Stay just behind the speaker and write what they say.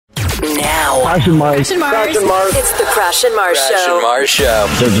Crash and Mars. Crash and Mars. It's the Crash and Mars Show. Crash and Mars Show.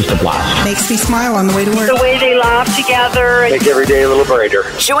 They're just a blast. Makes me smile on the way to work. The way they laugh together. Make every day a little brighter.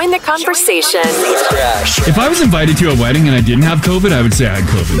 Join the conversation. With Crash. If I was invited to a wedding and I didn't have COVID, I would say I had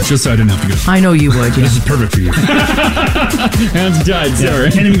COVID, just so I didn't have to go. I know you would. This is perfect for you. Hands tied, sorry.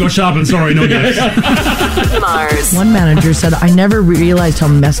 Can't even go shopping, sorry, no gas. Mars. One manager said, I never realized how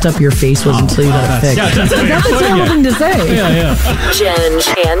messed up your face was until you got it fixed. Yeah, That's a terrible thing to say. Yeah. Jen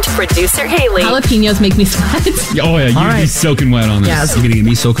and producer Haley. Jalapenos make me sweat. Oh, yeah, you're going to be soaking wet on this. Yes. You're going to get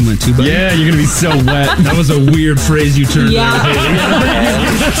me soaking wet too, buddy? Yeah, you're going to be so wet. That was a weird phrase you turned there, Haley.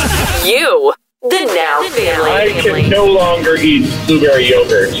 You, the Now family. I can no longer eat blueberry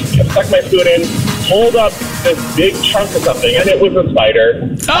yogurt. I stuck my spoon in, pulled up this big chunk of something, and it was a spider.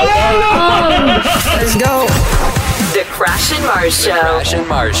 Let's go. The Crash and Mars Show. Crash and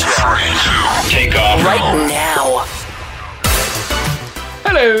Mars Show. Take off. Right now.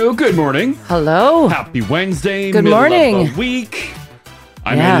 Hello, good morning. Hello. Happy Wednesday. Good middle morning. of the week.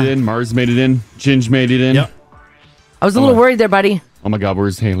 I Yeah. made it in. Mars made it in. Ginge made it in. Yep. I was a little worried there, buddy. Oh, my God,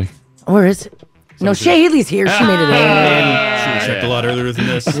 where's Haley? Where is it? No, Haley's here. She made it in. Should have checked a lot earlier than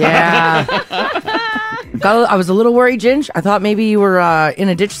this. Yeah. I was a little worried, Ginge. I thought maybe you were in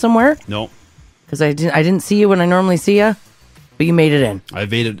a ditch somewhere No. because I didn't see you when I normally see you, but you made it in. I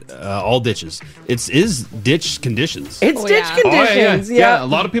evaded all ditches. It is ditch conditions. It's ditch conditions. Yeah, a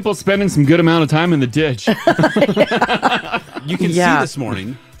lot of people spending some good amount of time in the ditch. You can see this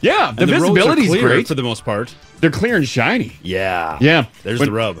morning. Yeah, the And the roads are visibility's clear great. for the most part. They're clear and shiny. Yeah. Yeah. There's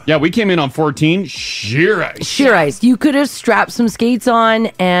the rub. Yeah, we came in on 14. Sheer ice. Sheer ice. You could have strapped some skates on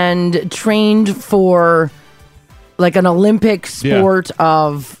and trained for like an Olympic sport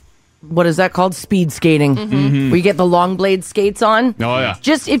of, what is that called? Speed skating. Where you get the long blade skates on. Oh, yeah.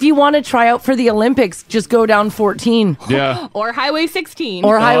 Just if you want to try out for the Olympics, just go down 14. Yeah. Or Highway 16.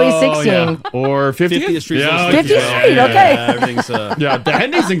 Or Highway 16. Yeah. Or 50th. 50th Street. Yeah, 50th Street, okay. Yeah, everything's Yeah, the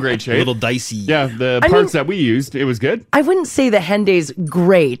Hendy's in great a shape. little dicey. Yeah, the I parts mean- that we used, it was good. I wouldn't say the Henday's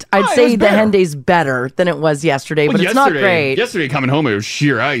great. I'd it say was the better. Henday's better than it was yesterday, but Well, it's not great. Yesterday coming home, it was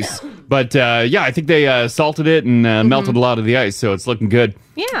sheer ice. But yeah, I think they salted it and melted a lot of the ice, so it's looking good.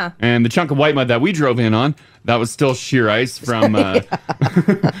 Yeah. And the chunk of white mud that we drove in on, that was still sheer ice from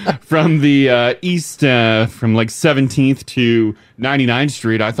from the east, from like 17th to 99th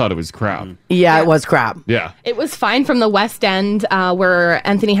Street. I thought it was crap. Yeah, it was crap. Yeah. It was fine from the west end where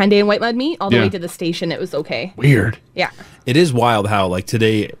Anthony Henday and White Mud meet all the Yeah. way to the station. It was okay. Weird. Yeah. It is wild how, like,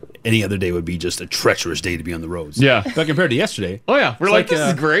 today, any other day would be just a treacherous day to be on the roads. Yeah. But compared to yesterday. Oh, yeah. We're it's like, this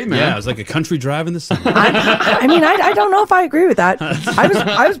is great, man. Yeah, it was like a country drive in the sun. I mean, I don't know if I agree with that.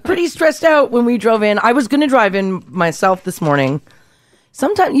 I was pretty stressed out when we drove in. I was going to drive in myself this morning.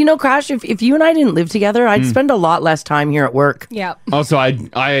 Sometimes, Crash, if you and I didn't live together, I'd spend a lot less time here at work. Yeah. Also,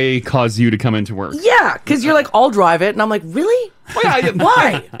 I caused you to come into work. Yeah, because you're like, I'll drive it. And I'm like, really? Oh, yeah,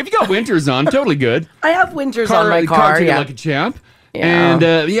 Why? If you got winters on, totally good. I have winters on my car. treated Yeah. like a champ. Yeah.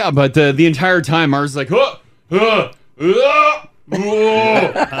 And but the entire time Mars is like,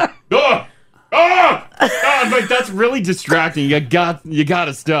 I'm like, that's really distracting. You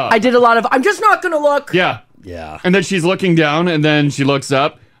gotta stop. I did a lot of, I'm just not going to look. Yeah. Yeah. And then she's looking down, and then she looks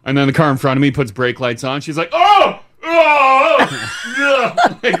up, and then the car in front of me puts brake lights on. She's like, oh,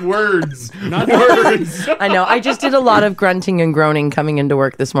 like words, words. I know. I just did a lot of grunting and groaning coming into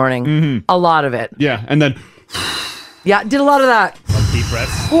work this morning. A lot of it. Yeah, and then Yeah, did a lot of that. Deep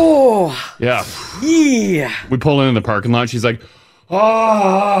breaths. Oh, yeah, yeah. we pull in the parking lot. She's like, oh.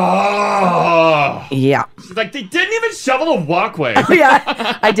 Yeah. She's like, they didn't even shovel a walkway.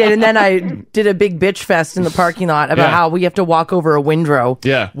 Yeah, I did. And then I did a big bitch fest in the parking lot about Yeah. how we have to walk over a windrow.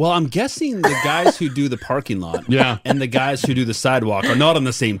 Yeah. Well, I'm guessing the guys who do the parking lot Yeah. and the guys who do the sidewalk are not on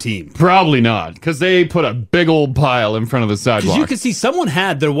the same team. Probably not, because they put a big old pile in front of the Because sidewalk. you could see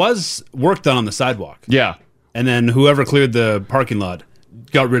there was work done on the sidewalk. Yeah. And then whoever cleared the parking lot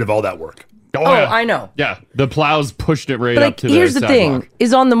got rid of all that work. Oh, yeah. I know. Yeah, the plows pushed it right But up to the here's the sidewalk. thing,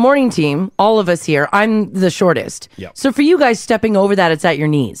 is on the morning team, all of us here, I'm the shortest. Yep. So for you guys stepping over that, it's at your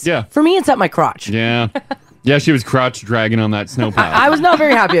knees. Yeah. For me, it's at my crotch. Yeah. Yeah, she was crotch dragging on that snowplow. I was not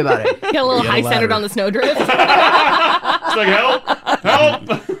very happy about it. Get a little Yeah, high centered ladder. on the snowdrift. It's like, help!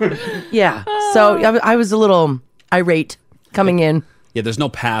 Yeah. So I was a little irate coming in. Yeah, there's no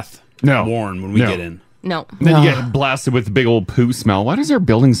path No. worn when we No. get in. No. Then you get blasted with the big old poo smell. Why does our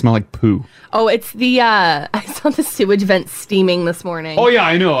building smell like poo? Oh, it's the, I saw the sewage vent steaming this morning. Oh, yeah,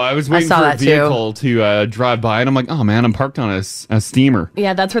 I know. I was waiting saw for a that too. vehicle to drive by, and I'm like, oh, man, I'm parked on a steamer.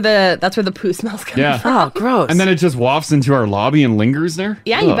 Yeah, that's where the poo smells coming Yeah. from. Oh, gross. And then it just wafts into our lobby and lingers there?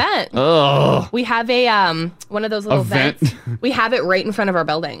 Yeah, you Ugh. bet. Ugh. We have a one of those little vent? vents. We have it right in front of our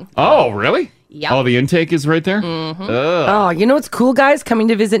building. Oh, really? Yep. Oh, the intake is right there? Mm-hmm. Ugh. Oh, you know what's cool, guys? Coming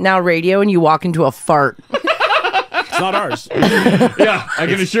to visit Now Radio and you walk into a fart. It's not ours. Yeah, I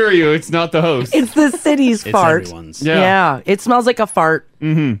can assure you it's not the host. It's the city's It's fart. everyone's. Yeah. It smells like a fart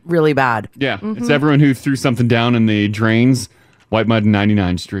really bad. Yeah, it's everyone who threw something down in the drains. White Mud and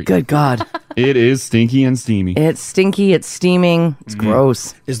 99th Street. Good God. It is stinky and steamy. It's stinky. It's steaming. It's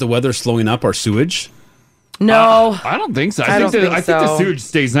gross. Is the weather slowing up our sewage? No. I don't think so. I don't think I think the so. sewage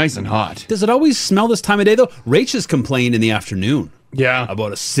stays nice and hot. Does it always smell this time of day, though? Rach has complained in the afternoon Yeah.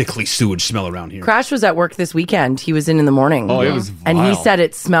 about a sickly sewage smell around here. Crash was at work this weekend. He was in the morning. Oh, it was And he vile. said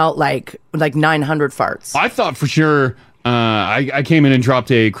it smelled like 900 farts. I thought for sure I came in and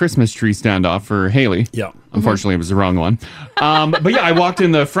dropped a Christmas tree standoff for Haley. Yeah. Unfortunately, it was the wrong one. But yeah, I walked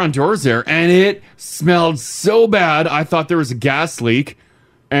in the front doors there and it smelled so bad. I thought there was a gas leak.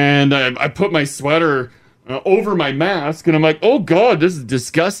 And I put my sweater over my mask and I'm like, oh God, this is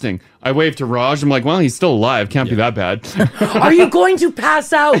disgusting. I waved to Raj. I'm like, well, he's still alive. Can't be that bad. Are you going to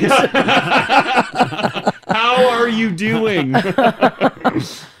pass out? How are you doing?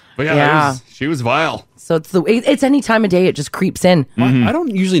 But yeah, she was vile. So it's any time of day. It just creeps in. I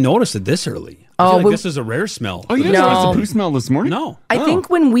don't usually notice it this early. I feel like well- this is a rare smell. Oh, you didn't notice the poo smell this morning? No. I think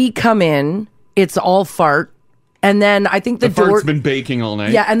when we come in, it's all fart. And then I think the door... fart's been baking all night.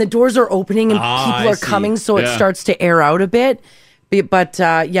 Yeah, and the doors are opening and Ah, people I are see. coming, so it Yeah. starts to air out a bit. But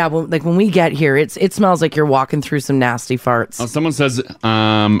yeah, when we get here, it smells like you're walking through some nasty farts. Someone says it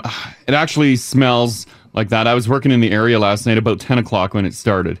actually smells like that. I was working in the area last night about 10 o'clock when it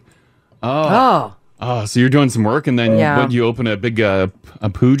started. Oh, So you're doing some work and then Yeah. you open a big a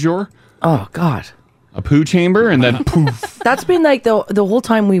poo drawer? oh God. A poo chamber and then poof. That's been like the whole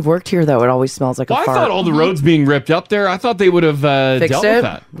time we've worked here, though. It always smells like Well, a I fart. thought all the roads being ripped up there, I thought they would have Fixed dealt it? with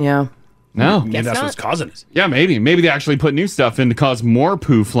that. Yeah. No. Maybe that's what's causing it. Yeah, maybe. Maybe they actually put new stuff in to cause more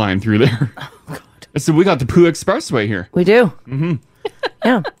poo flying through there. Oh, God. So we got the poo expressway here. We do. Mm-hmm.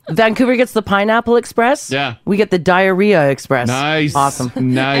 Yeah. Vancouver gets the Pineapple Express. Yeah. We get the Diarrhea Express. Nice. Awesome.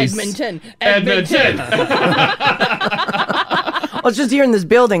 Nice. Edmonton. Well, it's just here in this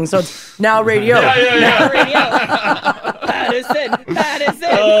building, so it's Now Radio. Patterson.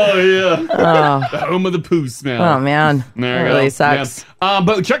 Oh, yeah. The home of the poo smell. Oh, man. There That you really go. sucks. Yeah.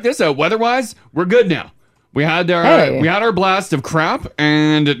 But check this out. Weather-wise, we're good now. We had our blast of crap,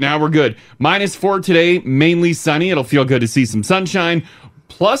 and now we're good. -4 today, mainly sunny. It'll feel good to see some sunshine.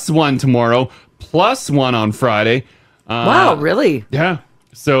 +1 tomorrow. +1 on Friday. Wow, really? Yeah.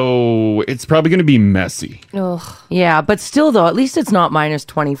 So it's probably going to be messy. Yeah, but still, though, at least it's not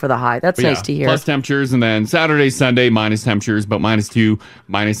 -20 for the high. That's But nice yeah, to hear. Plus temperatures, and then Saturday, Sunday, minus temperatures, but -2,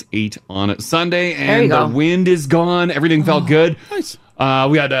 -8 on Sunday. There you And the go. wind is gone. Everything felt good. Nice.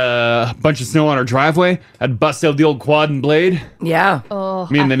 We had a bunch of snow on our driveway. Had to bust out the old quad and blade. Yeah.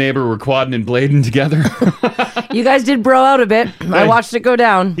 Me and the neighbor were quadding and blading together. You guys did bro out a bit. I watched it go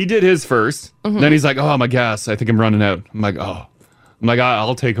down. He did his 1st. Then he's like, "Oh, my gas. I think I'm running out." I'm like,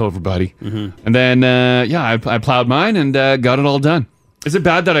 I'll take over, buddy. And then, I plowed mine and got it all done. Is it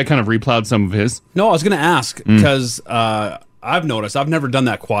bad that I kind of replowed some of his? No, I was going to ask because I've noticed I've never done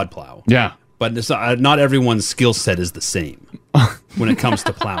that quad plow. Yeah. But it's not everyone's skill set is the same when it comes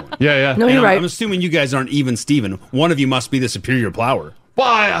to plowing. Yeah. No, And you're right. I'm assuming you guys aren't even Steven. One of you must be the superior plower. Well,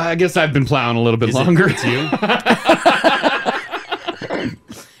 I guess I've been plowing a little bit longer. It's you?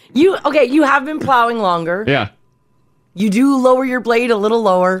 You have been plowing longer. Yeah. You do lower your blade a little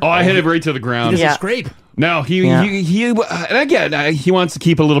lower. Oh, I hit it right to the ground. Yeah. Scrape. No, Yeah. and again, he wants to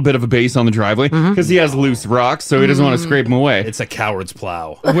keep a little bit of a base on the driveway because he has loose rocks, so he doesn't want to scrape them away. It's a coward's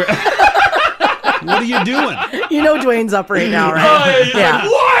plow. What are you doing? You know Dwayne's up right now, Oh, right? he's like,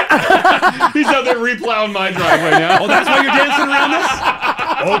 what? He's out there replowing my driveway now. Oh, that's why you're dancing around this?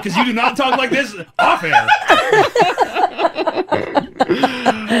 Oh, because you do not talk like this off air.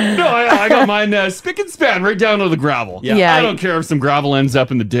 No, I got mine spick and span right down to the gravel. Yeah. I don't care if some gravel ends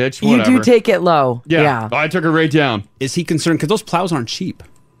up in the ditch. You Whatever. do take it low. Yeah. I took it right down. Is he concerned? Because those plows aren't cheap.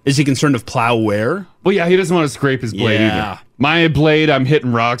 Is he concerned of plow wear? Well, yeah, he doesn't want to scrape his blade Yeah. either. My blade, I'm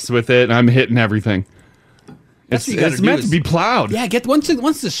hitting rocks with it, and I'm hitting everything. That's what you gotta It's do meant is- to be plowed. Yeah, once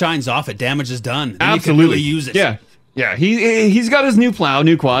the shine's off, it damage is done. Then Absolutely. You can really use it. Yeah. Yeah, he's got his new plow,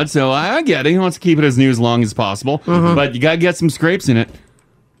 new quad, so I get it. He wants to keep it as new as long as possible, but you got to get some scrapes in it.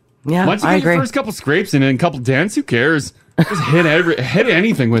 Yeah, Once you I get your agree. first couple scrapes in it and a couple dents, who cares? Just hit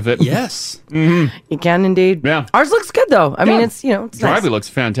anything with it. Yes. You can indeed. Yeah. Ours looks good though. I mean, Yeah. it's it's Driveway nice. looks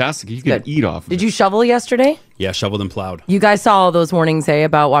fantastic. You can Good. eat off. Did you shovel yesterday? Yeah, shoveled and plowed. You guys saw all those warnings,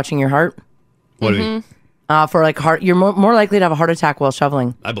 about watching your heart. What do you mean? for like heart. You're more likely to have a heart attack while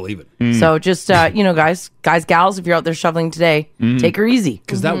shoveling. I believe it. So just guys, gals, if you're out there shoveling today, take her easy.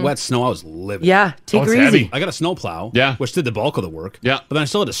 Because that wet snow, I was livid. Yeah, take her easy. heavy. I got a snow plow, Yeah. which did the bulk of the work. Yeah. But then I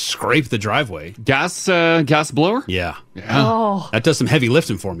still had to scrape the driveway. Gas blower? Yeah. Yeah. Oh, That does some heavy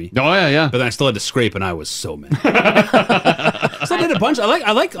lifting for me. Oh, yeah. But then I still had to scrape, and I was so mad. So I did a bunch.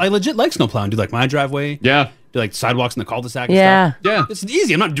 I legit like snow plowing. Do like my driveway. Yeah. Do like sidewalks in the cul-de-sac and yeah. stuff. Yeah. It's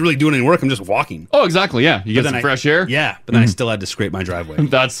easy. I'm not really doing any work. I'm just walking. Oh, exactly. Yeah. You get But then some fresh air. Yeah. But then I still had to scrape my driveway.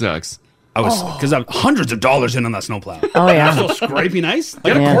 That sucks. I was because I'm hundreds of dollars in on that snowplow. Oh yeah. I'm still scraping ice. Like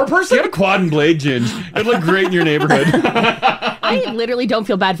Get a a poor core person? Get a quad and blade, Ginge. It'd look great in your neighborhood. I literally don't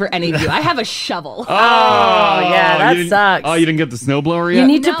feel bad for any of you. I have a shovel. Oh yeah, that you didn't- sucks. Oh, you didn't get the snowblower yet? You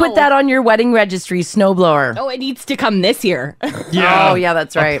need to No. put that on your wedding registry, snowblower. Oh, it needs to come this year. Oh, yeah,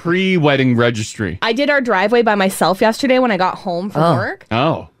 that's right. A pre-wedding registry. I did our driveway by myself yesterday when I got home from work.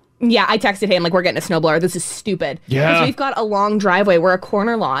 Oh. Yeah, I texted him like, we're getting a snowblower. This is stupid. Yeah. Because we've got a long driveway. We're a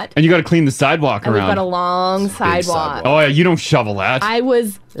corner lot. And you got to clean the sidewalk And we've around. got a long sidewalk. Oh, yeah, you don't shovel that. I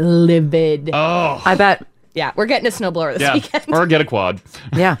was livid. Oh. I bet. Yeah, we're getting a snowblower this Yeah. weekend. Or get a quad.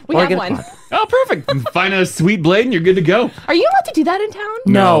 Yeah. we or have get a one. quad. Oh, perfect. Find a sweet blade and you're good to go. Are you allowed to do that in town?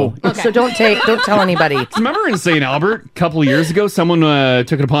 No. Okay. So don't tell anybody. Remember in St. Albert a couple of years ago, someone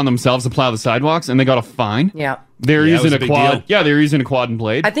took it upon themselves to plow the sidewalks and they got a fine? Yeah. They're Yeah, it was using a a big quad. deal. Yeah, they were using a quad and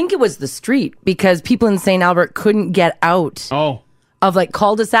blade. I think it was the street because people in St. Albert couldn't get out Oh, of like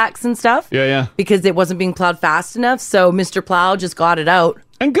cul-de-sacs and stuff. yeah. Because it wasn't being plowed fast enough. So Mr. Plow just got it out.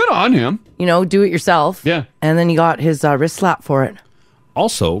 And good on him. Do it yourself. Yeah. And then he got his wrist slap for it.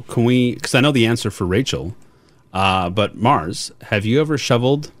 Also, can we? Because I know the answer for Rachel, but Mars, have you ever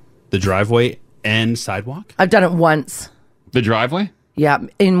shoveled the driveway and sidewalk? I've done it once. The driveway? Yeah.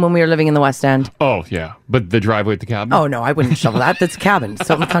 When we were living in the West End. Oh, yeah. But the driveway at the cabin? Oh, no, I wouldn't shovel that. That's a cabin. It's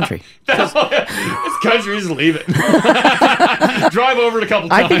out in the country. This country, just leave it. Drive over it a couple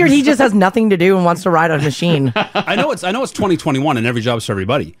times. I figured he just has nothing to do and wants to ride a machine. I know it's 2021 and every job's for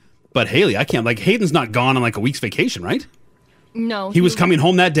everybody. But Haley, I can't. Like Hayden's not gone on like a week's vacation, right? No. He was coming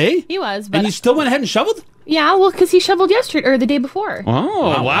home that day. He was, but And you still went ahead and shoveled? yeah, well, because he shoveled yesterday or the day before.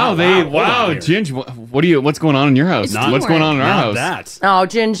 Oh, wow. Wow, hold on here. Ginge, what's going on in your house? It's What's going on in our Not house? that. Oh,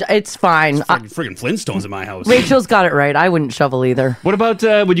 Ginge, it's fine. Friggin' Flintstones in my house. Rachel's got it right. I wouldn't shovel either. What about,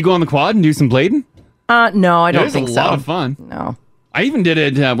 would you go on the quad and do some blading? No, I It don't is think a so. lot of fun. No. I even did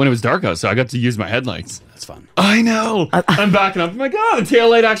it when it was dark out, so I got to use my headlights. That's fun. I know. I'm backing up. I'm like, oh, the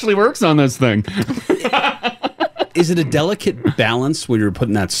taillight actually works on this thing. Is it a delicate balance when you're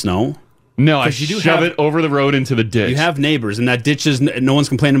putting that snow? No, I 'Cause you do shove have- it over the road into the ditch. You have neighbors, and that ditch is no one's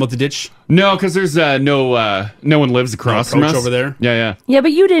complaining about the ditch. No, because there's no one lives across from approach us. over there? Yeah. Yeah,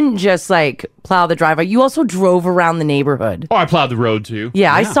 but you didn't just like plow the driveway. You also drove around the neighborhood. Oh, I plowed the road too.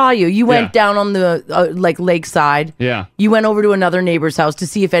 Yeah, I saw you. You went Yeah. down on the like lakeside. Yeah. You went over to another neighbor's house to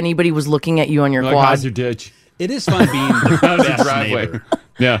see if anybody was looking at you on your Like, quad. how's your ditch? It is fun being the How's your best driveway? neighbor.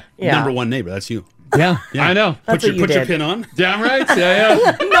 Yeah. Yeah. Number one neighbor. That's you. Yeah. I know. That's Put what you your did. pin on. Damn right.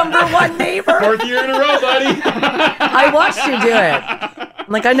 Yeah. Number one neighbor. Fourth year in a row, buddy. I watched you do it. I'm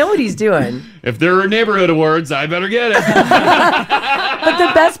like, I know what he's doing. If there are neighborhood awards, I better get it. But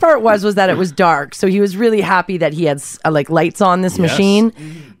the best part was that it was dark, so he was really happy that he had like lights on this machine.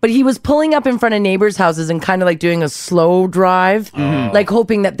 But he was pulling up in front of neighbors' houses and kind of like doing a slow drive, like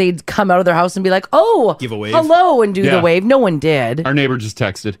hoping that they'd come out of their house and be like, "Oh, Give a wave. hello," and do Yeah. the wave. No one did. Our neighbor just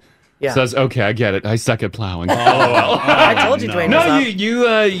texted. Yeah. Says, okay, I get it. I suck at plowing. I told you, Dwayne. No, was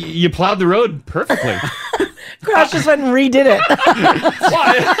up. you plowed the road perfectly. Crash just went and redid it.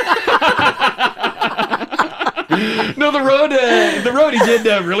 No, the road he did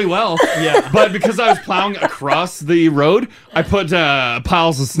really well. Yeah, but because I was plowing across the road, I put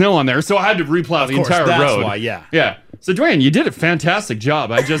piles of snow on there, so I had to replow the course, entire that's road. why, yeah. yeah. So Dwayne, you did a fantastic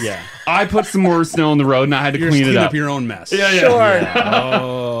job. I put some more snow on the road, and I had to You're clean just it clean up. up your own mess. Yeah. Sure.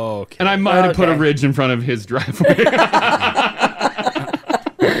 Oh, okay. And I might have put a Okay. ridge in front of his driveway.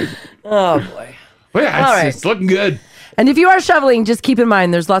 Oh boy. But yeah, All right. it's looking good. And if you are shoveling, just keep in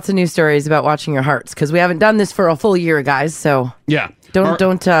mind there's lots of news stories about watching your hearts because we haven't done this for a full year, guys. So Yeah.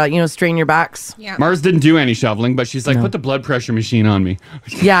 don't strain your backs. Yeah. Mars didn't do any shoveling, but she's like, put the blood pressure machine on me.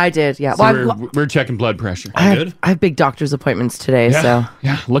 Yeah, I did. Yeah. So Well, we're checking blood pressure. I good? have big doctor's appointments today, Yeah, so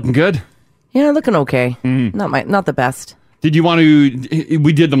yeah, looking good. yeah, looking okay. Not the best. Did you want to?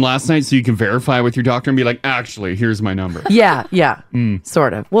 We did them last night, so you can verify with your doctor and be like, actually, here's my number. Yeah,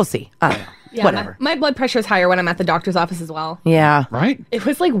 sort of. We'll see. I don't know. Yeah, Whatever. My blood pressure is higher when I'm at the doctor's office as well. Yeah. Right? It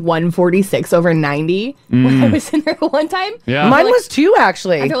was like 146 over 90 when I was in there one time. Yeah. Mine was 2,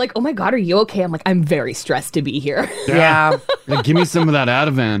 actually. And they're like, oh my God, are you okay? I'm like, I'm very stressed to be here. Yeah. Like, give me some of that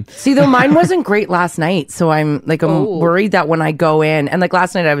Ativan. See, though, mine wasn't great last night. So I'm Oh. worried that when I go in, and like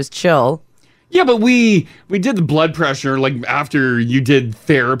last night I was chill. Yeah, but we did the blood pressure like after you did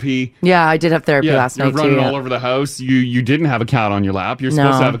therapy. Yeah, I did have therapy last you're night running too. all over the house. You didn't have a cat on your lap. You're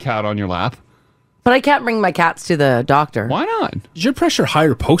supposed to No. have a cat on your lap. But I can't bring my cats to the doctor. Why not? Is your pressure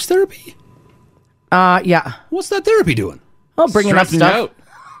higher post therapy? Yeah. What's that therapy doing? Oh, bringing up Stressing you stuff. out.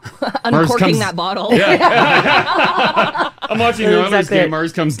 Uncorking comes- that bottle. I'm watching the Oilers Exactly. game.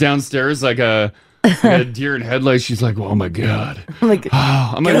 Mars comes downstairs like a deer in headlights. She's like, "Oh my god!" I'm like,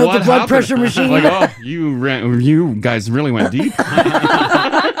 I'm Get like, out "What the blood happened?" pressure machine. Like, oh, you guys really went deep.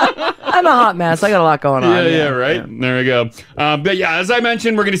 I'm a hot mess. I got a lot going on. Yeah, right. There we go. But yeah, as I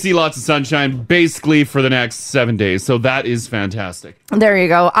mentioned, we're going to see lots of sunshine basically for the next 7 days. So that is fantastic. There you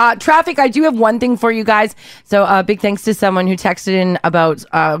go. Traffic, I do have one thing for you guys. So big thanks to someone who texted in about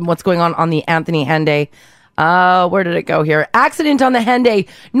what's going on the Anthony Henday. Where did it go here? Accident on the Henday,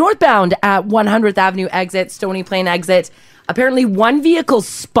 northbound at 100th Avenue exit, Stony Plain exit. Apparently one vehicle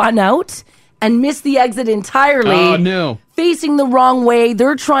spun out and missed the exit entirely. Oh, no. Facing the wrong way.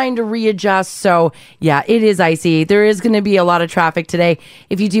 They're trying to readjust. So, yeah, it is icy. There is going to be a lot of traffic today.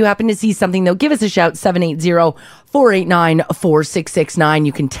 If you do happen to see something, though, give us a shout, 780-489-4669.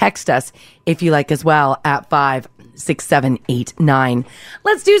 You can text us if you like as well at 56789.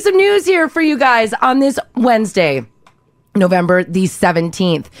 Let's do some news here for you guys on this Wednesday, November the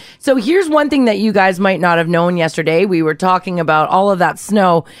 17th. So here's one thing that you guys might not have known yesterday. We were talking about all of that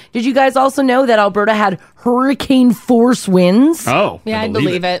snow. Did you guys also know that Alberta had hurricane force winds? Oh, Yeah, I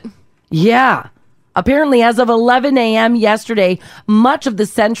believe it. Yeah. Apparently, as of 11 a.m. yesterday, much of the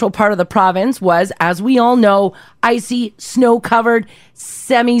central part of the province was, as we all know, icy, snow-covered,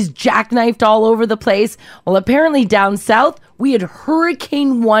 semis jackknifed all over the place. Well, apparently down south, we had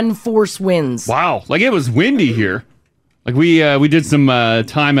Hurricane 1 force winds. Wow. Like it was windy here. Like we did some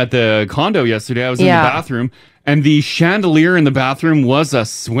time at the condo yesterday. I was in the bathroom and the chandelier in the bathroom was a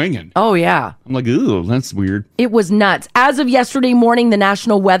swinging. Oh, yeah. I'm like, ooh, that's weird. It was nuts. As of yesterday morning, the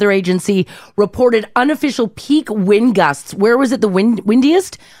National Weather Agency reported unofficial peak wind gusts. Where was it the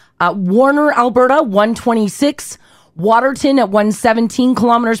windiest? Warner, Alberta, 126. Waterton at 117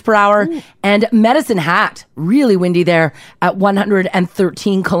 kilometers per hour. Ooh. And Medicine Hat, really windy there at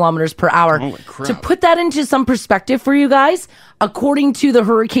 113 kilometers per hour. Holy crap. To put that into some perspective for you guys, according to the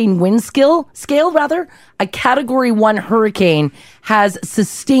hurricane wind scale, a category 1 hurricane has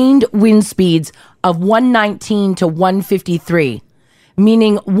sustained wind speeds of 119 to 153,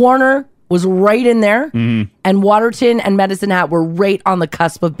 meaning Warner was right in there, and Waterton and Medicine Hat were right on the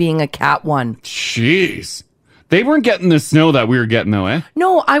cusp of being a Cat 1. Jeez. They weren't getting the snow that we were getting, though, eh?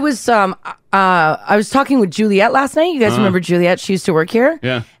 No, I was talking with Juliet last night. You guys remember Juliet? She used to work here.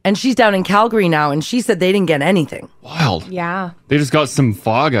 Yeah. And she's down in Calgary now, and she said they didn't get anything. Wild. Yeah. They just got some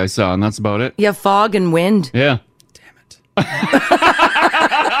fog I saw, and that's about it. Yeah, fog and wind. Yeah. Damn it.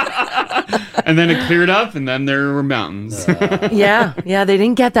 And then it cleared up, and then there were mountains. Yeah, they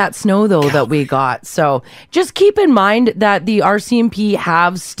didn't get that snow, though, that we got. So just keep in mind that the RCMP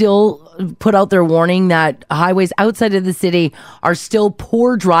have still put out their warning that highways outside of the city are still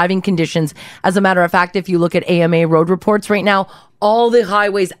poor driving conditions. As a matter of fact, if you look at AMA road reports right now, all the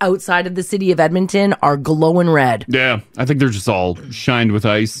highways outside of the city of Edmonton are glowing red. Yeah, I think they're just all shined with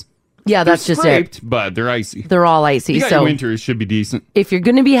ice. Yeah, that's just Scraped, it. but they're icy. They're all icy. You got So your winter, it should be decent. if you're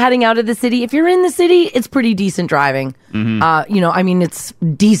going to be heading out of the city, if you're in the city, it's pretty decent driving. It's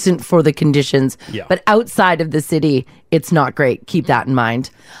decent for the conditions. Yeah. But outside of the city, it's not great. Keep that in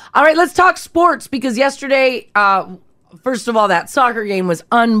mind. All right, let's talk sports because yesterday, first of all, that soccer game was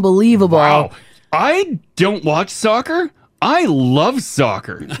unbelievable. Wow. I don't watch soccer. I love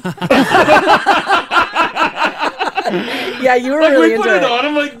soccer. Yeah, you were Like really we put into it it. on.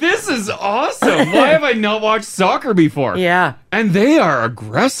 I'm like, this is awesome. Why have I not watched soccer before? Yeah. And they are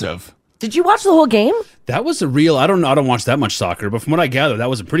aggressive. Did you watch the whole game? That was a real. I don't watch that much soccer, but from what I gather, that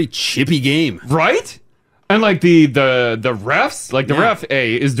was a pretty chippy game. Right? And like the refs, like the ref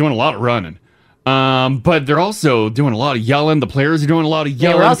A is doing a lot of running. But they're also doing a lot of yelling. The players are doing a lot of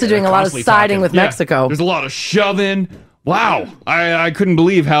yelling. We're also doing a lot of constantly siding talking. with Yeah, Mexico. There's a lot of shoving. Wow. I couldn't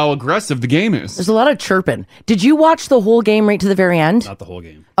believe how aggressive the game is. There's a lot of chirping. Did you watch the whole game right to the very end? Not the whole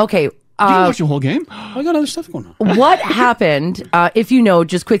game. Okay. Did you watch the whole game? I got other stuff going on. What happened? If you know,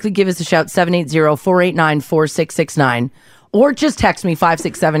 just quickly give us a shout, 780-489-4669, or just text me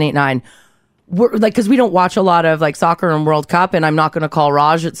 56789. we're like, because we don't watch a lot of like soccer and World Cup, and I'm not going to call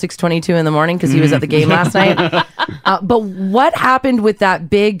Raj at 6:22 in the morning because he was at the game last night. But what happened with that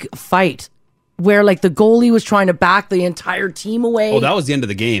big fight where like the goalie was trying to back the entire team away? Oh, that was the end of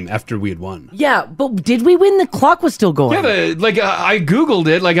the game after we had won. Yeah, but did we win? The clock was still going. Yeah, I Googled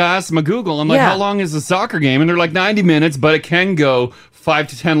it. Like, I asked my Google. I'm like, Yeah. how long is the soccer game? And they're like 90 minutes, but it can go 5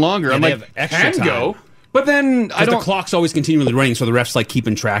 to 10 longer. Yeah, I'm they like, have extra can time. go. But then I Because don't. the clock's always continually running, so the ref's like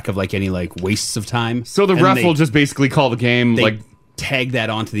keeping track of like any like wastes of time. So the And ref they- will just basically call the game they like. tag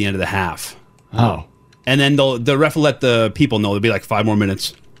that on to the end of the half. Oh. And then the ref will let the people know there'll be like 5 more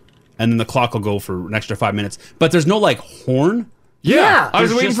minutes. And then the clock will go for an extra 5 minutes. But there's no like horn. Yeah. I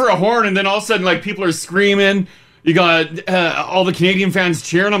was There's waiting just- for a horn, and then all of a sudden, like, people are screaming. You got all the Canadian fans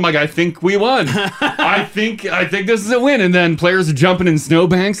cheering. I'm like, I think we won. I think this is a win. And then players are jumping in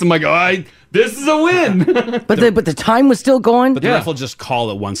snowbanks. I'm like, this is a win. But the time was still going. But the ref will just call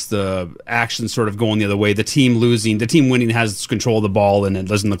it once the action's sort of going the other way. The team winning has control of the ball, and it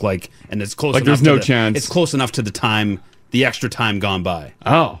doesn't look like, and it's close Like enough. there's no to chance. It's close enough to the extra time gone by.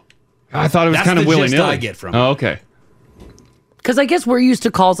 Oh. I thought it was That's kind of the gist willy-nilly. I get from it. Oh, okay. Because I guess we're used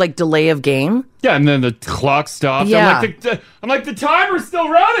to calls like delay of game. Yeah, and then the clock stopped. Yeah. I'm like, the timer's still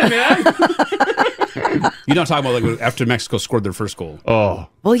running, man. You're not talking about like after Mexico scored their first goal. Oh.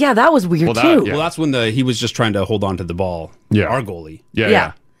 Well, yeah, that was weird too. Well, that's when he was just trying to hold on to the ball. Yeah. Our goalie.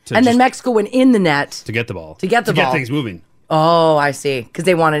 Yeah. To And then just- Mexico went in the net. to get the ball. To get the ball. get things moving. Oh, I see. Because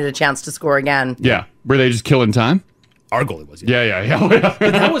they wanted a chance to score again. Yeah. Were they just killing time? Our goalie was. Yeah. But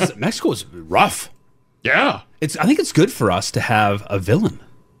that was Mexico was rough. Yeah. I think it's good for us to have a villain.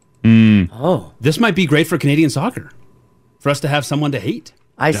 Oh. This might be great for Canadian soccer. For us to have someone to hate.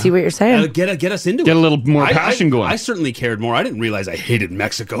 I see what you're saying. Get us into it. Get a little more passion going. I certainly cared more. I didn't realize I hated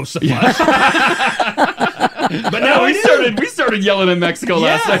Mexico so much. But now we started yelling at Mexico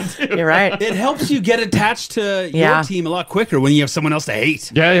last night too. You're right. It helps you get attached to Yeah. your team a lot quicker when you have someone else to hate.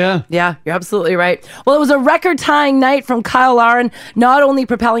 Yeah. Yeah, you're absolutely right. Well, it was a record-tying night from Kyle Larin, not only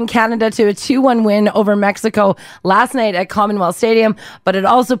propelling Canada to a 2-1 win over Mexico last night at Commonwealth Stadium, but it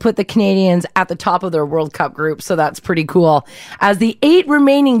also put the Canadians at the top of their World Cup group, so that's pretty cool. As the 8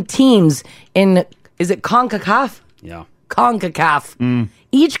 remaining teams in, is it CONCACAF? Yeah. CONCACAF.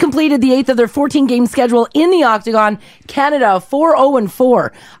 Each completed the 8th of their 14-game schedule in the Octagon. Canada 4-0-4,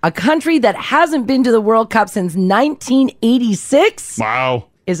 a country that hasn't been to the World Cup since 1986 Wow.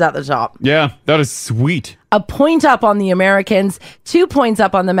 is at the top. Yeah, that is sweet. A point up on the Americans, 2 points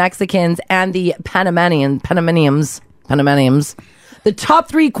up on the Mexicans and the Panamanians. The top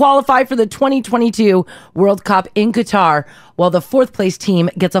 3 qualify for the 2022 World Cup in Qatar, while the 4th place team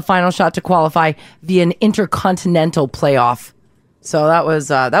gets a final shot to qualify via an intercontinental playoff. So that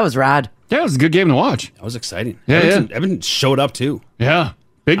was rad. Yeah, it was a good game to watch. That was exciting. Yeah, Edmonton showed up too. Yeah,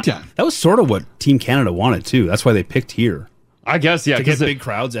 big time. That was sort of what Team Canada wanted too. That's why they picked here. I guess, yeah. To get 'cause big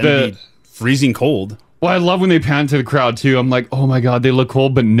crowds and be freezing cold. Well, I love when they pan to the crowd too. I'm like, oh my God, they look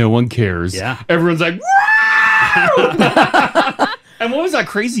cold, but no one cares. Yeah. Everyone's like, wow! And what was that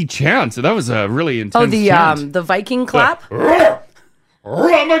crazy chant? That was a really intense chant. The Viking clap.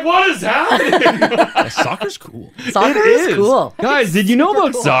 I'm like, what is happening? Soccer's cool. Soccer It is cool. Guys, did you know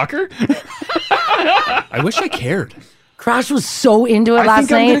about soccer? I wish I cared. Crash was so into it I last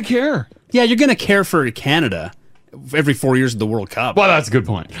think I'm night. going to care. Yeah, you're going to care for Canada every 4 years of the World Cup. Well, that's a good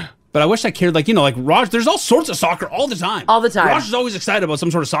point. But I wish I cared, like Raj, there's all sorts of soccer all the time. All the time. Raj is always excited about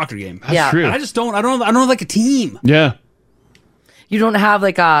some sort of soccer game. That's Yeah. true. And I don't have like a team. Yeah. You don't have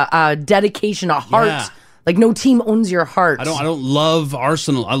like a dedication, a heart. Yeah. Like no team owns your heart. I don't love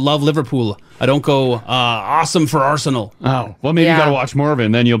Arsenal. I love Liverpool. I don't go awesome for Arsenal. Oh, well, maybe you Yeah. got to watch more of it,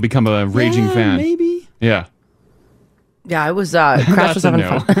 and then you'll become a raging fan. Maybe. Yeah. Yeah, it was. Crash was That's a having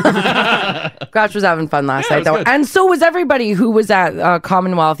no. fun. Crash was having fun last Yeah, it night, was though, good. and so was everybody who was at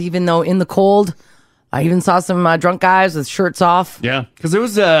Commonwealth. Even though in the cold, I even saw some drunk guys with shirts off. Yeah. Because it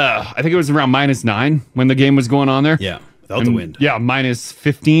was, I think it was around -9 when the game was going on there. Yeah, without the wind. Yeah,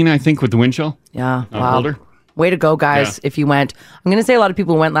 -15, I think, with the wind chill. Yeah, On wow. Boulder. Way to go, guys! Yeah. If you went, I'm going to say a lot of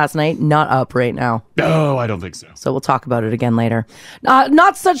people went last night. Not up right now. No, I don't think so. So we'll talk about it again later.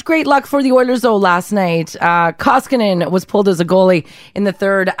 Not such great luck for the Oilers, though, last night. Koskinen was pulled as a goalie in the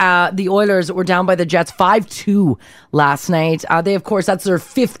third. The Oilers were down by the Jets 5-2 last night. They, of course, that's their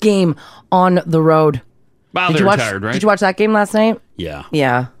 5th game on the road. Wow, Did they're you watch, tired, right? Did you watch that game last night? Yeah.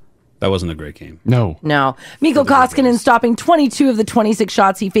 Yeah. That wasn't a great game. No. No. Mikko Koskinen stopping 22 of the 26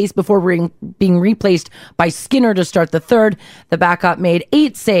 shots he faced before being replaced by Skinner to start the third. The backup made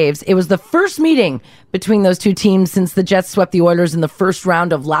 8 saves. It was the first meeting between those two teams since the Jets swept the Oilers in the first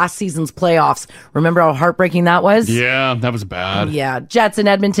round of last season's playoffs. Remember how heartbreaking that was? Yeah, that was bad. Yeah. Jets and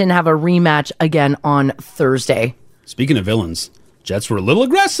Edmonton have a rematch again on Thursday. Speaking of villains, Jets were a little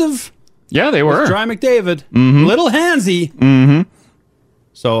aggressive. Yeah, they were. With Dry McDavid. Mm-hmm. Little handsy. Mm-hmm.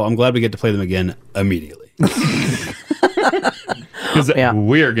 So I'm glad we get to play them again immediately. Because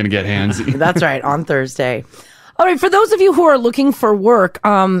we're going to get handsy. That's right, on Thursday. All right, for those of you who are looking for work,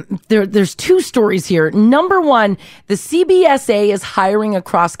 there's 2 stories here. Number one, the CBSA is hiring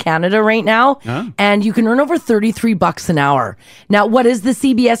across Canada right now, and you can earn over $33 an hour. Now, what is the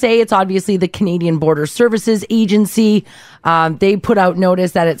CBSA? It's obviously the Canadian Border Services Agency. They put out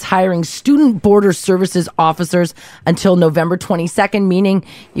notice that it's hiring student border services officers until November 22nd, meaning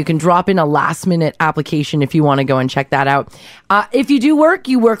you can drop in a last-minute application if you want to go and check that out. If you do work,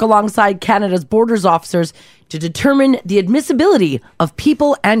 you work alongside Canada's borders officers to determine the admissibility of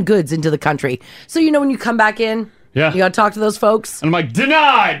people and goods into the country. So, when you come back in, you got to talk to those folks. And I'm like,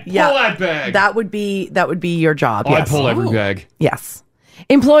 denied. Pull that bag. That would be your job. Oh, yes. I pull every bag. Yes.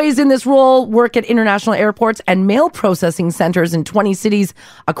 Employees in this role work at international airports and mail processing centers in 20 cities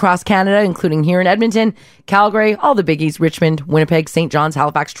across Canada, including here in Edmonton, Calgary, all the biggies, Richmond, Winnipeg, St. John's,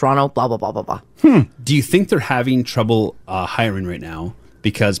 Halifax, Toronto, blah, blah, blah, blah, blah. Do you think they're having trouble hiring right now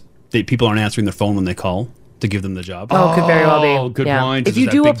because people aren't answering their phone when they call to give them the job? Oh, could very well be. Oh, good point. If you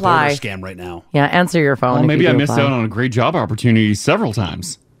do apply, scam right now. Yeah, answer your phone. Well, if maybe you I do missed apply. out on a great job opportunity several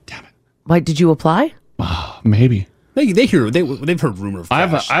times. Why did you apply? Maybe. They've heard rumor of I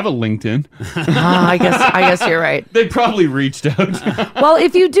have a LinkedIn. I guess you're right. They probably reached out. Well,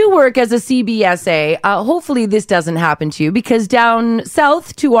 if you do work as a CBSA, hopefully this doesn't happen to you, because down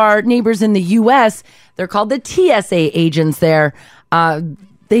south to our neighbors in the U.S., they're called the TSA agents there.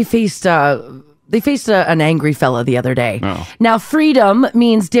 They faced an angry fella the other day. Oh. Now, freedom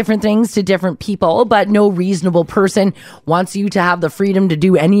means different things to different people, but no reasonable person wants you to have the freedom to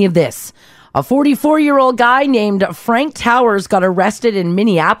do any of this. A 44-year-old guy named Frank Towers got arrested in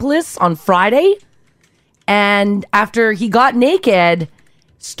Minneapolis on Friday, and after he got naked,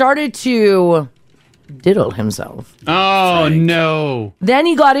 started to diddle himself. Oh, no. Then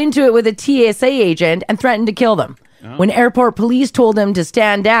he got into it with a TSA agent and threatened to kill them. When airport police told him to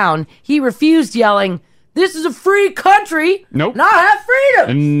stand down, he refused, yelling, "This is a free country. Nope. And I have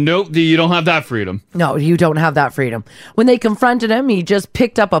freedom." Nope, you don't have that freedom. No, you don't have that freedom. When they confronted him, he just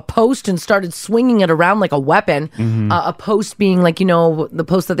picked up a post and started swinging it around like a weapon. A post being like, the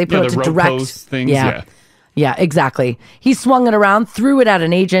post that they put out the to rope direct. post things, Yeah, exactly. He swung it around, threw it at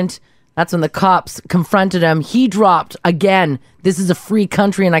an agent. That's when the cops confronted him. He dropped again. "This is a free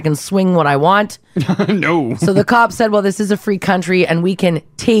country and I can swing what I want." No. So the cops said, "Well, this is a free country and we can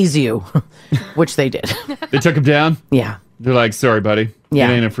tase you," which they did. They took him down? Yeah. They're like, sorry, buddy. Yeah.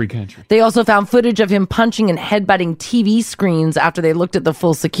 It ain't a free country. They also found footage of him punching and headbutting TV screens after they looked at the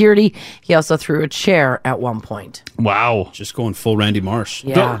full security. He also threw a chair at one point. Wow. Just going full Randy Marsh.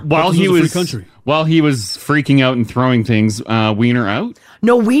 Yeah. While This he is a free was country. while he was freaking out and throwing things, Wiener out?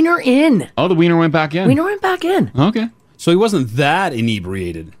 No, Wiener in. Oh, the Wiener went back in. Wiener went back in. Okay. So he wasn't that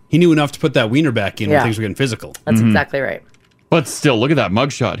inebriated. He knew enough to put that wiener back in Yeah. when things were getting physical. That's exactly right. But still, look at that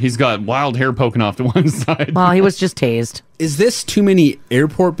mugshot. He's got wild hair poking off to one side. Well, he was just tased. Is this too many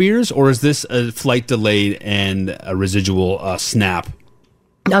airport beers, or is this a flight delayed and a residual snap?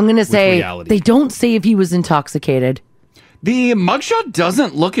 I'm going to say reality? they don't say if he was intoxicated. The mugshot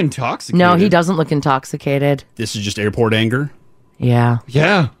doesn't look intoxicated. No, he doesn't look intoxicated. This is just airport anger? Yeah.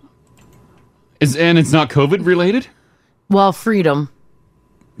 Yeah. And it's not COVID related? Well, freedom.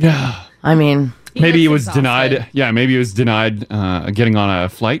 Yeah. I mean, Maybe he was denied. Yeah, maybe he was denied getting on a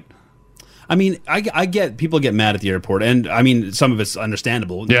flight. I mean, I get people get mad at the airport, and I mean, some of it's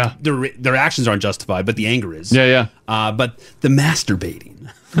understandable. Yeah. Their actions aren't justified, but the anger is. Yeah. But the masturbating.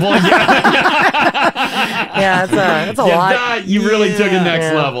 Well, yeah. yeah, it's a lot. That, you really took it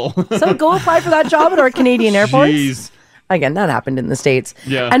next level. So go apply for that job at our Canadian airports. Jeez. Again, that happened in the States.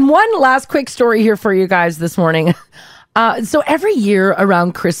 Yeah. And one last quick story here for you guys this morning. So every year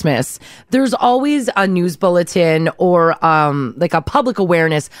around Christmas, there's always a news bulletin or like a public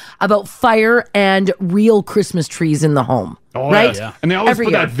awareness about fire and real Christmas trees in the home. Oh, right? Yeah. And they always Every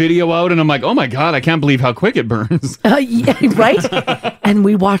put year. that video out, and I'm like, oh my God, I can't believe how quick it burns. Yeah, right? And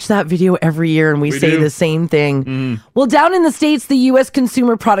we watch that video every year and we say do. the same thing. Well, down in the States, the U.S.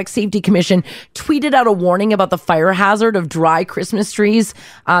 Consumer Product Safety Commission tweeted out a warning about the fire hazard of dry Christmas trees.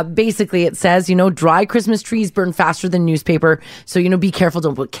 Basically, it says, dry Christmas trees burn faster than newspaper. So, be careful.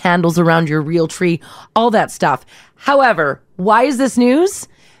 Don't put candles around your real tree, all that stuff. However, why is this news?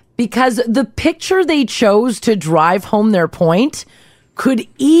 Because the picture they chose to drive home their point could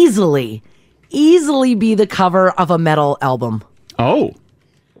easily be the cover of a metal album. Oh.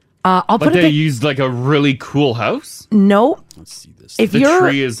 I'll But put they it. used like a really cool house? No. Let's see this. If The you're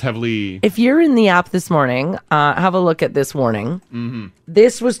tree is heavily... if you're in the app this morning, have a look at this warning.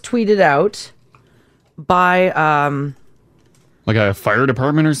 This was tweeted out by. Like a fire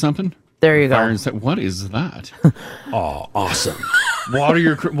department or something? There you Fire go. and sa- What is that? Oh, awesome.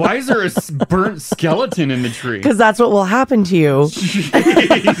 Why is there a burnt skeleton in the tree? Because that's what will happen to you.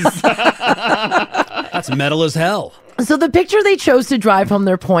 That's metal as hell. So the picture they chose to drive home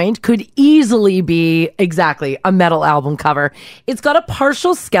their point could easily be exactly a metal album cover. It's got a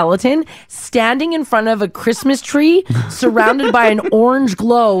partial skeleton standing in front of a Christmas tree surrounded by an orange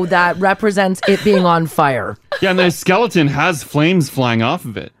glow that represents it being on fire. Yeah, and the skeleton has flames flying off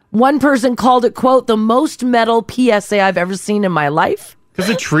of it. One person called it, quote, the most metal PSA I've ever seen in my life. Because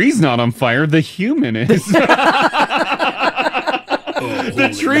the tree's not on fire, the human is.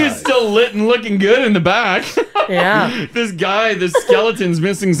 The tree is still lit and looking good in the back. Yeah. This guy, this skeleton's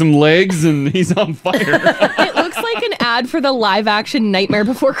missing some legs and he's on fire. It looks like an ad for the live action Nightmare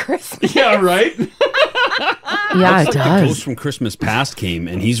Before Christmas. Yeah, right? Yeah, it The does. ghost from Christmas Past came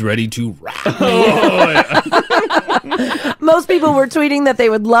and he's ready to rap. Most people were tweeting that they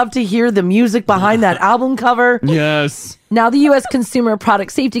would love to hear the music behind that album cover. Yes. Now, the U.S. Consumer Product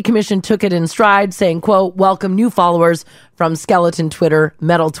Safety Commission took it in stride, saying, quote, welcome new followers from Skeleton Twitter,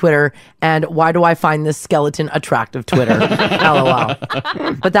 Metal Twitter, and why do I find this skeleton attractive Twitter? LOL.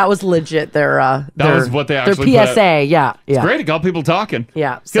 But that was legit. That was what they actually their put. PSA, yeah. Yeah. Great, it got people talking.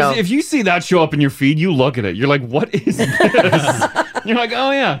 Yeah, Because so- if you see that show up in your feed, you look at it. You're like, what is this? You're like,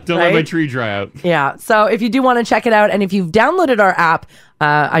 oh yeah, don't let my Right? tree dry out. Yeah. So if you do want to check it out, and if you've downloaded our app,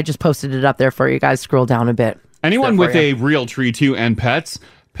 I just posted it up there for you guys. Scroll down a bit. Anyone It's there with for a you. real tree too and pets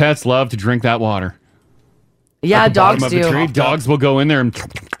love to drink that water. Yeah, At the bottom dogs of the do. tree, dogs will go in there and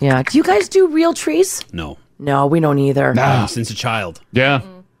Yeah. Do you guys do real trees? No. No, we don't either. Since a child. yeah.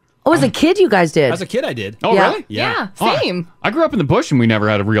 Oh, as a kid, you guys did. As a kid, I did. Oh Yeah. really? Yeah, Oh, same. I grew up in the bush and we never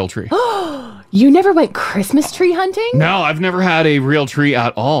had a real tree. You never went Christmas tree hunting? No, I've never had a real tree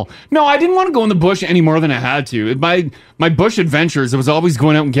at all. No, I didn't want to go in the bush any more than I had to. My bush adventures, it was always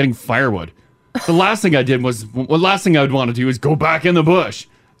going out and getting firewood. The last thing I did was, the last thing I would want to do is go back in the bush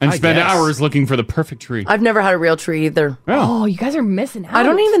and I spend guess. hours looking for the perfect tree. I've never had a real tree either. Oh, you guys are missing out. I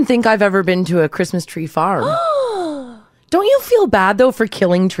don't even think I've ever been to a Christmas tree farm. Don't you feel bad though for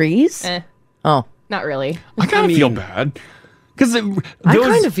killing trees? Oh, Not really. I kind of feel bad. Because I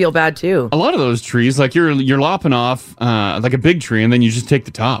kind of feel bad too. a lot of those trees, like you're lopping off like a big tree and then you just take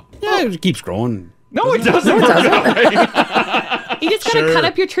the top. Yeah, it keeps growing. No, it doesn't. You just gotta cut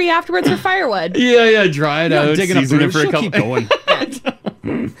up your tree afterwards for firewood. Yeah, dry it out, Digging up season it roots, for a she'll couple. keep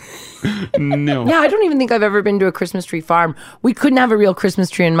going. No. Yeah, I don't even think I've ever been to a Christmas tree farm. We couldn't have a real Christmas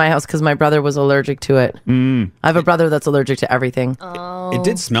tree in my house because my brother was allergic to it. I have a brother that's allergic to everything. It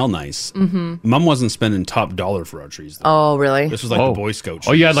did smell nice. Mom wasn't spending top dollar for our trees, though. Oh, really? This was like the Boy Scout trees.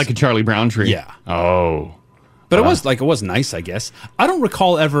 Oh, you had like a Charlie Brown tree. Yeah. Oh. But it was nice, I guess. I don't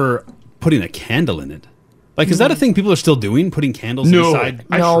recall ever putting a candle in it. Like, is that a thing people are still doing? Putting candles No. inside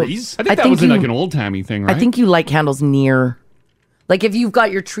No. trees? I think that think was you- like an old timey thing, right? I think you light candles near. Like if you've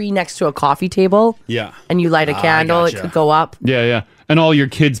got your tree next to a coffee table Yeah. and you light a candle, it gotcha. could go up. Yeah. And all your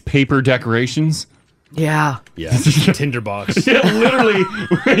kids' paper decorations. Yeah. Yeah. Tinderbox. Yeah, literally.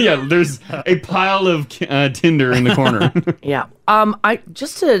 Yeah, there's a pile of tinder in the corner. Yeah. I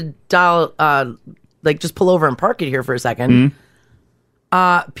just to dial just pull over and park it here for a second.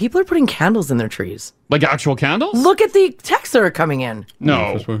 People are putting candles in their trees. Like actual candles? Look at the texts that are coming in.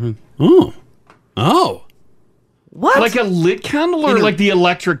 No. Oh. What? Like a lit candle or like the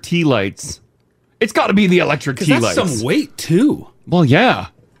electric tea lights? It's got to be the electric tea That's lights. some weight, too. Well, yeah.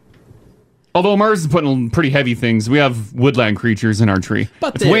 Although Mars is putting pretty heavy things. We have woodland creatures in our tree.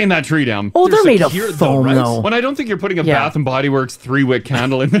 But it's they're- weighing that tree down. oh, they're made of secured, foam though, though. right? When I don't think you're putting a Yeah. Bath and Body Works 3-wick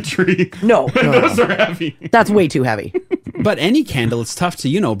candle in the tree. No, no, Those no. are heavy. That's way too heavy. But any candle, it's tough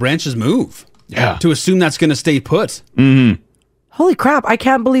to, branches move. Yeah. To assume that's going to stay put. Holy crap. I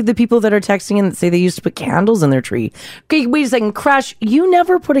can't believe the people that are texting in that say they used to put candles in their tree. Okay, wait a second. Crash, you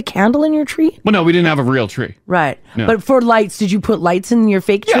never put a candle in your tree? Well, no, we didn't have a real tree. Right. No. But for lights, did you put lights in your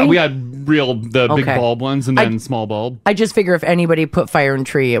fake tree? Yeah, we had the big Okay. bulb ones and then small bulb. I just figure if anybody put fire in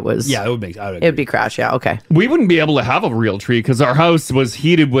tree, it was... Yeah, it would make. I would It'd be Crash, yeah, okay. We wouldn't be able to have a real tree because our house was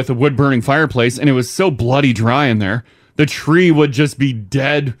heated with a wood-burning fireplace and it was so bloody dry in there. The tree would just be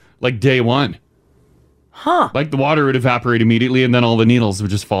dead like day one. Huh. Like the water would evaporate immediately and then all the needles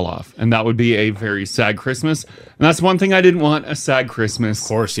would just fall off. And that would be a very sad Christmas. And that's one thing I didn't want, a sad Christmas. Of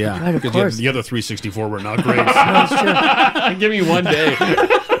course, yeah. Right, of course. The other 364 were not great. Give me one day.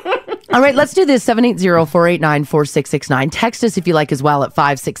 All right, let's do this. 780-489-4669. Text us if you like as well at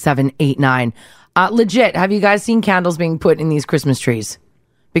 56789. Legit, have you guys seen candles being put in these Christmas trees?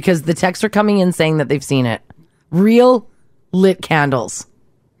 Because the texts are coming in saying that they've seen it. Real lit candles.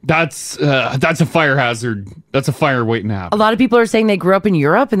 That's a fire hazard. That's a fire waiting to A happen. lot of people are saying they grew up in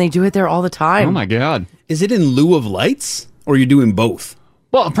Europe and they do it there all the time. Oh my God. Is it in lieu of lights, or are you doing both?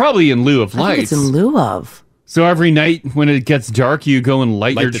 Well, probably in lieu of I think lights. it's in lieu of. So every night when it gets dark, you go and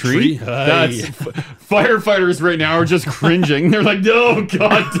light your the tree. tree? That's firefighters right now are just cringing. They're like, "No,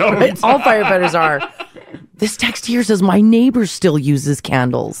 God, don't!" All firefighters are. This text here says my neighbor still uses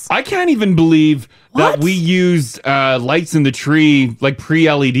candles. I can't even believe What? that we used lights in the tree, like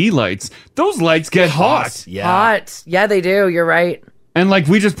pre-LED lights. Those lights get hot. Yeah. Hot. Yeah, they do. You're right. And like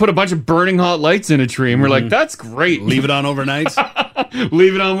we just put a bunch of burning hot lights in a tree, and we're like, "That's great." Leave it on overnight.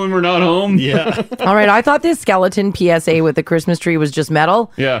 Leave it on when we're not home. Yeah. All right. I thought this skeleton PSA with the Christmas tree was just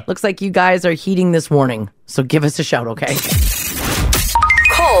metal. Yeah. Looks like you guys are heeding this warning. So give us a shout, okay?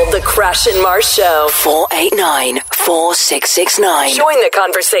 Call the Crash and Mars Show. 489-4669. Join the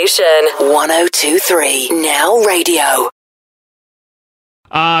conversation. 1023 Now Radio.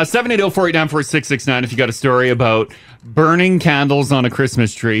 780-489-4669 if you got a story about burning candles on a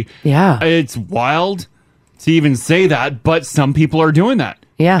Christmas tree. Yeah. It's wild to even say that, but some people are doing that.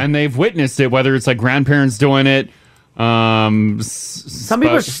 Yeah. And they've witnessed it, whether it's like grandparents doing it, Some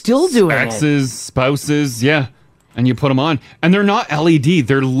people are still doing it. exes, spouses, yeah. And you put them on. And they're not LED,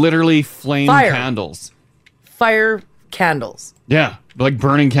 they're literally flame Fire. candles. Fire candles. Yeah, like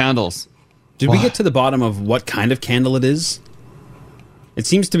burning candles. Did we get to the bottom of what kind of candle it is? It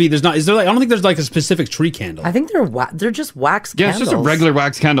seems to be I don't think there's like a specific tree candle. I think they're just wax Yeah, candles. it's just a regular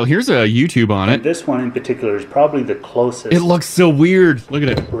wax candle. Here's a YouTube on it. This one in particular is probably the closest It looks so weird. Look at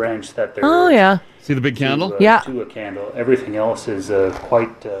it. branch that there Oh, is yeah. See the big candle? Yeah. to a candle. Everything else is quite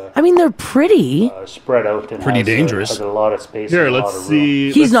I mean, they're pretty. spread out and Pretty has, dangerous. Has a lot of space. Here, and a lot let's of room.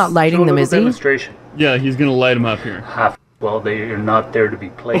 see. He's not lighting them, is he? Demonstration. Yeah, he's gonna light them up here. Well, they are not there to be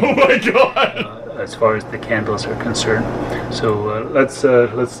played. Oh my God! As far as the candles are concerned. So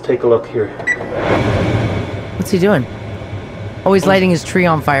let's take a look here. What's he doing? Oh, he's lighting his tree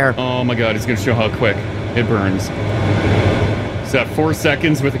on fire. Oh my God, he's gonna show how quick it burns. Is that 4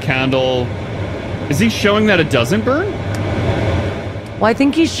 seconds with a candle? Is he showing that it doesn't burn? Well, I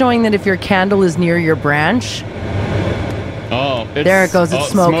think he's showing that if your candle is near your branch, Oh, it's, there it goes. It's oh,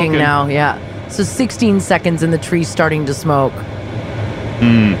 smoking now. Yeah. So 16 seconds and the tree's starting to smoke.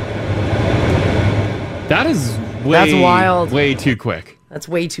 That is That's wild. way too quick. That's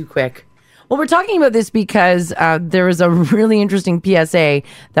way too quick. Well, we're talking about this because there was a really interesting PSA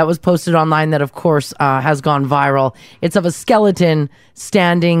that was posted online that, of course, has gone viral. It's of a skeleton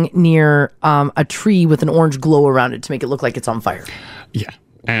standing near a tree with an orange glow around it to make it look like it's on fire. Yeah,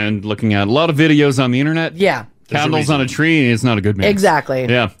 and looking at a lot of videos on the internet. Yeah. Candles on a tree is not a good mix. Exactly.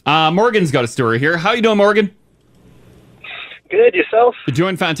 Yeah. Morgan's got a story here. How you doing, Morgan? Good, yourself? You're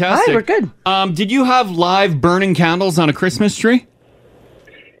doing fantastic. Hi, we're good. Did you have live burning candles on a Christmas tree?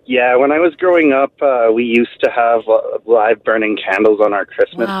 Yeah, when I was growing up, we used to have live burning candles on our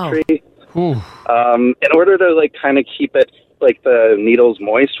Christmas tree. Ooh. In order to kind of keep it the needles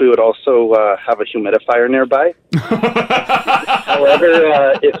moist, we would also have a humidifier nearby. However,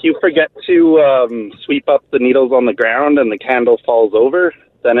 if you forget to sweep up the needles on the ground and the candle falls over,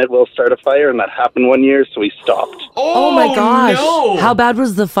 then it will start a fire, and that happened one year, so we stopped. Oh my gosh. no. How bad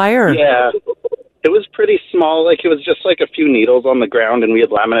was the fire? Yeah. It was pretty small. It was just a few needles on the ground, and we had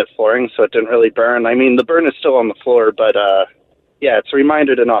laminate flooring, so it didn't really burn. I mean, the burn is still on the floor, but yeah, it's a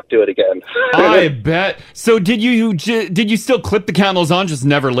reminder to not do it again. I bet. So did you still clip the candles on, just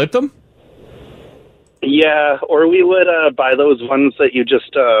never lit them? Yeah, or we would buy those ones that you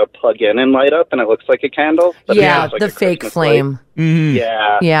just plug in and light up, and it looks like a candle. But Yeah, it's like the a fake Christmas flame. light. Mm-hmm.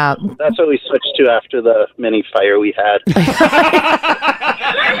 Yeah. Yeah. That's what we switched to after the mini fire we had.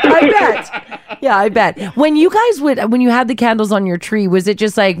 I bet. Yeah, I bet. When you had the candles on your tree, was it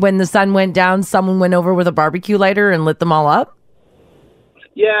just like when the sun went down, someone went over with a barbecue lighter and lit them all up?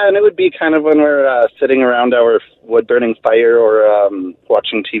 Yeah, and it would be kind of when we're sitting around our wood-burning fire or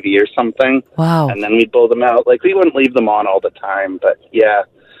watching TV or something. Wow. And then we'd blow them out. Like, we wouldn't leave them on all the time, but yeah.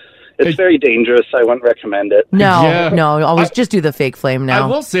 It's very dangerous. I wouldn't recommend it. No, always just do the fake flame now. I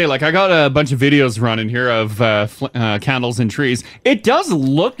will say, like, I got a bunch of videos running here of candles and trees. It does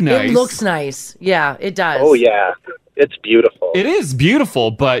look nice. It looks nice. Yeah, it does. Oh, yeah. It's beautiful. It is beautiful,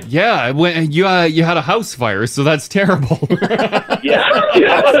 but yeah, when you had a house fire, so that's terrible. Yeah.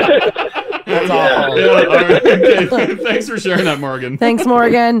 That's awful. Yeah, all right. Okay. Thanks for sharing that, Morgan. Thanks,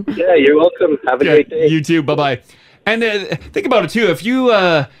 Morgan. Yeah, you're welcome. Have a great day. You too. Bye-bye. And think about it, too.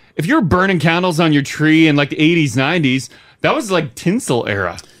 If you're burning candles on your tree in like the 80s, 90s, that was like tinsel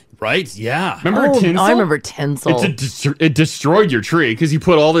era. Right? Yeah. Remember tinsel? I remember tinsel. It destroyed your tree because you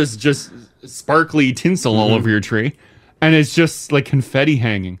put all this just sparkly tinsel all over your tree. And it's just like confetti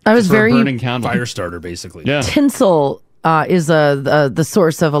hanging. I was for a very- burning candle. Fire starter, basically. Yeah. Tinsel is the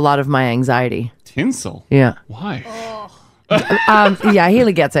source of a lot of my anxiety. Tinsel? Yeah. Why? Yeah,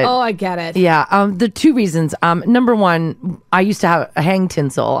 Haley gets it. Oh, I get it. Yeah, the two reasons. Number one, I used to hang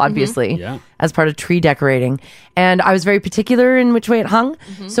tinsel, obviously, Yeah. as part of tree decorating. And I was very particular in which way it hung.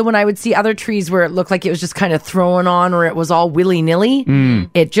 So when I would see other trees where it looked like it was just kind of thrown on or it was all willy-nilly,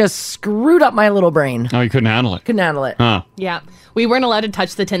 it just screwed up my little brain. Oh, you couldn't handle it. Couldn't handle it. Huh. Yeah. We weren't allowed to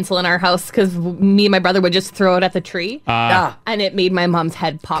touch the tinsel in our house because me and my brother would just throw it at the tree. And it made my mom's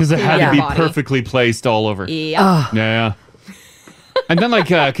head pop. Because it had through to her be body. perfectly placed all over. Yeah. Yeah. And then, like,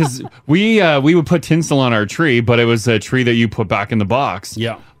 because we would put tinsel on our tree, but it was a tree that you put back in the box.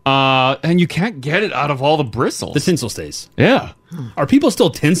 Yeah. And you can't get it out of all the bristles. The tinsel stays. Yeah. Are people still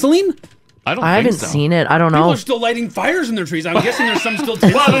tinseling? I don't I think haven't so. seen it. I don't People know. are still lighting fires in their trees. I'm guessing there's some still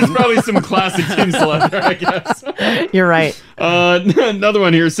tinseling. Well, there's probably some classic tinsel out there, I guess. You're right. Another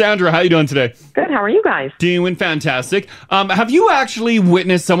one here. Sandra, how you doing today? Good. How are you guys? Doing fantastic. Have you actually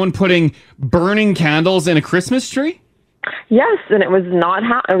witnessed someone putting burning candles in a Christmas tree? Yes, and it was not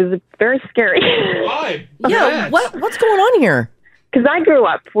it was very scary. Why? Yeah, what's going on here? Because I grew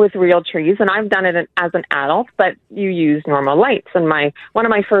up with real trees, and I've done it as an adult, but you use normal lights. And one of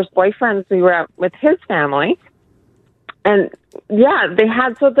my first boyfriends, we were out with his family, and yeah, they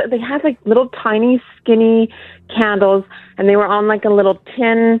had like little tiny skinny candles, and they were on like a little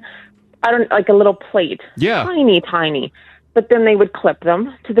tin, like a little plate. Yeah. Tiny. But then they would clip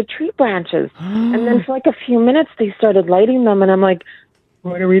them to the tree branches. And then for like a few minutes, they started lighting them. And I'm like,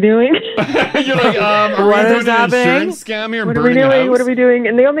 what are we doing? You're like, are What we is doing an happening? insurance scam here? What are we doing? What are we doing?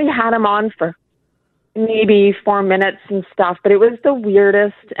 And they only had them on for maybe 4 minutes and stuff. But it was the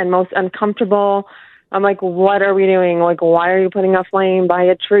weirdest and most uncomfortable. I'm like, what are we doing? Like, why are you putting a flame by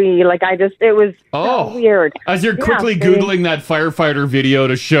a tree? Like, it was so weird. As you're quickly Yeah, Googling that firefighter video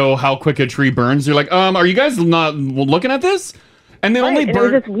to show how quick a tree burns, you're like, are you guys not looking at this? And they only and burn.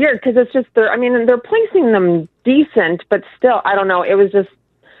 it was just weird because it's just, they're placing them decent, but still, I don't know. It was just,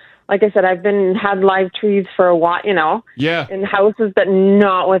 like I said, I've had live trees for a while, Yeah. in houses, but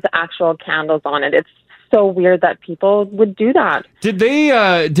not with actual candles on it. It's so weird that people would do that. Did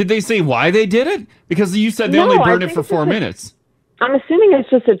they say why they did it? Because you said they No, only I burned it think for it's 4 just- minutes. I'm assuming it's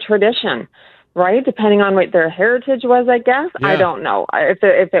just a tradition, right? Depending on what their heritage was, I guess. Yeah. I don't know. If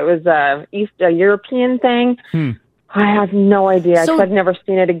it was a European thing, I have no idea. So- 'cause I've never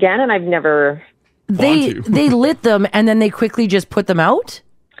seen it again, and I've never. They lit them and then they quickly just put them out?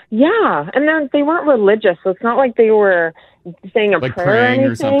 Yeah, and then they weren't religious, so it's not like they were saying a Like prayer praying or or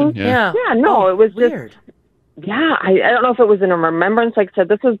anything. something? Yeah. Yeah, no, it was just. Weird. Yeah, I don't know if it was in a remembrance. Like I said,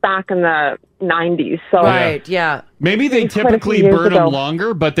 this was back in the 90s. So Right, yeah. Maybe they was quite a few typically years burn them ago.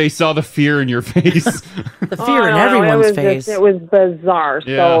 longer, but they saw the fear in your face. The fear in I don't know, everyone's face. it was bizarre.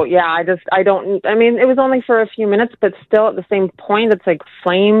 Yeah. So I mean, it was only for a few minutes, but still at the same point, it's like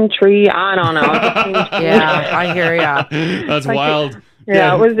flame tree. I don't know. It just seems Yeah, I hear ya. That's wild.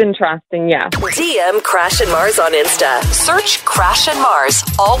 Yeah, it was interesting. Yeah. DM Crash and Mars on Insta. Search Crash and Mars,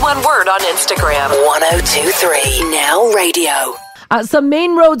 all one word on Instagram. 1023 Now Radio. Some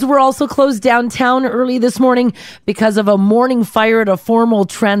main roads were also closed downtown early this morning because of a morning fire at a formal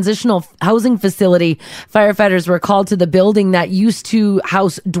transitional housing facility. Firefighters were called to the building that used to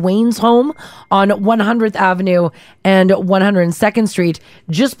house Dwayne's home on 100th Avenue and 102nd Street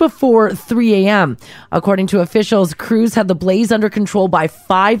just before 3 a.m. According to officials, crews had the blaze under control by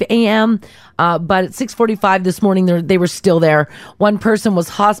 5 a.m., but at 6:45 this morning, they were still there. One person was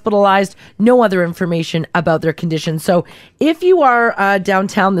hospitalized. No other information about their condition. So if you are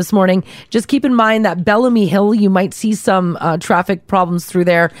downtown this morning, just keep in mind that Bellamy Hill, you might see some traffic problems through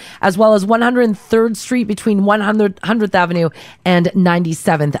there, as well as 103rd Street between 100th Avenue and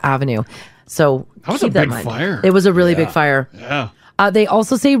 97th Avenue. So That was keep a that in big mind. fire. It was a really big fire. Yeah. They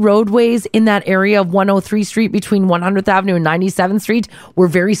also say roadways in that area of 103 Street between 100th Avenue and 97th Street were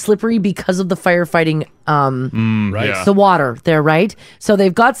very slippery because of the firefighting. Right. The water there, right? So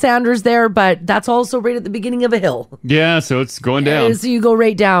they've got Sanders there, but that's also right at the beginning of a hill. Yeah, so it's going down. So you go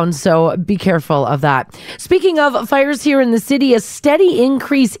right down. So be careful of that. Speaking of fires here in the city, a steady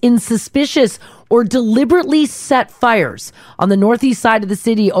increase in suspicious or deliberately set fires on the northeast side of the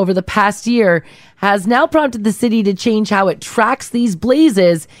city over the past year has now prompted the city to change how it tracks these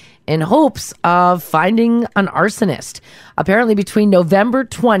blazes in hopes of finding an arsonist. Apparently between November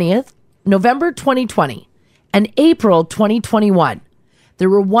 2020 and April 2021, there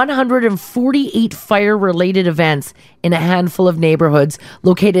were 148 fire-related events in a handful of neighborhoods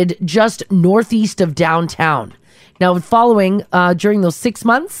located just northeast of downtown. Now, during those 6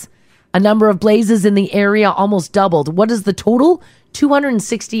 months, a number of blazes in the area almost doubled. What is the total?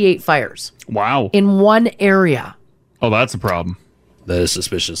 268 fires. Wow. In one area. Oh, that's a problem. That is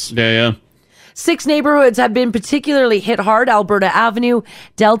suspicious. Yeah. 6 neighborhoods have been particularly hit hard: Alberta Avenue,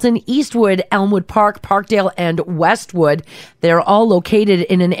 Delton, Eastwood, Elmwood Park, Parkdale, and Westwood. They're all located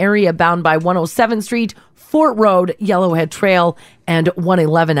in an area bound by 107 Street, Fort Road, Yellowhead Trail, and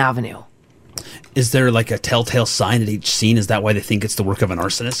 111 Avenue. Is there like a telltale sign at each scene? Is that why they think it's the work of an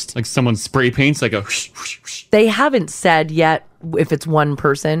arsonist? Like someone spray paints like a... They haven't said yet if it's one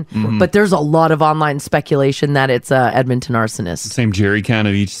person, Mhm. but there's a lot of online speculation that it's a Edmonton arsonist. Same jerry can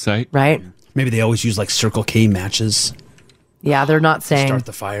at each site. Right? Maybe they always use like Circle K matches. Yeah, they're not saying. Start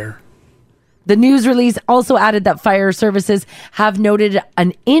the fire. The news release also added that fire services have noted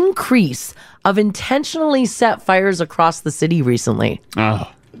an increase of intentionally set fires across the city recently.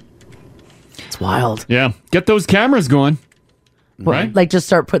 Oh. It's wild. Yeah. Get those cameras going. What, Right? like just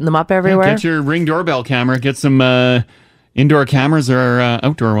start putting them up everywhere? Get your Ring doorbell camera. Get some indoor cameras or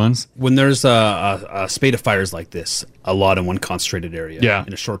outdoor ones. When there's a spate of fires like this, a lot in one concentrated area,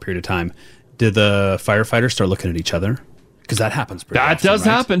 in a short period of time, did the firefighters start looking at each other? Because that happens pretty That often, does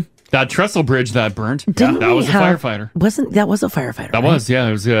right? happen. That trestle bridge that burnt. Didn't that we was a have- firefighter. That was a firefighter. That right? was, yeah.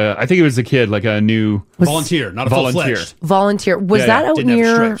 It was. I think it was a kid, like a new volunteer, not a volunteer. full-fledged. Volunteer. Was Yeah, that yeah. out Didn't have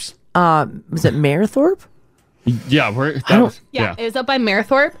near, stripes. was it Mayerthorpe? Yeah, where I don't- Yeah, it was up by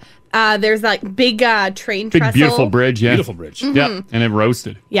Mayerthorpe. There's like big train big trestle. beautiful bridge. Yeah, Beautiful bridge. Mhm. Yeah, and it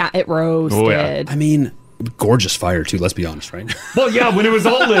roasted. Yeah, it roasted. Oh, yeah. I mean, gorgeous fire too. Let's be honest, right? Well, yeah, when it was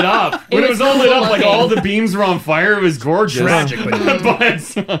all lit up, when it was all lit cool up, like looking. all the beams were on fire. It was gorgeous. Tragic,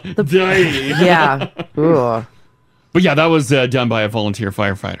 but dirty. Yeah. Ooh. But yeah, that was done by a volunteer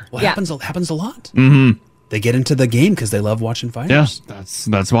firefighter. Well, happens a lot. Mm-hmm. They get into the game because they love watching fires. Yeah,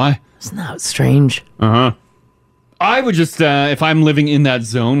 that's why. Isn't that strange? Uh-huh. I would just, if I'm living in that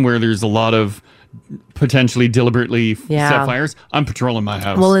zone where there's a lot of potentially deliberately Yeah. set fires, I'm patrolling my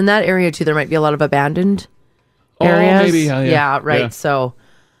house. Well, in that area too, there might be a lot of abandoned Oh, areas. maybe, yeah. right. Yeah. So,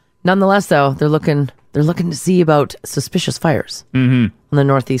 nonetheless, though, they're looking to see about suspicious fires Mm-hmm. on the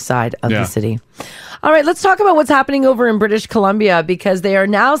northeast side of Yeah. the city. All right, let's talk about what's happening over in British Columbia, because they are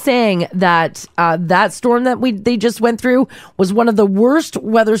now saying that that storm that they just went through was one of the worst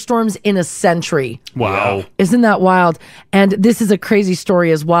weather storms in a century. Wow. Isn't that wild? And this is a crazy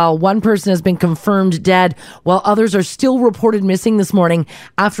story as well. One person has been confirmed dead, while others are still reported missing this morning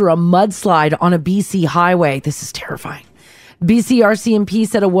after a mudslide on a BC highway. This is terrifying. BC RCMP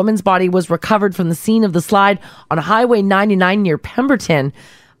said a woman's body was recovered from the scene of the slide on Highway 99 near Pemberton.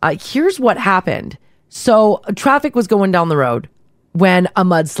 Here's what happened. So traffic was going down the road when a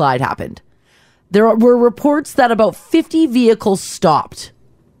mudslide happened. There were reports that about 50 vehicles stopped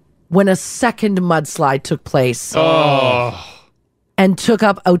when a second mudslide took place. Oh. And took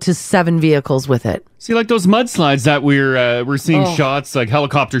up out to 7 vehicles with it. See, like those mudslides that we're seeing Oh. shots, like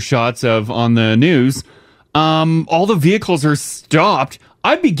helicopter shots of on the news. All the vehicles are stopped.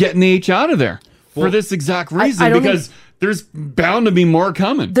 I'd be getting the H out of there for this exact reason, I don't because there's bound to be more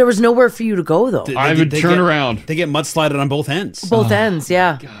coming. There was nowhere for you to go, though. I would turn around. They get mudslided on both ends. Both ends,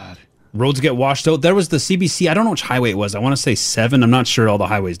 yeah. Roads get washed out. There was the CBC. I don't know which highway it was. I want to say 7. I'm not sure all the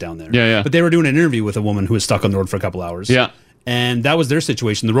highways down there. Yeah. But they were doing an interview with a woman who was stuck on the road for a couple hours. Yeah. And that was their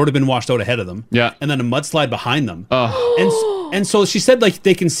situation. The road had been washed out ahead of them. Yeah. And then a mudslide behind them. Oh. And so she said, like,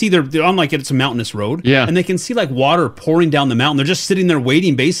 they can see they're on, like, it's a mountainous road. Yeah. And they can see, like, water pouring down the mountain. They're just sitting there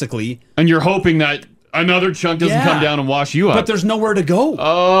waiting, basically. And you're hoping that another chunk doesn't Yeah. come down and wash you up. But there's nowhere to go.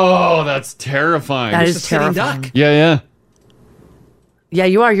 Oh, that's terrifying. That It's is a sitting terrifying. duck. Yeah. Yeah,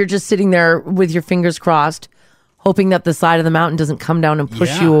 you are. You're just sitting there with your fingers crossed, hoping that the side of the mountain doesn't come down and push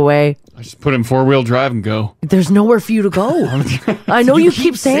Yeah. you away. I just put in 4-wheel drive and go. There's nowhere for you to go. I know you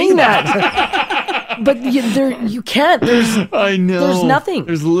keep saying that. But you can't. I know. There's nothing.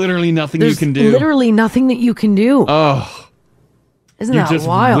 There's literally nothing There's you can do. literally nothing that you can do. Oh. Isn't you that just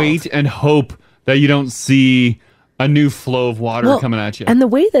wild? wait and hope that you don't see a new flow of water Well, coming at you. And the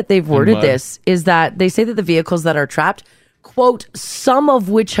way that they've worded mud. this is that they say that the vehicles that are trapped, quote, some of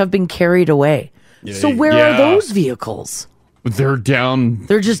which have been carried away. So where are those vehicles? They're down.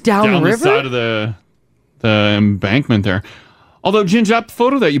 They're just down the river? side of the embankment there. Although, Ginge, that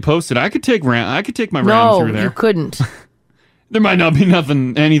photo that you posted, I could take my ram through there. You couldn't. There might not be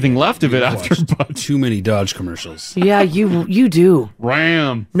anything left of it after. But too many Dodge commercials. Yeah, you do.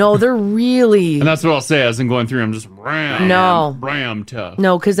 Ram. No, they're really. And that's what I'll say as I'm going through. I'm just ram. No. Ram tough.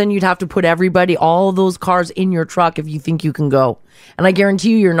 No, because then you'd have to put all those cars in your truck if you think you can go. And I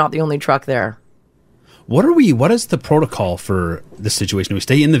guarantee you're not the only truck there. What is the protocol for this situation? Do we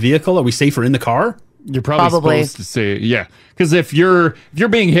stay in the vehicle? Are we safer in the car? You're probably supposed to say, yeah. Because if you're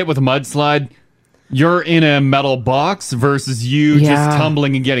being hit with a mudslide, you're in a metal box versus you just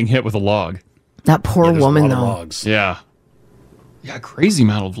tumbling and getting hit with a log. That poor woman, though. Logs. Yeah. Yeah, crazy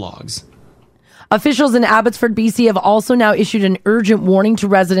amount of logs. Officials in Abbotsford, BC have also now issued an urgent warning to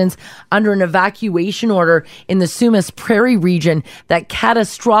residents under an evacuation order in the Sumas Prairie region that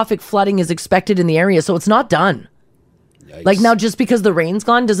catastrophic flooding is expected in the area. So it's not done. Yikes. Like now, just because the rain's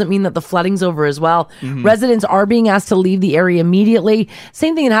gone doesn't mean that the flooding's over as well. Mm-hmm. Residents are being asked to leave the area immediately.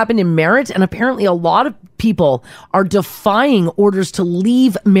 Same thing that happened in Merritt, and apparently a lot of people are defying orders to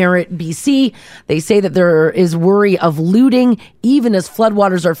leave Merritt, BC. They say that there is worry of looting, even as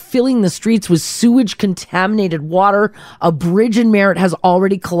floodwaters are filling the streets with sewage-contaminated water. A bridge in Merritt has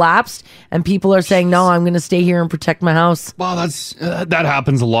already collapsed, and people are saying, no, I'm going to stay here and protect my house. Well, that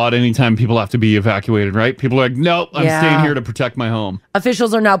happens a lot anytime people have to be evacuated, right? People are like, nope, I'm staying here to protect my home.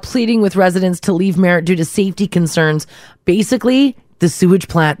 Officials are now pleading with residents to leave Merritt due to safety concerns. Basically, the sewage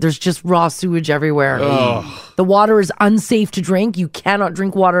plant, there's just raw sewage everywhere. Ugh. The water is unsafe to drink. You cannot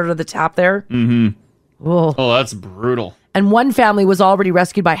drink water out of the tap there. Mm-hmm. Ugh. Oh, that's brutal. And one family was already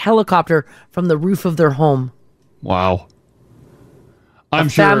rescued by helicopter from the roof of their home. Wow. I'm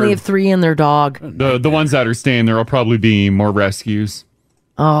sure. A family of 3 and their dog. The ones that are staying there will probably be more rescues.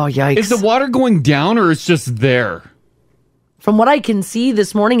 Oh, yikes. Is the water going down or it's just there? From what I can see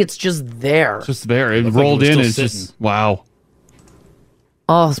this morning, it's just there. It's just there. It rolled in. It's just, wow.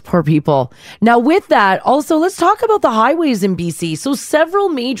 Oh, those poor people. Now, with that, also, let's talk about the highways in BC. So several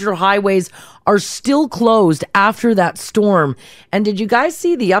major highways are still closed after that storm. And did you guys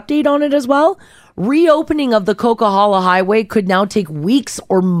see the update on it as well? Reopening of the Coquihalla Highway could now take weeks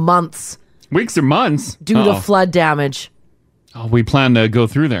or months. Weeks or months? Due to flood damage. Oh, we plan to go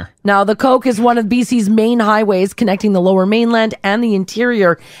through there. Now, the Coke is one of BC's main highways connecting the lower mainland and the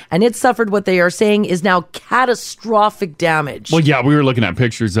interior, and it suffered what they are saying is now catastrophic damage. Well, yeah, we were looking at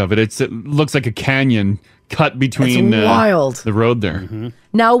pictures of it. It looks like a canyon cut between wild. The road there. Mm-hmm.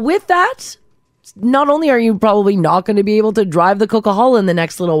 Now, with that, not only are you probably not going to be able to drive the Coquihalla in the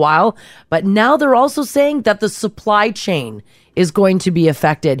next little while, but now they're also saying that the supply chain is going to be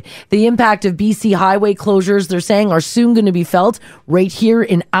affected. The impact of BC highway closures, they're saying, are soon going to be felt right here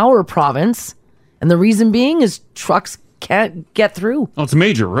in our province. And the reason being is trucks can't get through. Oh, it's a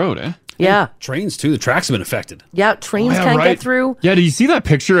major road, eh? Yeah. Trains, too. The tracks have been affected. Yeah, trains can't get through. Yeah, did you see that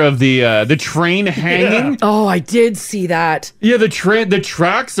picture of the train hanging? Yeah. Oh, I did see that. Yeah, the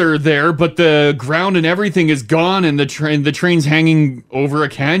tracks are there, but the ground and everything is gone, and the train's hanging over a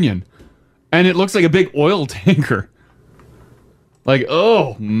canyon. And it looks like a big oil tanker. Like,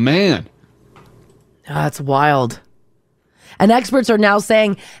 oh, man. That's wild. And experts are now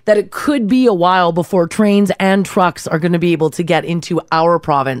saying that it could be a while before trains and trucks are going to be able to get into our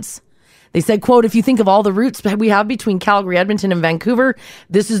province. They said, quote, if you think of all the routes that we have between Calgary, Edmonton, and Vancouver,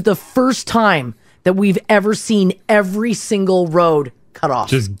 this is the first time that we've ever seen every single road cut off.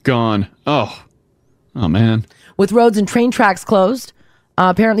 Just gone. Oh, man. With roads and train tracks closed,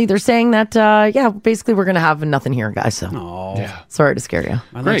 apparently they're saying that, basically we're going to have nothing here, guys. So, yeah. Sorry to scare you.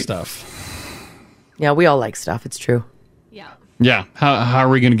 I like stuff. Yeah, we all like stuff. It's true. Yeah. How are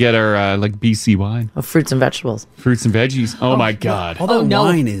we going to get our, BC wine? Fruits and vegetables. Fruits and veggies. Oh my God. All that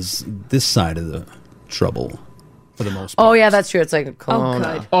wine is this side of the trouble for the most part. Oh, yeah, that's true. It's like a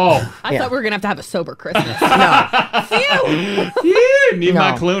Kelowna. I thought we were going to have a sober Christmas. Need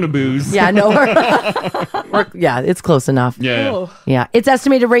my Kelowna booze. Yeah, no. It's close enough. Yeah. Yeah. It's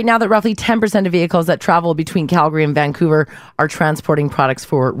estimated right now that roughly 10% of vehicles that travel between Calgary and Vancouver are transporting products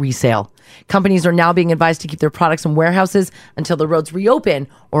for resale. Companies are now being advised to keep their products in warehouses until the roads reopen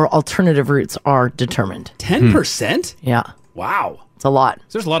or alternative routes are determined. 10%? Yeah. Wow. It's a lot.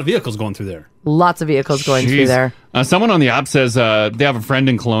 So there's a lot of vehicles going through there. Lots of vehicles going through there. Someone on the app says they have a friend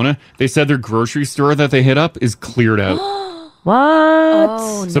in Kelowna. They said their grocery store that they hit up is cleared out.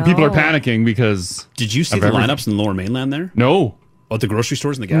 What? So people are panicking because... Did you see the lineups in the lower mainland there? No. Oh, the grocery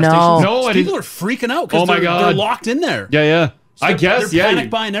stores and the gas No. stations? No, I People didn't- are freaking out because Oh my God. they're locked in there. Yeah, yeah. I guess, they're yeah. panic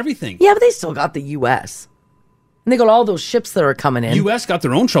buying everything. Yeah, but they still got the U.S. And they got all those ships that are coming in. U.S. got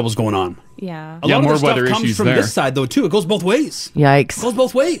their own troubles going on. Yeah. A Yeah, lot more of their weather stuff comes issues from there. this side, though, too. It goes both ways. Yikes. It goes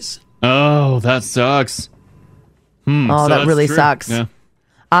both ways. Oh, that sucks. Oh, so that that's really true. sucks. Yeah.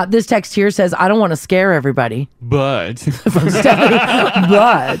 This text here says, I don't want to scare everybody. But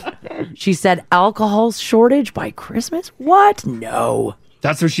But she said, alcohol shortage by Christmas? What? No.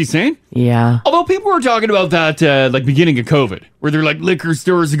 that's what she's saying? Yeah. Although people were talking about that like beginning of COVID, where they're like liquor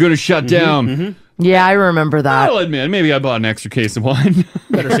stores are going to shut down. Yeah, I remember that. I'll admit, maybe I bought an extra case of wine.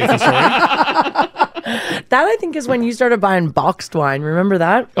 Better safe than sorry. That, I think, is when you started buying boxed wine. Remember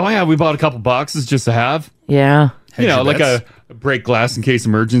that? Oh yeah, we bought a couple boxes just to have. Yeah. You know, your like bets. a break glass in case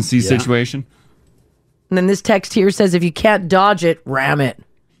emergency situation. And then this text here says, if you can't dodge it, ram it.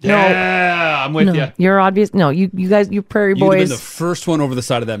 Yeah, I'm with No, you. you're obvious. No, you guys, you prairie You'd have been boys. the first one over the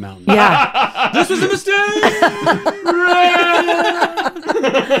side of that mountain. Yeah. This was a mistake.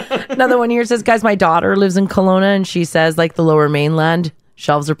 Another one here says, guys, my daughter lives in Kelowna, and she says, like, the lower mainland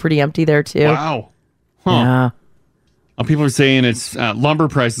shelves are pretty empty there, too. Wow. Huh. Yeah. People are saying it's lumber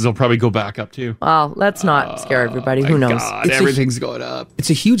prices will probably go back up too. Well, let's not scare everybody. Who My knows? God, everything's going up. It's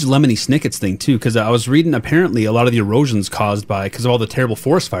a huge Lemony Snicket's thing, too, because I was reading apparently a lot of the erosion's caused because of all the terrible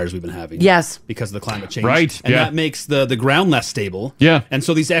forest fires we've been having. Yes. Because of the climate change. Right, And yeah. that makes the ground less stable. Yeah. And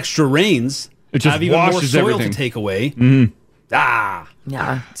so these extra rains It just have even more washes soil everything. to take away. Ah.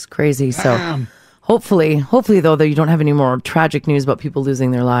 Yeah, it's crazy. So hopefully, though, that you don't have any more tragic news about people losing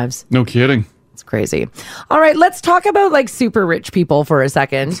their lives. No kidding. It's crazy. All right, let's talk about like super rich people for a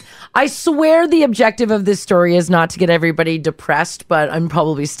second. I swear the objective of this story is not to get everybody depressed, but I'm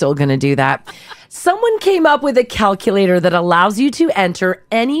probably still going to do that. Someone came up with a calculator that allows you to enter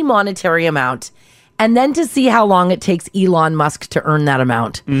any monetary amount and then to see how long it takes Elon Musk to earn that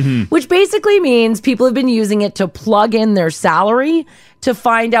amount, which basically means people have been using it to plug in their salary to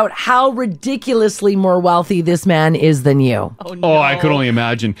find out how ridiculously more wealthy this man is than you. Oh, I could only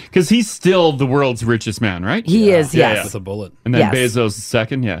imagine. Because he's still the world's richest man, right? He is, yes. With a bullet. And then Yes. Bezos is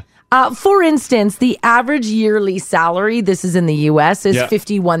second, yeah. For instance, the average yearly salary, this is in the US, is Yeah.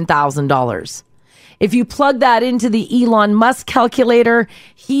 $51,000. If you plug that into the Elon Musk calculator,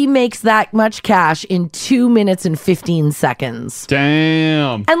 he makes that much cash in 2 minutes and 15 seconds.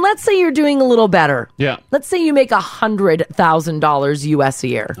 Damn. And let's say you're doing a little better. Yeah. Let's say you make $100,000 US a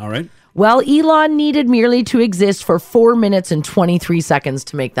year. All right. Well, Elon needed merely to exist for 4 minutes and 23 seconds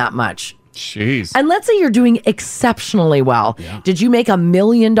to make that much. Jeez. And let's say you're doing exceptionally well. Did you make $1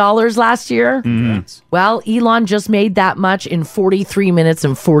 million last year? Well, Elon just made that much in 43 minutes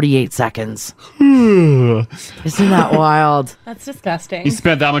and 48 seconds. Isn't that wild? That's disgusting. He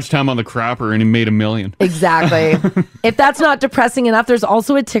spent that much time on the crapper and he made $1 million. Exactly. If that's not depressing enough, there's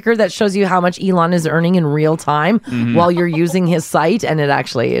also a ticker that shows you how much Elon is earning in real time while you're using his site, and it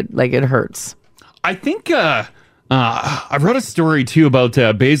actually it hurts. I think I wrote a story too about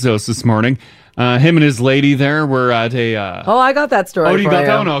Bezos this morning. Him and his lady there were at a. Oh, I got that story. Oh, you for got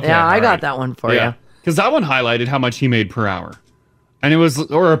that one? Okay. Yeah, I all got right. that one for you. Because that one highlighted how much he made per hour, and it was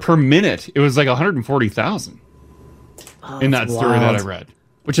or per minute. It was like 140,000 in that story that I wild. read,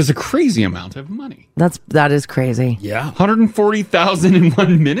 which is a crazy amount of money. That is crazy. Yeah. 140,000 in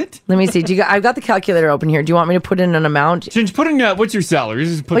 1 minute. Let me see. I've got the calculator open here. Do you want me to put in an amount? Just put in what's your salary?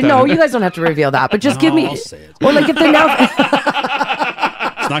 Just put Like, that no, in you there. guys don't have to reveal that, but just give me. I'll say it. Or like if the now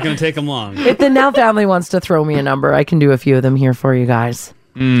It's not going to take them long. if the now family wants to throw me a number, I can do a few of them here for you guys.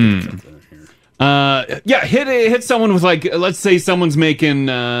 Yeah, hit someone with like, let's say someone's making.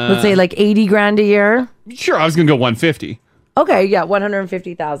 Let's say like 80 grand a year. Sure, I was gonna go 150. Okay, yeah,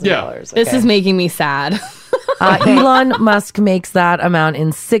 $150,000. This is making me sad. Elon Musk makes that amount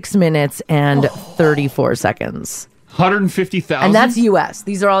in 6 minutes and 34 seconds. 150,000, And that's US.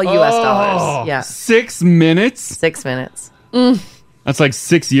 These are all US dollars. Yeah. 6 minutes. 6 minutes. That's like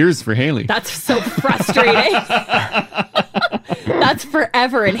 6 years for Haley. That's so frustrating. That's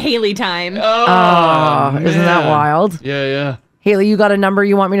forever in Haley time. Oh, isn't that wild? Yeah. Haley, you got a number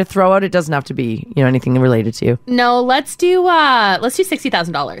you want me to throw out? It doesn't have to be, anything related to you. No, let's do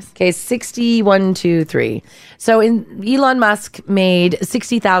 $60,000. Okay, 61, 2, 3. So Elon Musk made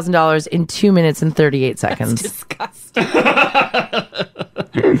 $60,000 in 2 minutes and 38 seconds. Disgusting.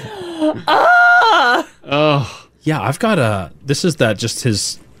 Oh, Yeah, I've got this is that just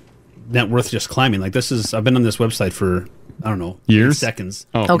his net worth just climbing. Like I've been on this website for, I don't know, Years? 8 seconds.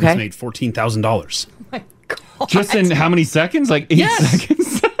 Oh. Okay. He's made $14,000. just in how many seconds? Like 8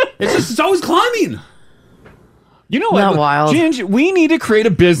 seconds. It's always climbing. You know Isn't what? that wild? Ginge, we need to create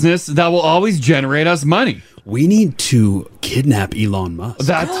a business that will always generate us money. We need to kidnap Elon Musk.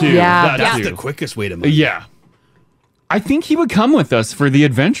 That too. Yeah. That That's too. the quickest way to money. Yeah. I think he would come with us for the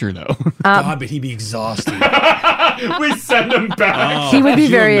adventure, though. God, but he'd be exhausted. We send him back. He would be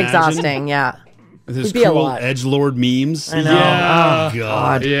could you very imagine? exhausting. Yeah. There's It'd be a cool lot. edgelord memes. I know. Yeah. Oh,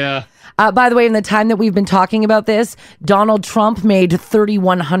 God. Yeah. By the way, in the time that we've been talking about this, Donald Trump made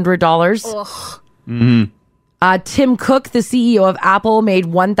 $3,100. Tim Cook, the CEO of Apple, made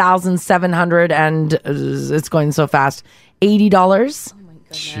 $1,700, and it's going so fast, $80.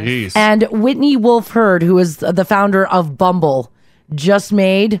 Jeez. And Whitney Wolf Herd, who is the founder of Bumble, just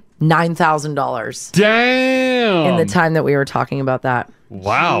made $9,000 Damn. in the time that we were talking about that.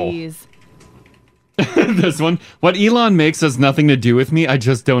 Wow. Jeez. This one. What Elon makes has nothing to do with me. I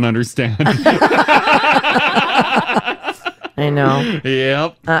just don't understand. I know.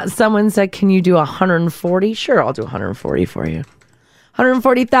 Yep. Someone said, can you do 140? Sure, I'll do 140 for you.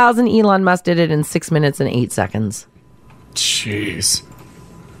 140,000. Elon Musk did it in 6 minutes and 8 seconds. Jeez.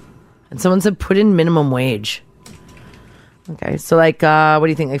 And someone said, put in minimum wage. Okay, so like, what do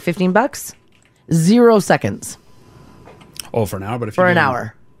you think? Like $15? 0 seconds Oh, for an hour? But if for you're an doing-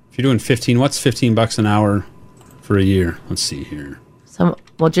 hour. If you're doing 15, what's $15 an hour for a year? Let's see here.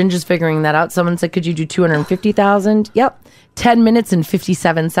 Well, Ginger's figuring that out. Someone said, could you do 250,000? Yep. 10 minutes and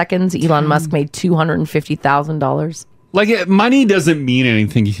 57 seconds. Elon Musk made $250,000. Like, money doesn't mean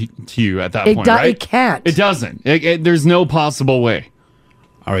anything to you at that point, right? It can't. It doesn't. There's no possible way.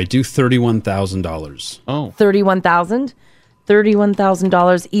 All right, do $31,000. Oh. $31,000?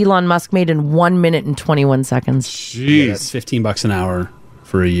 $31,000 Elon Musk made in 1 minute and 21 seconds. Jeez. Yeah, that's $15 an hour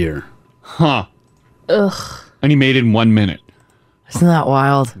for a year. Huh. Ugh. And he made it in 1 minute. Isn't that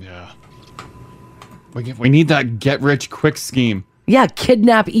wild? Yeah. We need that get-rich-quick scheme. Yeah,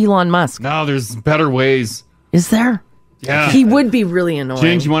 kidnap Elon Musk. No, there's better ways. Is there? Yeah. He would be really annoying.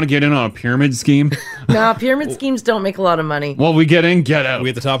 James, you want to get in on a pyramid scheme? No, pyramid schemes don't make a lot of money. Well, we get in, get out. We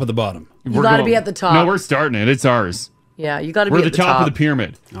at the top of the bottom. You got to be at the top. No, we're starting it. It's ours. Yeah, you got to We're be at at the top of the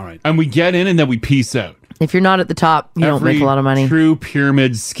pyramid. All right. And we get in and then we peace out. If you're not at the top, you don't make a lot of money. True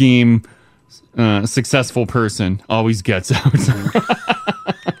pyramid scheme successful person always gets out.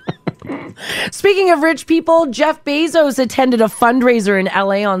 Speaking of rich people, Jeff Bezos attended a fundraiser in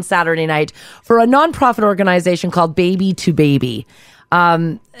LA on Saturday night for a nonprofit organization called Baby to Baby.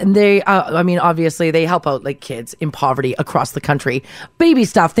 And they, obviously they help out like kids in poverty across the country. Baby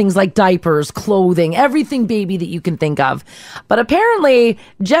stuff, things like diapers, clothing, everything baby that you can think of. But apparently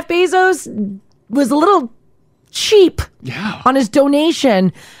Jeff Bezos was a little cheap on his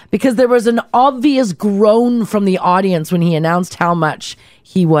donation because there was an obvious groan from the audience when he announced how much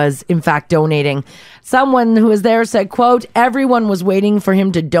he was in fact donating. Someone who was there said, quote, everyone was waiting for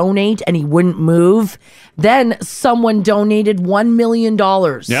him to donate and he wouldn't move. Then someone donated $1 million.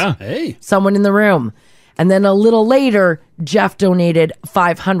 Yeah. Hey. Someone in the room. And then a little later, Jeff donated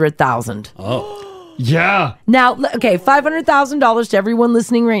 $500,000. Oh. Yeah. Now, okay, $500,000 to everyone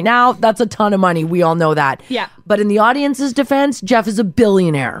listening right now, that's a ton of money. We all know that. Yeah. But in the audience's defense, Jeff is a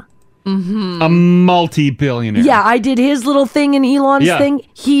billionaire. A multi-billionaire. Yeah, I did his little thing in Elon's Yeah. thing.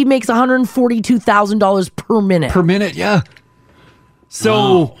 He makes $142,000 per minute. Per minute, yeah.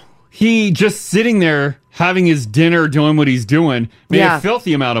 So he just sitting there having his dinner, doing what he's doing, made Yeah. a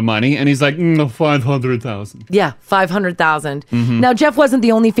filthy amount of money, and he's like, 500,000. Yeah, 500,000. Mhm. Now, Jeff wasn't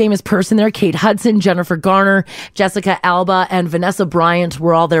the only famous person there. Kate Hudson, Jennifer Garner, Jessica Alba, and Vanessa Bryant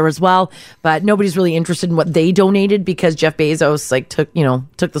were all there as well. But nobody's really interested in what they donated because Jeff Bezos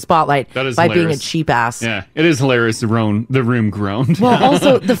took the spotlight That is by being a hilarious. cheap ass. Yeah, it is hilarious. The room groaned. Well,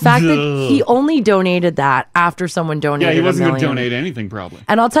 also the fact that he only donated that after someone donated. Yeah, he wasn't $1 going to million. donate anything, probably.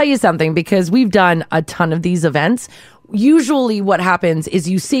 And I'll tell you something, because we've done a ton of these events. Usually what happens is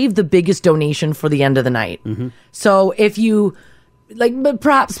you save the biggest donation for the end of the night. So if you but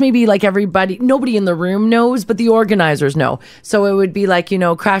perhaps maybe like nobody in the room knows, but the organizers know. So it would be like,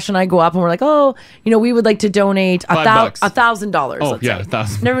 Crash and I go up and we're like, we would like to donate $5. $1,000. Oh, let's yeah, say.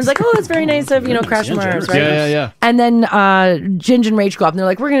 1,000. And everyone's like, that's very nice of, Crash and Mars, right? Yeah. And then Ginge and Rach go up and they're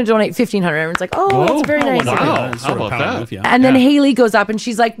like, we're going to donate $1,500. Everyone's like, that's very nice. of you. Wow. How about that? And then Haley goes up and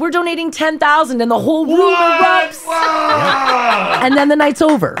she's like, we're donating $10,000, and the whole room erupts. And then the night's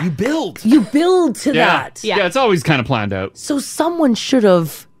over. You build to that. Yeah, it's always kind of planned out. So someone should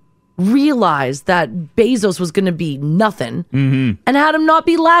have realized that Bezos was going to be nothing and had him not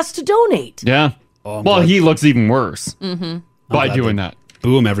be last to donate. Yeah. Well, he looks even worse Mm-hmm. by doing that.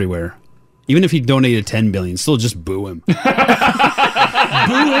 Boo him everywhere. Even if he donated 10 billion, still just boo him. Boo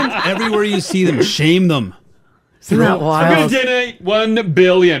him everywhere you see them. Shame them. Isn't that I'm wild? going to donate 1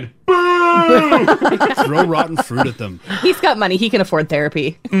 billion. Boo! Throw rotten fruit at them. He's got money. He can afford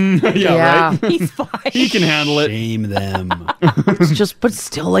therapy. Right? He's fine. He can handle it. Shame them. It's just, but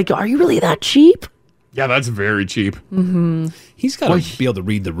still, like, are you really that cheap? Yeah, that's very cheap. Mm-hmm. He's got to be able to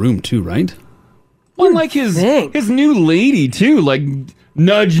read the room too, right? Well, like his new lady too, like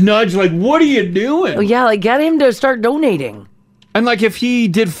nudge, nudge, like what are you doing? Oh, yeah, like get him to start donating. And like if he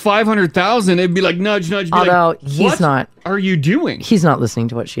did 500,000, it'd be like nudge, nudge. Be Although like, he's what not. Are you doing? He's not listening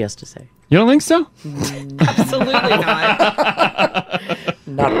to what she has to say. You don't think so? Absolutely not.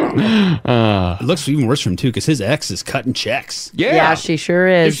 It looks even worse for him too, because his ex is cutting checks. Yeah, she sure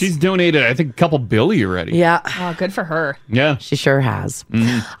is. She's donated, I think, a couple billy already. Yeah. Oh, good for her. Yeah. She sure has.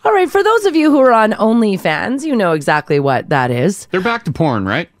 All right, for those of you who are on OnlyFans, you know exactly what that is. They're back to porn,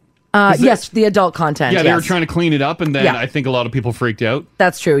 right? Yes, the adult content. Yeah, they were yes. trying to clean it up, and then Yeah. I think a lot of people freaked out.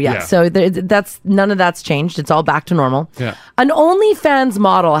 That's true. Yeah. Yeah. So that's none of that's changed. It's all back to normal. Yeah. An OnlyFans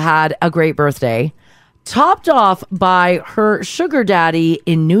model had a great birthday, topped off by her sugar daddy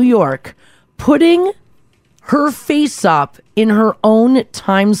in New York, putting her face up in her own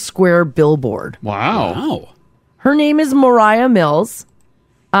Times Square billboard. Wow. Her name is Mariah Mills.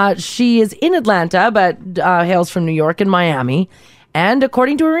 She is in Atlanta, but hails from New York and Miami. And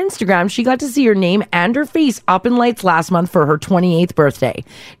according to her Instagram, she got to see her name and her face up in lights last month for her 28th birthday.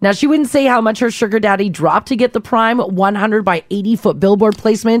 Now, she wouldn't say how much her sugar daddy dropped to get the prime 100 by 80-foot billboard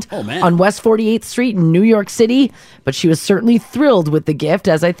placement on West 48th Street in New York City, but she was certainly thrilled with the gift,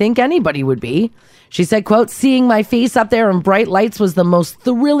 as I think anybody would be. She said, quote, "Seeing my face up there in bright lights was the most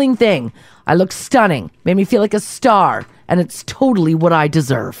thrilling thing. I look stunning, made me feel like a star, and it's totally what I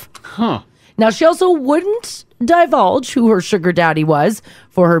deserve." Huh. Now, she also wouldn't divulge who her sugar daddy was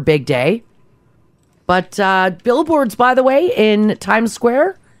for her big day. But billboards, by the way, in Times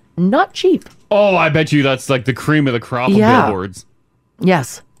Square, not cheap. Oh, I bet you that's like the cream of the crop of Yeah. billboards.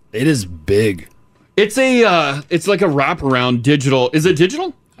 Yes. It is big. It's it's like a wraparound digital. Is it digital?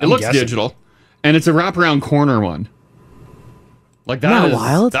 It I'm looks guessing. digital. And it's a wraparound corner one. Like that Isn't that is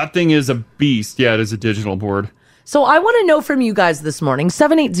wild? that thing is a beast. Yeah, it is a digital board. So I want to know from you guys this morning,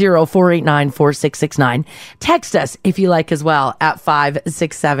 780-489-4669. Text us if you like as well at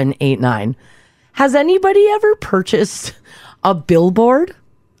 56789. Has anybody ever purchased a billboard,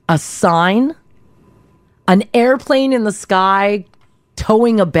 a sign, an airplane in the sky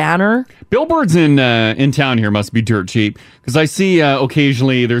towing a banner? Billboards in town here must be dirt cheap because I see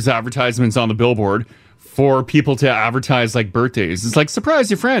occasionally there's advertisements on the billboard for people to advertise like birthdays. It's like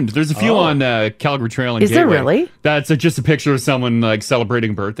surprise your friend. There's a few on Calgary Trail and Is there Gateway. really? That's just a picture of someone like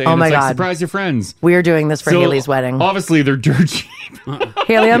celebrating a birthday. Oh and my it's like, God. surprise your friends. We're doing this for So, Haley's wedding. Obviously, they're dirt cheap.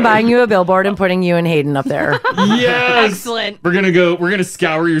 Haley, I'm buying you a billboard and putting you and Hayden up there. Yes. Excellent. We're gonna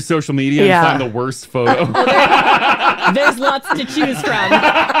scour your social media Yeah. and find the worst photo. There's lots to choose from.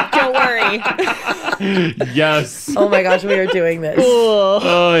 Don't worry. Yes. Oh my gosh, we are doing this.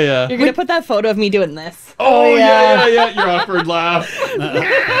 Oh yeah. You're going to put that photo of me doing this. Oh yeah. Your awkward laugh.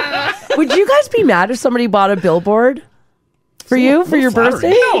 Would you guys be mad if somebody bought a billboard for you for your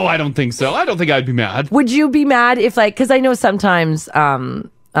birthday? No, I don't think so. I don't think I'd be mad. Would you be mad if, like, because I know sometimes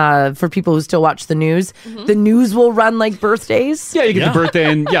for people who still watch the news, the news will run like birthdays. Yeah, you get the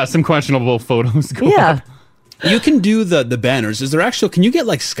birthday and some questionable photos go Yeah. up. You can do the banners. Is there actual? Can you get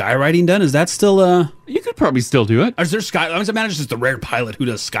like skywriting done? Is that still? You could probably still do it. Or is there sky? I was imagine just the rare pilot who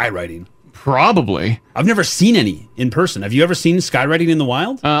does skywriting. Probably. I've never seen any in person. Have you ever seen skywriting in the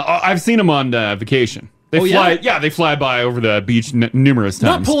wild? I've seen them on vacation. They Oh, fly. yeah? They fly by over the beach numerous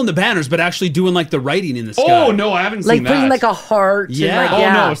times. Not pulling the banners, but actually doing like the writing in the sky. Oh no, I haven't Like seen putting that. like a heart. Yeah. And like,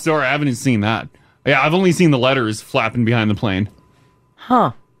 Oh no, sorry, I haven't seen that. Yeah, I've only seen the letters flapping behind the plane.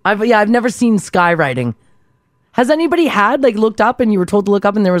 Huh. I've never seen skywriting. Has anybody had like looked up and you were told to look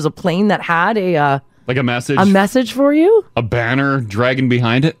up and there was a plane that had a Like a message. message for you? A banner dragging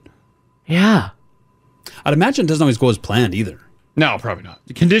behind it. Yeah. I'd imagine it doesn't always go as planned either. No, probably not.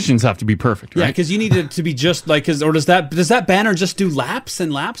 The conditions have to be perfect, Yeah, right? because you need it to be just like, or does that banner just do laps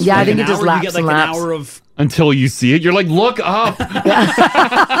and laps? Yeah, for I like think an it does hour? laps You get like and an laps. hour of. Until you see it, you're like, look up. This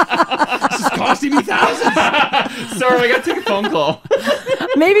is costing me thousands. Sorry, I got to take a phone call.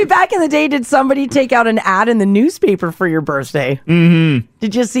 Maybe back in the day, did somebody take out an ad in the newspaper for your birthday? Mm-hmm.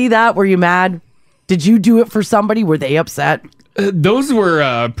 Did you see that? Were you mad? Did you do it for somebody? Were they upset? Those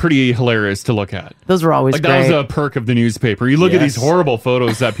were pretty hilarious to look at. Those were always Like great. that was a perk of the newspaper. You look at these Yes. horrible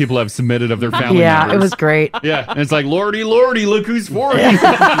photos that people have submitted of their family yeah, members. it was great. Yeah, and it's like, Lordy, Lordy, look who's 40.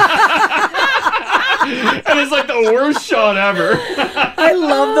 And it's like the worst shot ever. I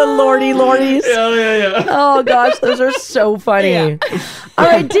love the Lordy Lordies. Yeah. Oh gosh, those are so funny. Yeah. All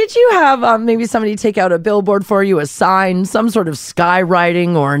right, did you have maybe somebody take out a billboard for you, a sign, some sort of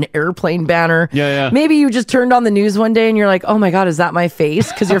skywriting or an airplane banner? Yeah. Maybe you just turned on the news one day and you're like, oh my God, is that my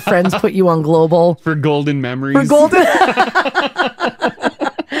face? Because your friends put you on global. For golden memories. For golden.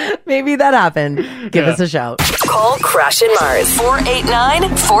 Maybe that happened. Give us a shout. Call Crash and Mars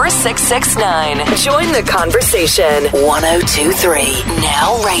 489-4669. Join the conversation. 1023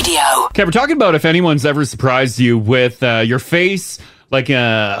 Now Radio. Okay, we're talking about if anyone's ever surprised you with your face, like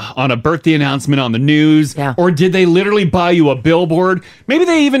on a birthday announcement on the news, or did they literally buy you a billboard? Maybe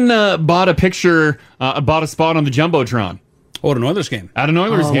they even bought a picture, bought a spot on the Jumbotron. Oh, at an Oilers game. At an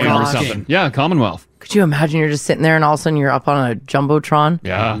Oilers game or gosh. something. Yeah, Commonwealth. Could you imagine you're just sitting there and all of a sudden you're up on a Jumbotron?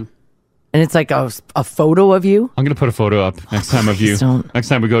 Yeah. And it's like a photo of you? I'm going to put a photo up next time of you. don't. Next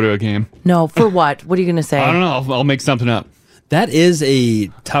time we go to a game. No, for what? What are you going to say? I don't know. I'll make something up. That is a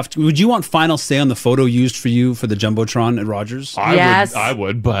tough. Would you want final say on the photo used for you for the Jumbotron at Rogers? I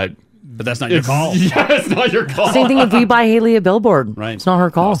would, but that's not your call. Yeah, it's not your call. Same thing if we buy Haley a billboard. Right. It's not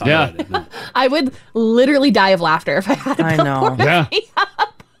her call. I would literally die of laughter if I had a I know. Yeah.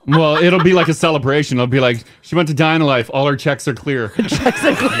 Well, it'll be like a celebration. It'll be like, she went to Dynalife. All her checks are clear. Checks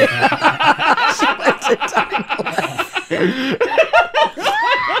are clear. She went to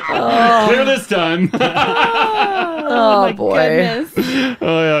Clear this time. Oh, boy. Oh,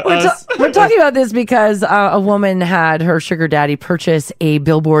 yeah. We're talking about this because a woman had her sugar daddy purchase a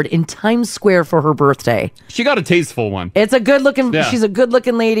billboard in Times Square for her birthday. She got a tasteful one. It's a good looking, Yeah. she's a good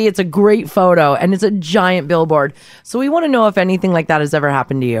looking lady. It's a great photo and it's a giant billboard. So we want to know if anything like that has ever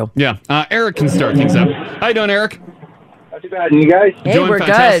happened to you. Yeah. Eric can start things up. How you doing, Eric? Not too bad. And you guys? Hey, Doing we're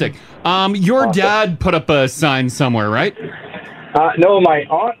fantastic. good. Your dad put up a sign somewhere, right? No, my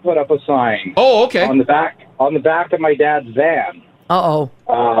aunt put up a sign. Oh, okay. On the back of my dad's van. Uh-oh.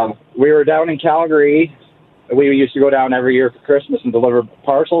 We were down in Calgary. We used to go down every year for Christmas and deliver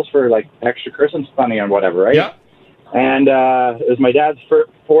parcels for like extra Christmas money and whatever, right? Yeah. And it was my dad's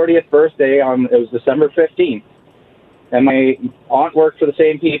 40th birthday it was December 15th. And my aunt worked for the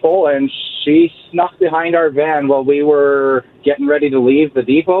same people, and she snuck behind our van while we were getting ready to leave the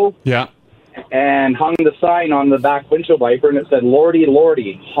depot. Yeah. And hung the sign on the back windshield wiper, and it said, "Lordy,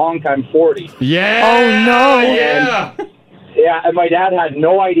 Lordy, honk, I'm 40." Yeah. Oh, no. Yeah. Yeah, and my dad had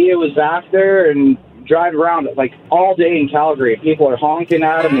no idea it was back there, and driving around like all day in Calgary. People are honking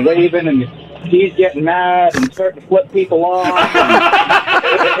at him and waving, and he's getting mad and starting to flip people off.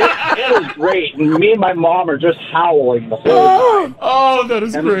 It was great. And me and my mom are just howling the whole time. Oh, that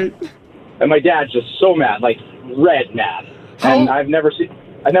is great. And my dad's just so mad, like red mad. And I've never seen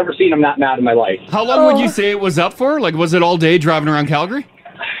him that mad in my life. How long would you say it was up for? Like, was it all day driving around Calgary?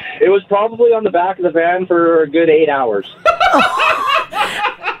 It was probably on the back of the van for a good 8 hours.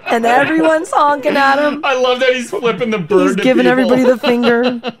 And everyone's honking at him. I love that he's flipping the bird. He's giving everybody the finger.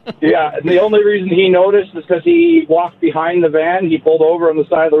 Yeah, and the only reason he noticed is because he walked behind the van. He pulled over on the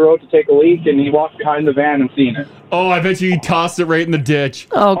side of the road to take a leak, and he walked behind the van and seen it. Oh, I bet you he tossed it right in the ditch.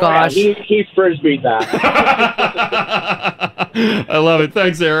 Oh, gosh. Yeah, he frisbeed that. I love it.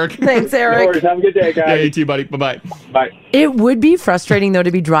 Thanks, Eric. Thanks, No Eric. worries. Have a good day, guys. Yeah, you too, buddy. Bye-bye. Bye. It would be frustrating, though,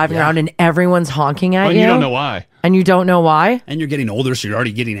 to be driving around and everyone's honking at Well, you. you don't know why. And you don't know why? And you're getting older, so you're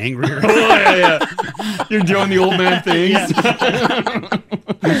already getting angrier. Oh, yeah. You're doing the old man things.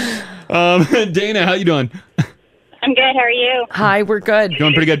 Dana, how you doing? I'm good. How are you? Hi, we're good.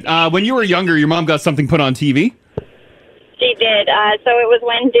 Doing pretty good. When you were younger, your mom got something put on TV? She did. So it was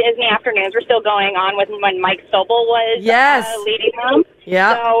when Disney Afternoons were still going on when Mike Sobel was leading them.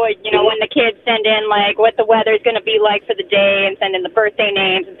 Yeah. So, when the kids send in, like, what the weather's going to be like for the day and send in the birthday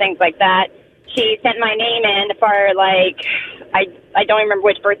names and things like that, she sent my name in for, like, I don't remember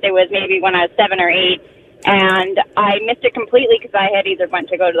which birthday it was, maybe when I was 7 or 8. And I missed it completely because I had either went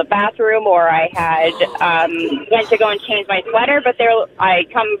to go to the bathroom or I had went to go and change my sweater. But I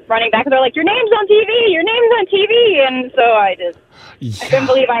come running back and they're like, "Your name's on TV! Your name's on TV!" And so I couldn't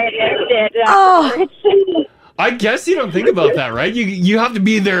believe I had missed it. I guess you don't think about that, right? You have to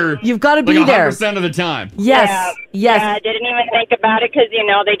be there. You've got to be like there 100% of the time. Yes. Yes. Yeah, I didn't even think about it because,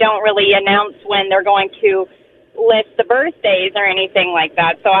 they don't really announce when they're going to list the birthdays or anything like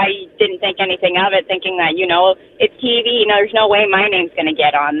that. So I didn't think anything of it, thinking that, it's TV. There's no way my name's going to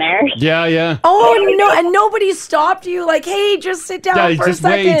get on there. Yeah, yeah. Oh, no. And nobody stopped you like, hey, just sit down for a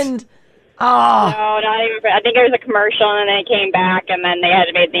second. Oh. No, not even. I think there was a commercial, and then it came back, and then they had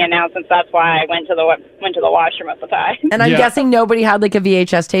made the announcements. That's why I went to the washroom at the time. And I'm guessing nobody had like a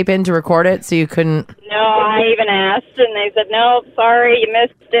VHS tape in to record it, so you couldn't. No, I even asked, and they said, "Nope, sorry, you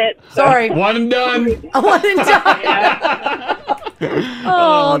missed it." Sorry. One and done. One and done.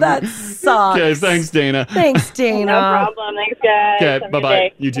 Oh, that sucks. Okay, thanks, Dana. Thanks, Dana. No problem. Thanks, guys. Okay, Have a good bye-bye.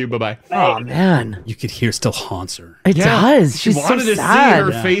 day. You too, bye-bye. Oh, man. You could hear still haunts her. It does. She She's wanted so to sad.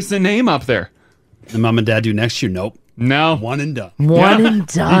 see her face and name up there. The mom and dad do next year? Nope. No. One and done. One and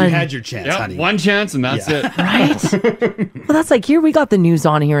done. You had your chance, Yep, honey. one chance and that's it. Right? Well, that's like here we got the news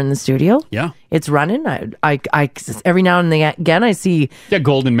on here in the studio. Yeah. It's running. I every now and again I see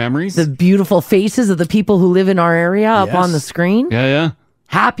golden memories. The beautiful faces of the people who live in our area up Yes. on the screen. Yeah.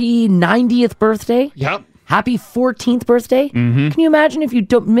 Happy 90th birthday. Yep. Happy 14th birthday. Mm-hmm. Can you imagine if you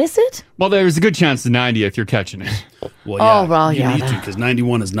don't miss it? Well, there's a good chance to 90 if you're catching it. Well, Oh, well, you yeah, need to because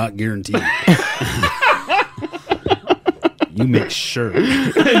 91 is not guaranteed. You make sure.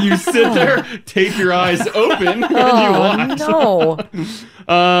 You sit there, tape your eyes open, and you watch. No.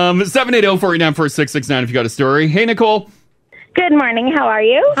 780-489-4669 if you got a story. Hey, Nicole. Good morning. How are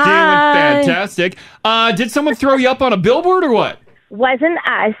you? Doing fantastic. Did someone throw you up on a billboard or what? Wasn't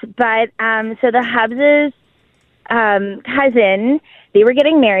us, but so the Hubs' cousin, they were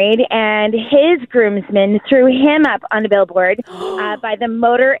getting married, and his groomsmen threw him up on a billboard by the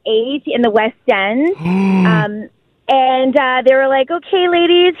Motor 8 in the West End. And they were like, okay,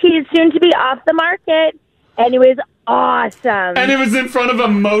 ladies, he's soon to be off the market. And it was awesome. And it was in front of a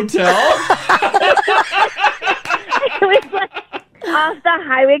motel? It was like off the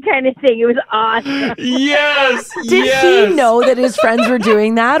highway kind of thing. It was awesome. Yes. Did he know that his friends were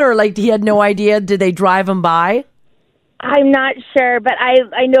doing that, or like he had no idea? Did they drive him by? I'm not sure, but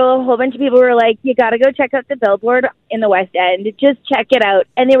I know a whole bunch of people were like, you got to go check out the billboard in the West End. Just check it out.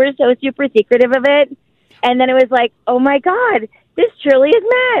 And they were so super secretive of it. And then it was like, oh, my God, this truly is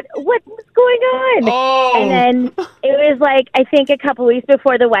Matt. What's going on? Oh. And then it was like, I think a couple weeks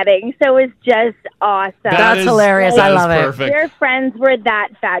before the wedding. So it was just awesome. That's hilarious. I love it. Perfect. Your friends were that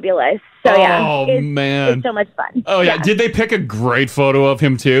fabulous. So, Oh, man. It's so much fun. Oh, yeah. Did they pick a great photo of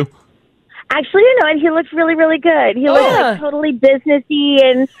him, too? Actually, you know, and he looked really, really good. He looked like totally businessy,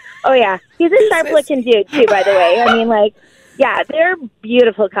 and he's a sharp-looking dude too. By the way, I mean, like, yeah, they're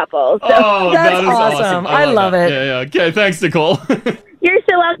beautiful couples. So. Oh, That's that is awesome. I love that. it. Yeah. Okay, thanks, Nicole. You're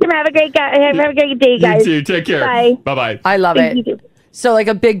so welcome. Have a great have a great day, guys. You too. Take care. Bye. Bye-bye. I love Thank it. you. So like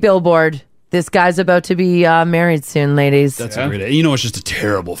a big billboard. This guy's about to be married soon, ladies. That's a great idea. You know, it's just a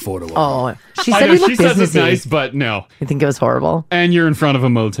terrible photo. Of Oh, she I said know, he looked she says it's businessy. nice, but no. I think it was horrible. And you're in front of a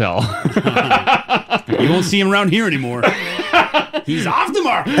motel. You won't see him around here anymore. He's off the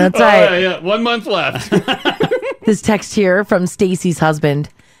market. That's right. Yeah. 1 month left. This text here from Stacy's husband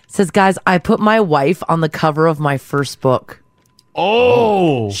says, guys, I put my wife on the cover of my first book.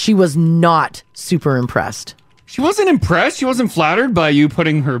 Oh. She was not super impressed. She wasn't impressed? She wasn't flattered by you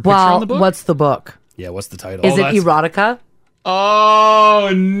putting her picture Well, on the book? what's the book? Yeah, what's the title? Is it erotica?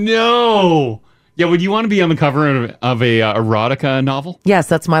 Oh, no. Yeah, would you want to be on the cover of a erotica novel? Yes,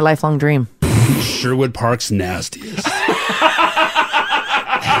 that's my lifelong dream. Sherwood Park's nastiest.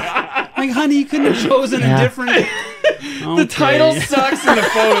 Like, honey, you couldn't have chosen a different... The title sucks and the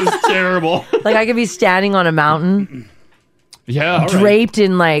photo's terrible. Like I could be standing on a mountain. Yeah. Draped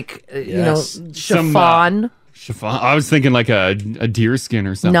in like, you know, chiffon. Chiffon. I was thinking like a deer skin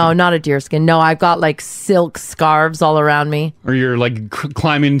or something. No, not a deerskin. No, I've got like silk scarves all around me. Or you're like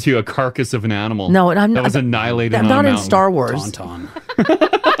climbing into a carcass of an animal. No, and I'm that not. was annihilated. I'm on not a in mountain. Star Wars. Tauntaun.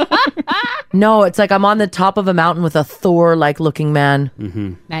 No, it's like I'm on the top of a mountain with a Thor-like looking man.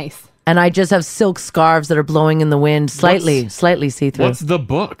 Mm-hmm. Nice. And I just have silk scarves that are blowing in the wind, slightly see-through. What's the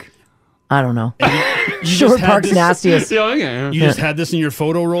book? I don't know. You Sherwood just had Park's this- nastiest. Yeah, okay. You just had this in your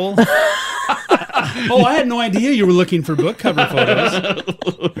photo roll? Oh, I had no idea you were looking for book cover photos.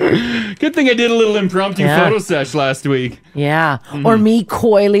 Good thing I did a little impromptu Yeah. photo sesh last week. Yeah. Or me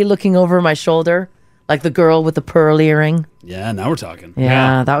coyly looking over my shoulder, like the girl with the pearl earring. Yeah, now we're talking.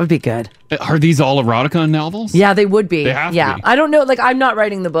 Yeah, that would be good. Are these all erotica novels? Yeah, they would be. They have to yeah. be. I don't know. Like, I'm not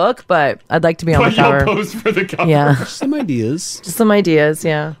writing the book, but I'd like to be on But the cover. you'll pose for the cover. Yeah. Just some ideas. Just some ideas,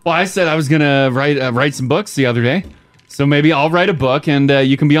 yeah. Well, I said I was going to write some books the other day. So maybe I'll write a book and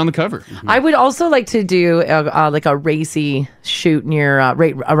you can be on the cover. I would also like to do like a racy shoot near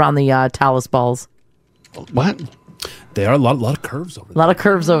right around the Talus balls. What? They are a lot of curves over A lot of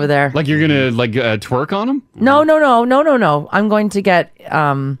curves over there. Like you're going to twerk on them? No. I'm going to get Like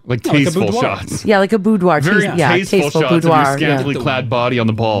a tasteful boudoir. shots. yeah, like a boudoir. Very tasteful shots boudoir. of your scantily Yeah. clad body on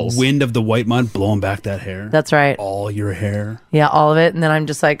the balls. Wind of the white mud blowing back that hair. That's right. All your hair. Yeah, all of it, and then I'm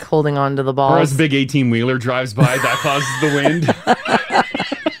just like holding on to the Or as balls. a big 18-wheeler drives by, that causes the wind.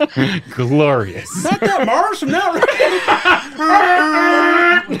 Glorious. Not that Mars from now.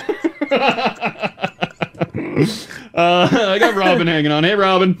 I got Robin hanging on. Hey,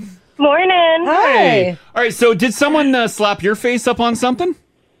 Robin. Morning. Hey. All right, so did someone slap your face up on something?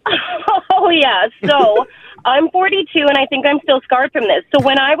 Oh, yeah. So I'm 42, and I think I'm still scarred from this. So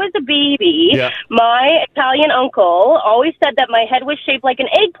when I was a baby, my Italian uncle always said that my head was shaped like an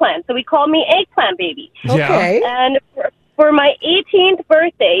eggplant, so he called me Eggplant Baby. Okay. And for my 18th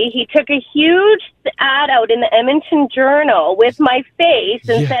birthday, he took a huge ad out in the Edmonton Journal with my face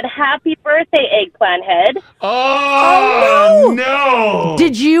and said, "Happy birthday, Eggplant Head." Oh, no.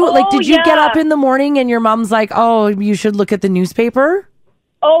 Did you did you get up in the morning and your mom's like, "Oh, you should look at the newspaper"?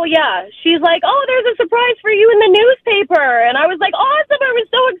 Oh, yeah. She's like, "Oh, there's a surprise for you in the newspaper." And I was like, "Awesome." I was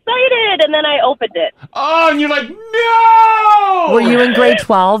so excited. And then I opened it. Oh, and you're like, no! Were you in grade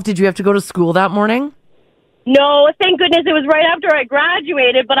 12? Did you have to go to school that morning? No, thank goodness it was right after I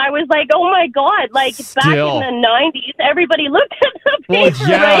graduated. But I was like, oh, my God. Like, back in Still. the 90s, everybody looked at the Well, paper,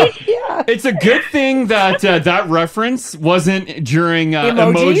 yeah. right? Yeah. It's a good thing that that reference wasn't during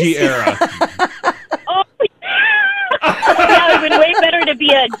emoji era. Oh, yeah, it would have been way better to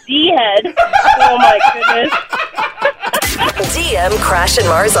be a D-head. Oh, my goodness. DM Crash and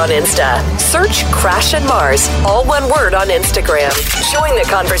Mars on Insta. Search Crash and Mars, all one word on Instagram. Join the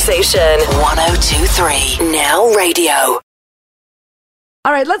conversation. 1023 Now Radio.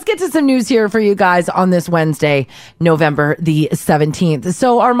 All right, let's get to some news here for you guys on this Wednesday, November the 17th.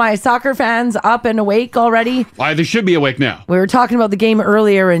 So are my soccer fans up and awake already? Why, they should be awake now. We were talking about the game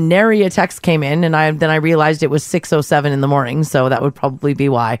earlier and nary a text came in and then I realized it was 6:07 in the morning, so that would probably be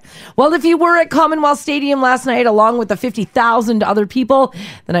why. Well, if you were at Commonwealth Stadium last night along with the 50,000 other people,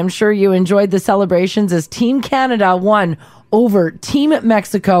 then I'm sure you enjoyed the celebrations as Team Canada won over Team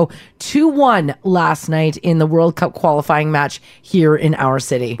Mexico 2-1 last night in the World Cup qualifying match here in our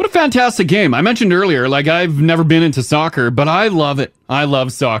city. What a fantastic game. I mentioned earlier, I've never been into soccer, but I love it. I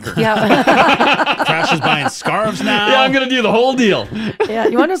love soccer. Yeah. Crash is buying scarves now. Yeah, I'm going to do the whole deal. Yeah,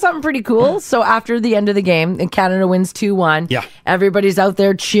 you want to know something pretty cool? So after the end of the game, and Canada wins 2-1. Yeah. Everybody's out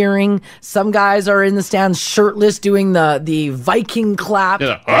there cheering. Some guys are in the stands shirtless doing the Viking clap.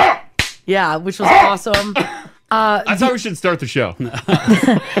 Yeah. Yeah, which was awesome. I thought we should start the show.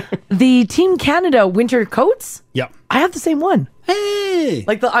 The Team Canada winter coats? Yep. I have the same one. Hey!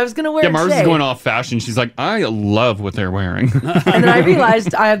 I was going to wear Yeah, it Mars today. is going off fashion. She's like, I love what they're wearing. And then I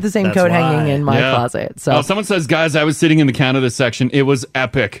realized I have the same That's coat why. hanging in my Yeah. closet. So Someone says, guys, I was sitting in the Canada section. It was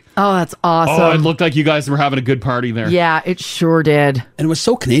epic. Oh, that's awesome. Oh, it looked like you guys were having a good party there. Yeah, it sure did. And it was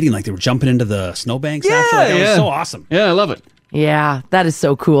so Canadian, like they were jumping into the snowbanks Yeah, after. It yeah. was so awesome. Yeah, I love it. Yeah, that is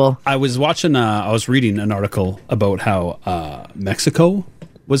so cool. I was watching, I was reading an article about how Mexico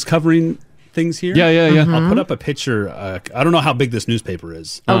was covering things here. Yeah. I'll put up a picture. I don't know how big this newspaper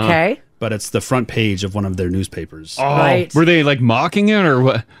is. Okay. But it's the front page of one of their newspapers. Oh, Right. were they mocking it or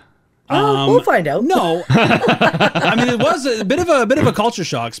what? We'll find out. No. I mean, it was a bit of a culture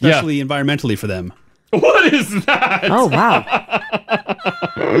shock, especially environmentally for them. What is that? Oh, wow.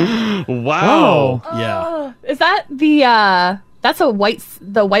 Wow. Yeah. Is that that's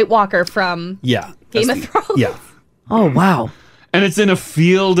the White Walker from Yeah. Game That's of Thrones? Yeah. Oh, wow. And it's in a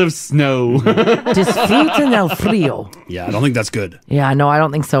field of snow. Disfruten el frío. Yeah, I don't think that's good. Yeah, no, I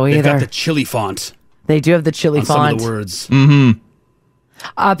don't think so They've either. got the chili font They do have the chili on font. some of the words.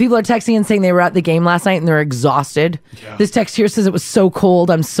 People are texting and saying they were at the game last night and they're exhausted. Yeah. This text here says it was so cold.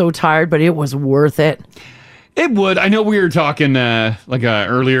 I'm so tired, but it was worth it. It would. I know we were talking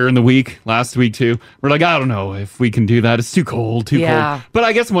earlier in the week, last week too. We're like, I don't know if we can do that. It's too cold, too Yeah. cold. But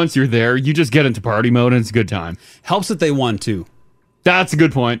I guess once you're there, you just get into party mode and it's a good time. Helps that they won too. That's a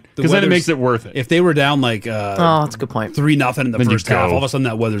good point The because then it weather's- makes it worth it. If they were down like Oh, that's a good point. 3-0 in the Then you first half, go. all of a sudden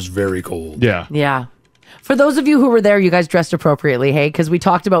that weather's very cold. Yeah. Yeah. For those of you who were there, you guys dressed appropriately, hey? Because we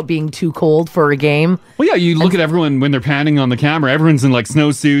talked about being too cold for a game. Well, yeah, you look at everyone when they're panning on the camera. Everyone's in like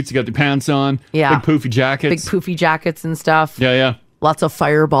snowsuits. You got their pants on. Yeah. Big poofy jackets. Big poofy jackets and stuff. Yeah. Lots of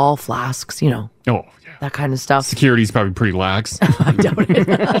fireball flasks, Oh, yeah. that kind of stuff. Security's probably pretty lax.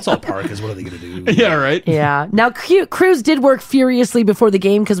 That's all parkas. What are they going to do? Yeah, right. Yeah. Now, crews did work furiously before the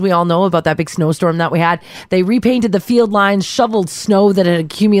game because we all know about that big snowstorm that we had. They repainted the field lines, shoveled snow that had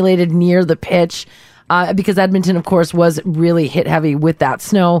accumulated near the pitch. Because Edmonton, of course, was really hit heavy with that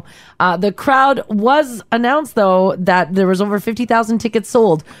snow. The crowd was announced, though, that there was over 50,000 tickets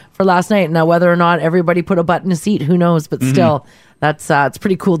sold for last night. Now, whether or not everybody put a butt in a seat, who knows? But still, that's it's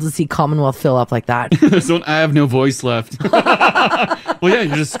pretty cool to see Commonwealth fill up like that. So I have no voice left. Well, yeah,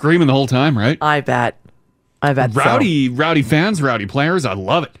 you're just screaming the whole time, right? I bet. So. Rowdy fans, rowdy players. I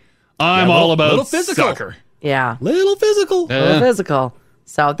love it. I'm all about little physical. soccer. Yeah. Little physical. A little physical.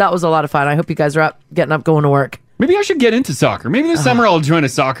 So that was a lot of fun. I hope you guys are getting up, going to work. Maybe I should get into soccer. Maybe this summer I'll join a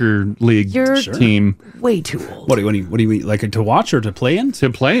soccer league team. Way too old. What do you mean? Like to watch or to play in?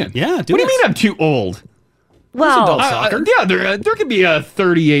 To play in. Yeah. What do you mean I'm too old? Well, adult soccer. Yeah, there could be a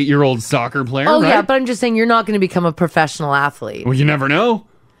 38-year-old soccer player. Oh, right? yeah, but I'm just saying you're not going to become a professional athlete. Well, you never know.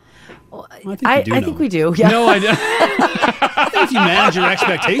 I think we do. Yeah. No, I think if you manage your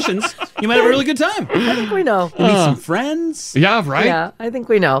expectations, you might have a really good time. I think we know. You meet some friends. Yeah, right? Yeah, I think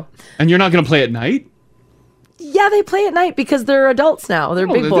we know. And you're not going to play at night? Yeah, they play at night because they're adults now. They're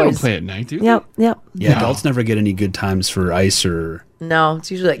big They boys. don't play at night, do they? Yep. Yeah, adults never get any good times for ice or... No, it's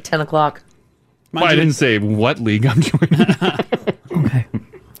usually like 10 o'clock. Well, I didn't say what league I'm joining.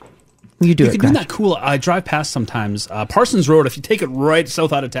 You do You it, can do that cool. I drive past sometimes. Parsons Road, if you take it right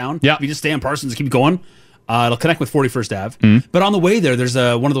south out of town, if you just stay on Parsons and keep going, it'll connect with 41st Ave. But on the way there's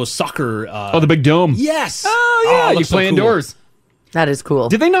one of those soccer... the big dome. Yes. Oh, yeah, it you looks so play cool. indoors. That is cool.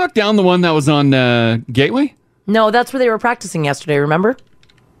 Did they knock down the one that was on Gateway? No, that's where they were practicing yesterday, remember?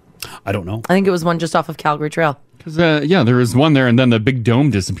 I don't know. I think it was one just off of Calgary Trail. Because, there was one there, and then the big dome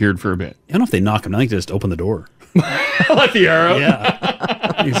disappeared for a bit. I don't know if they knock them. I think they just open the door. Like the arrow. Yeah.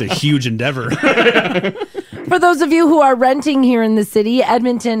 It's a huge endeavor. For those of you who are renting here in the city,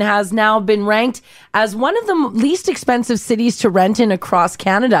 Edmonton has now been ranked as one of the least expensive cities to rent in across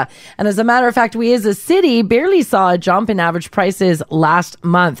Canada. And as a matter of fact, we as a city barely saw a jump in average prices last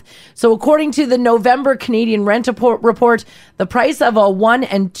month. So according to the November Canadian Rent Report, the price of a 1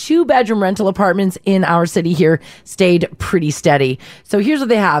 and 2 bedroom rental apartments in our city here stayed pretty steady. So here's what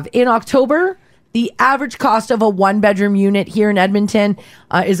they have. In October, the average cost of a 1 bedroom unit here in Edmonton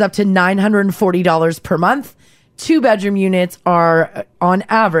is up to $940 per month. 2 bedroom units are on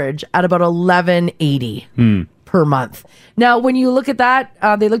average at about $1,180 per month. Now, when you look at that,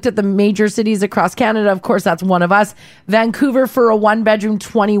 they looked at the major cities across Canada. Of course, that's one of us. Vancouver for a 1 bedroom,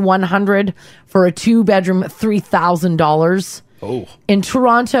 $2,100. For a 2 bedroom, $3,000. Oh. In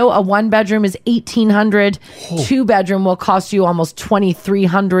Toronto, a 1 bedroom is $1,800. 2 bedroom will cost you almost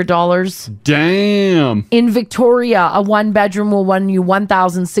 $2,300. Damn. In Victoria, a 1 bedroom will run you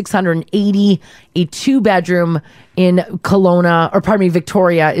 $1,680. A 2 bedroom in Victoria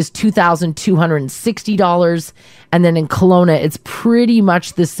is $2,260. And then in Kelowna, it's pretty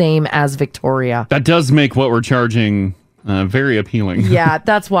much the same as Victoria. That does make what we're charging very appealing. Yeah,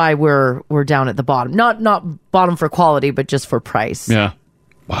 that's why we're down at the bottom. Not bottom for quality, but just for price. Yeah.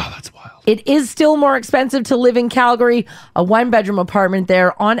 Wow, that's wild. It is still more expensive to live in Calgary. A 1 bedroom apartment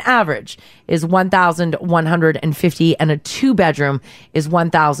there on average is $1,150 and a 2 bedroom is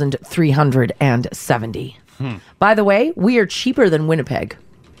 $1,370. By the way, we are cheaper than Winnipeg.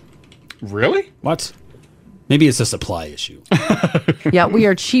 Really? What? Maybe it's a supply issue. Yeah, we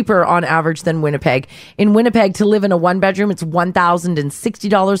are cheaper on average than Winnipeg. In Winnipeg, to live in a 1 bedroom, it's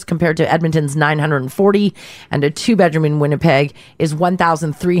 $1,060 compared to Edmonton's $940, and a 2 bedroom in Winnipeg is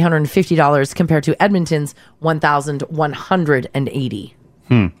 $1,350 compared to Edmonton's $1,180.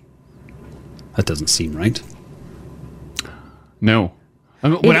 That doesn't seem right. No.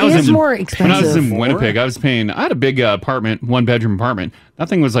 When It is more expensive. When I was in Winnipeg, I had a big apartment, 1 bedroom apartment. That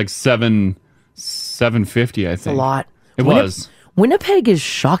thing was like $750, I think. It's a lot. It was. Winnipeg is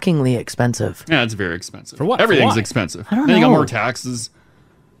shockingly expensive. Yeah, it's very expensive. For what? Everything's For why? expensive. I don't Then you got know. more taxes.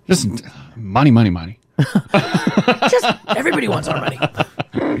 Just money. Just everybody wants our money.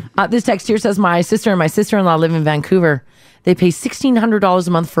 This text here says, my sister and my sister-in-law live in Vancouver. They pay $1,600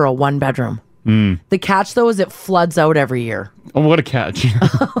 a month for a 1 bedroom. The catch, though, is it floods out every year. Oh, what a catch.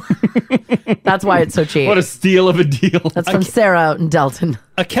 That's why it's so cheap. What a steal of a deal. That's from Sarah out in Delton.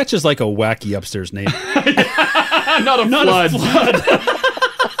 A catch is like a wacky upstairs name. Not a flood.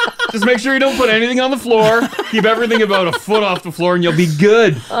 Just make sure you don't put anything on the floor. Keep everything about a foot off the floor and you'll be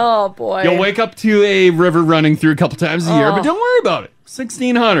good. Oh, boy. You'll wake up to a river running through a couple times a year, but don't worry about it.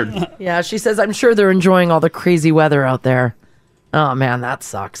 1,600. Yeah, she says, I'm sure they're enjoying all the crazy weather out there. Oh, man, that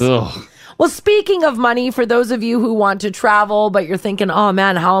sucks. Ugh. Well, speaking of money, for those of you who want to travel, but you're thinking, oh,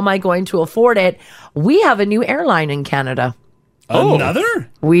 man, how am I going to afford it? We have a new airline in Canada. Another?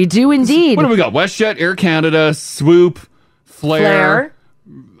 We do indeed. What do we got? WestJet, Air Canada, Swoop, Flair.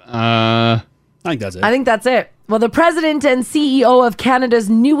 I think that's it. I think that's it. Well, the president and CEO of Canada's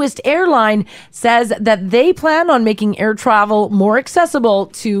newest airline says that they plan on making air travel more accessible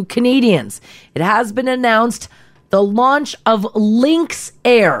to Canadians. It has been announced the launch of Lynx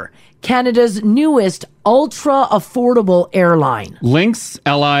Air, Canada's newest ultra affordable airline. Lynx,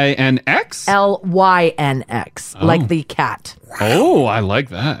 L-I-N-X? L-Y-N-X, like the cat. Oh, I like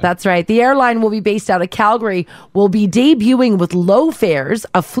that. That's right. The airline will be based out of Calgary, will be debuting with low fares,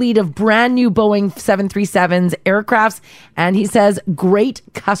 a fleet of brand new Boeing 737s aircrafts, and he says great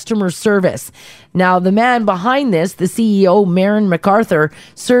customer service. Now, the man behind this, the CEO, Marin MacArthur,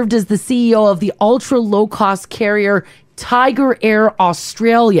 served as the CEO of the ultra low-cost carrier Tiger Air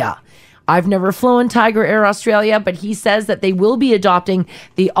Australia. I've never flown Tiger Air Australia, but he says that they will be adopting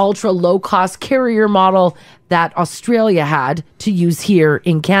the ultra low-cost carrier model that Australia had to use here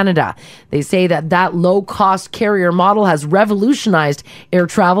in Canada. They say that low-cost carrier model has revolutionized air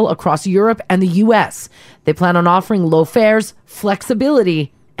travel across Europe and the U.S. They plan on offering low fares,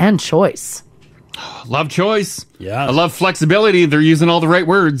 flexibility, and choice. Love choice. Yeah. I love flexibility. They're using all the right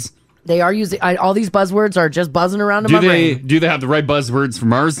words. They are using... all these buzzwords are just buzzing around in my brain. Do they have the right buzzwords for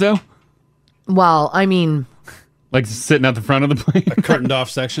Mars, though? Well, I mean... Like sitting at the front of the plane? A curtained off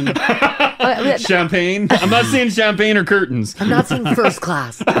section? Champagne? I'm not seeing champagne or curtains. I'm not seeing first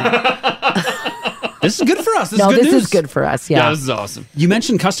class. This is good for us. This is good for us, yeah. Yeah, this is awesome. You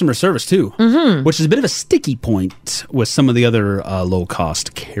mentioned customer service, too, which is a bit of a sticky point with some of the other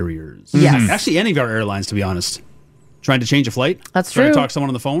low-cost carriers. Yes. Actually, any of our airlines, to be honest. Trying to change a flight? That's Trying true. to talk to someone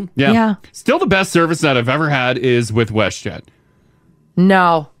on the phone? Yeah. Still the best service that I've ever had is with WestJet.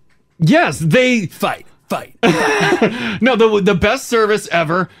 No. Yes, they... Fight. No, the best service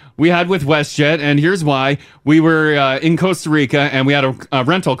ever we had with WestJet, and here's why. We were in Costa Rica, and we had a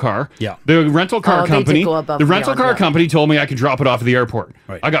rental car. Yeah. The rental car company, company told me I could drop it off at the airport.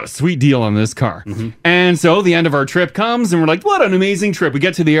 Right. I got a sweet deal on this car. And so the end of our trip comes, and we're like, what an amazing trip. We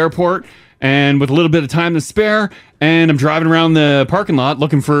get to the airport, and with a little bit of time to spare, and I'm driving around the parking lot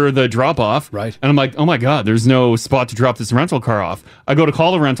looking for the drop-off. Right. And I'm like, oh my God, there's no spot to drop this rental car off. I go to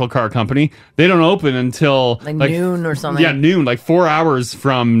call the rental car company. They don't open until... Like noon or something. Yeah, noon, like 4 hours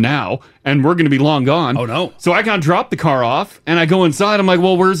from now, and we're going to be long gone. Oh, no. So I can't drop the car off, and I go inside. I'm like,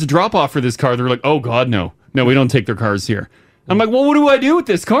 well, where's the drop-off for this car? They're like, oh, God, no. No, we don't take their cars here. I'm like, well, what do I do with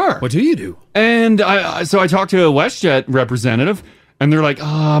this car? What do you do? And so I talked to a WestJet representative, and they're like,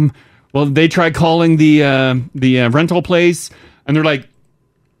 well, they tried calling the rental place, and they're like,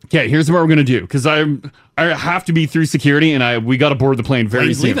 okay, here's what we're gonna do, because I have to be through security, and we got to board the plane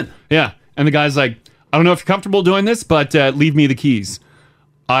very soon. Leaving. Yeah, and the guy's like, I don't know if you're comfortable doing this, but leave me the keys.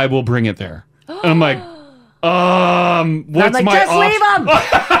 I will bring it there. And I'm like, what's like, my just leave them.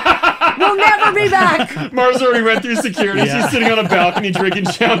 We'll never be back. Mars already went through security. Yeah. She's sitting on a balcony drinking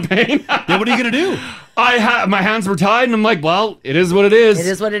champagne. Yeah, what are you gonna do? My hands were tied, and I'm like, well, it is what it is. It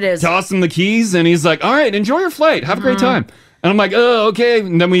is what it is. Toss him the keys, and he's like, all right, enjoy your flight. Have a great time. And I'm like, oh, okay.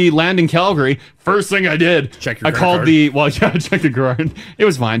 And then we land in Calgary. First thing I did, check your I called card. check the card. It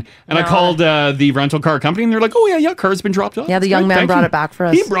was fine. And I called the rental car company, and they're like, oh, yeah, car's been dropped off. Yeah, the That's young great. man Thank brought you. it back for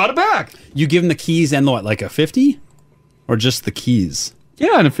us. He brought it back. You give him the keys and what, like a 50? Or just the keys?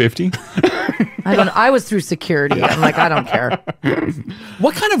 Yeah, and a 50. I was through security. I'm like, I don't care.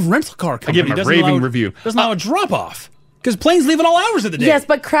 What kind of rental car company I give him a raving review. Doesn't allow a drop-off? Because planes leave at all hours of the day. Yes,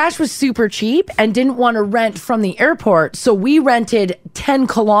 but Crash was super cheap and didn't want to rent from the airport, so we rented 10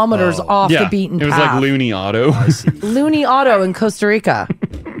 kilometers off the beaten path. It was like Looney Auto. Looney Auto in Costa Rica.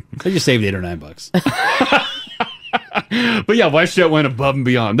 They just saved $8 or $9. But yeah, WestJet went above and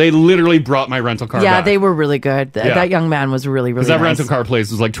beyond. They literally brought my rental car Yeah, back. they were really good. Yeah. That young man was really, really Because that nice. rental car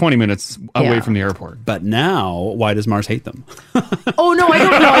place was like 20 minutes away from the airport. But now, why does Mars hate them? Oh, no, I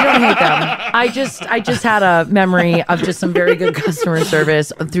don't hate them. I just had a memory of just some very good customer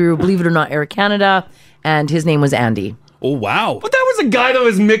service through, believe it or not, Air Canada, and his name was Andy. Oh, wow. But that was a guy that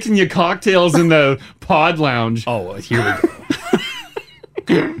was mixing you cocktails in the pod lounge. Oh, here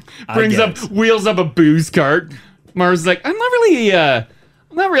we go. Wheels up a booze cart. Mars is like, I'm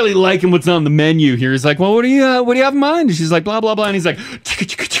not really liking what's on the menu here. He's like, well, what do you have in mind? And she's like, blah blah blah. And he's like,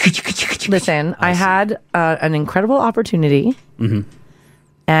 listen, I had an incredible opportunity,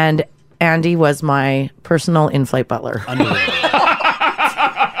 and Andy was my personal in-flight butler.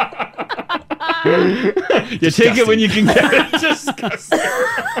 You take it when you can get it. Disgusting.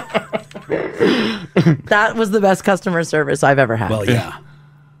 That was the best customer service I've ever had. Well, yeah.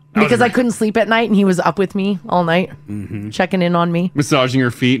 Because I couldn't sleep at night, and he was up with me all night, checking in on me. Massaging her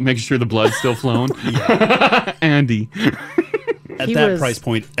feet, making sure the blood's still flowing. Andy. At that price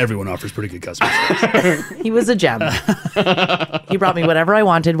point, everyone offers pretty good customer service. He was a gem. He brought me whatever I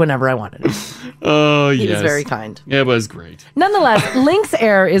wanted, whenever I wanted it. Oh, He yes. was very kind. It was great. Nonetheless, Lynx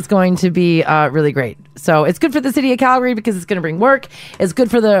Air is going to be really great. So it's good for the city of Calgary because it's going to bring work. It's good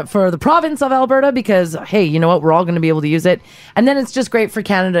for the province of Alberta because, hey, you know what? We're all going to be able to use it. And then it's just great for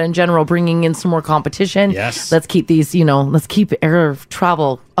Canada in general, bringing in some more competition. Yes. Let's keep these, let's keep air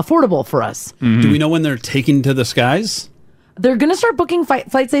travel affordable for us. Do we know when they're taking to the skies? They're going to start booking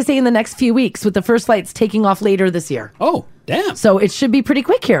flights, they say, in the next few weeks, with the first flights taking off later this year. Oh, damn. So it should be pretty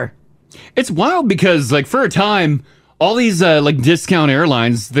quick here. It's wild because, like, for a time, all these, discount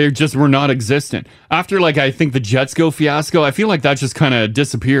airlines, they just were not existent. After, I think the Jetsgo fiasco, I feel like that just kind of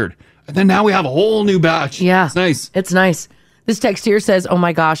disappeared. And then now we have a whole new batch. Yeah. It's nice. It's nice. This text here says, oh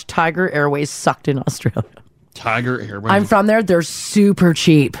my gosh, Tiger Airways sucked in Australia. Tiger Airways. I'm from there. They're super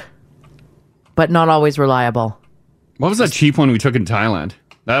cheap, but not always reliable. What was that cheap one we took in Thailand?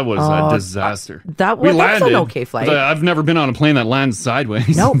 That was a disaster. That was an okay flight. I've never been on a plane that lands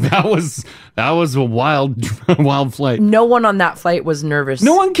sideways. Nope. that was a wild flight. No one on that flight was nervous.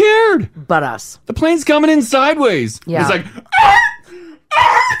 No one cared but us. The plane's coming in sideways. Yeah. It's like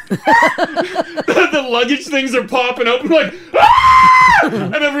the luggage things are popping open like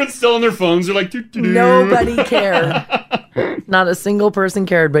and everyone's still on their phones. They're like doo-doo-doo. Nobody cared. Not a single person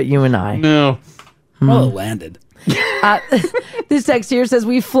cared but you and I. No. Well, it landed. This text here says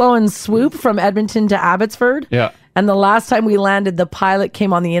we've flown Swoop from Edmonton to Abbotsford. Yeah. And the last time we landed, the pilot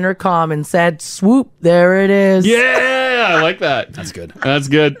came on the intercom and said, "Swoop, there it is." Yeah, I like that. That's good. That's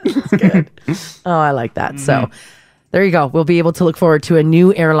good. Oh, I like that. So there you go. We'll be able to look forward to a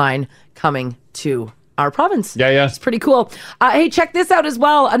new airline coming to our province. Yeah. It's pretty cool. Hey, check this out as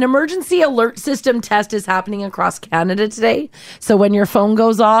well. An emergency alert system test is happening across Canada today. So when your phone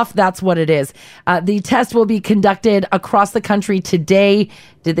goes off, that's what it is. The test will be conducted across the country today.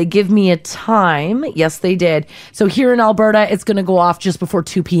 Did they give me a time? Yes, they did. So here in Alberta, it's going to go off just before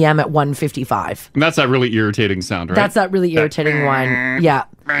 2 p.m. at 1:55. And that's that really irritating sound, right? That's that really irritating one. Yeah.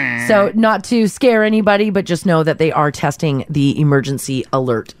 So not to scare anybody, but just know that they are testing the emergency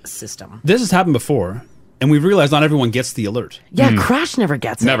alert system. This has happened before, and we've realized not everyone gets the alert. Yeah, Crash never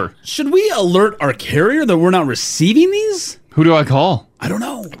gets it. Never. Should we alert our carrier that we're not receiving these? Who do I call? I don't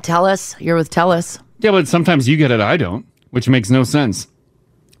know. TELUS. You're with TELUS. Yeah, but sometimes you get it, I don't, which makes no sense.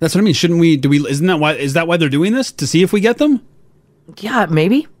 That's what I mean. Shouldn't we? Is that why they're doing this, to see if we get them? Yeah,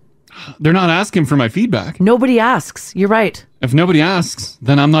 maybe. They're not asking for my feedback. Nobody asks. You're right. If nobody asks,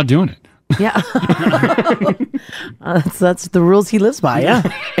 then I'm not doing it. Yeah. That's the rules he lives by. Yeah.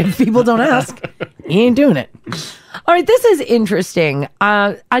 If people don't ask, he ain't doing it. All right. This is interesting.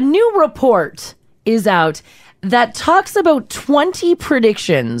 A new report is out that talks about 20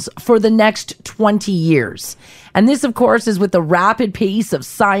 predictions for the next 20 years. And this, of course, is with the rapid pace of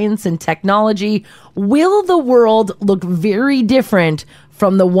science and technology. Will the world look very different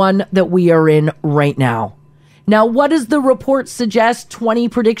from the one that we are in right now? Now, what does the report suggest? 20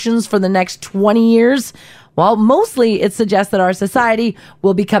 predictions for the next 20 years? Well, mostly it suggests that our society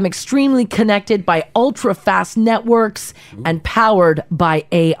will become extremely connected by ultra-fast networks and powered by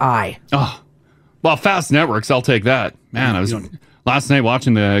AI. Oh, well, fast networks, I'll take that. Man, I was last night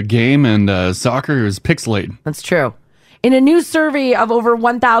watching the game and soccer. It was pixelated. That's true. In a new survey of over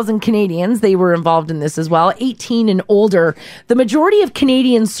 1,000 Canadians, they were involved in this as well, 18 and older, the majority of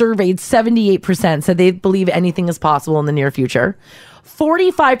Canadians surveyed, 78%, said they believe anything is possible in the near future.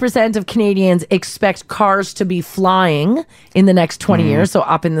 45% of Canadians expect cars to be flying in the next 20 years, so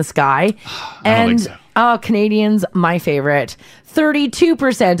up in the sky. And Canadians, my favorite,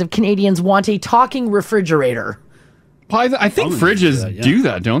 32% of Canadians want a talking refrigerator. Well, I think fridges do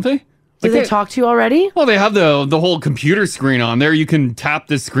that, don't they? Do they talk to you already? Well, they have the whole computer screen on there. You can tap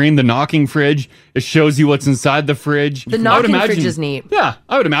the screen, the knocking fridge. It shows you what's inside the fridge. The knocking fridge is neat. Yeah,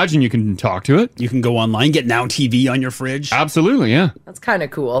 I would imagine you can talk to it. You can go online, get Now TV on your fridge. Absolutely, yeah. That's kind of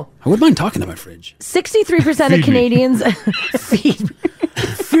cool. I wouldn't mind talking to my fridge. 63% of Canadians... Feed.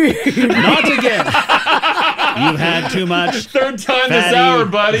 Not again. You've had too much. Third time this hour,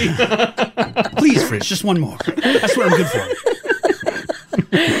 buddy. Please, fridge, just one more. That's what I'm good for.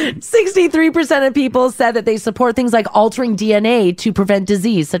 63% of people said that they support things like altering DNA to prevent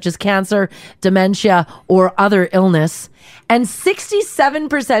disease, such as cancer, dementia, or other illness. And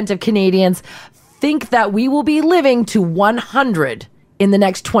 67% of Canadians think that we will be living to 100 in the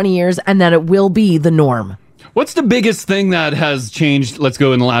next 20 years and that it will be the norm. What's the biggest thing that has changed, let's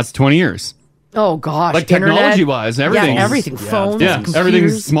go, in the last 20 years? Oh, gosh. Like technology-wise, everything. Yeah, everything. Phones, yeah, computers.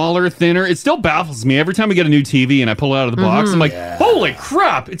 Everything's smaller, thinner. It still baffles me. Every time we get a new TV and I pull it out of the box, I'm like, holy Holy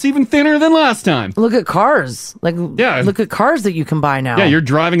crap! It's even thinner than last time. Look at cars. Look at cars that you can buy now. Yeah, you're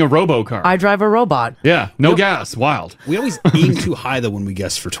driving a robo car. I drive a robot. Yeah, no gas. Wild. We always aim too high though when we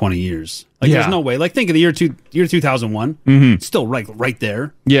guess for 20 years. There's no way. Think of the year 2001. Mm-hmm. It's still right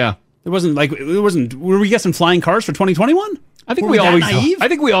there. Yeah. Were we guessing flying cars for 2021? I think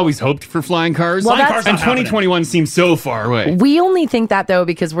we always hoped for flying cars. Well, that's- and 2021 seems so far away. We only think that though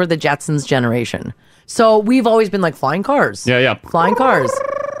because we're the Jetsons generation. So we've always been like flying cars. Yeah. Flying cars.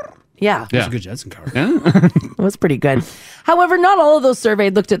 Yeah. That's a good Jetson car. It was pretty good. However, not all of those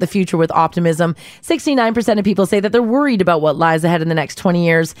surveyed looked at the future with optimism. 69% of people say that they're worried about what lies ahead in the next 20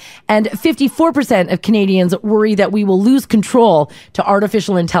 years. And 54% of Canadians worry that we will lose control to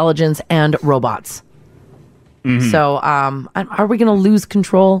artificial intelligence and robots. Mm-hmm. So are we going to lose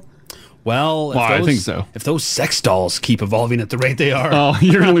control? Well, I think so. If those sex dolls keep evolving at the rate they are. Oh,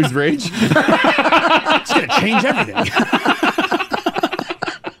 you're going to lose rage? It's going to change everything.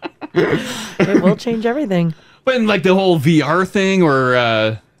 It will change everything. But in the whole VR thing or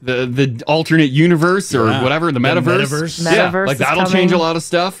the alternate universe or whatever, the metaverse. Metaverse that'll change a lot of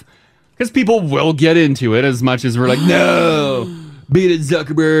stuff. Because people will get into it as much as we're like, no, beat it,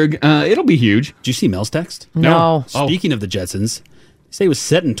 Zuckerberg. It'll be huge. Did you see Mel's text? No. Speaking of the Jetsons, you say it was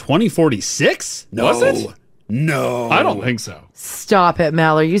set in 2046? No. Was it? No. I don't think so. Stop it,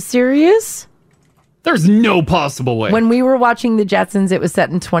 Mel. Are you serious? There's no possible way. When we were watching the Jetsons, it was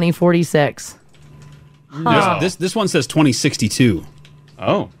set in 2046. Huh. This one says 2062.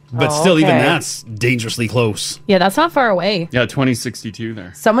 Oh. But still, even okay. that's dangerously close. Yeah, that's not far away. Yeah, 2062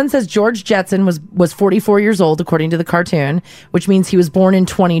 there. Someone says George Jetson was 44 years old, according to the cartoon, which means he was born in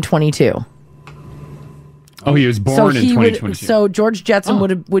 2022. Oh, he was born in 2022. So George Jetson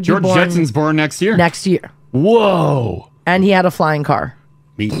would be George born Jetson's born next year. next year. Whoa. And he had a flying car.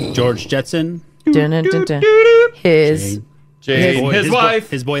 Meet George Jetson. Dun, dun, dun, dun. His Jane. His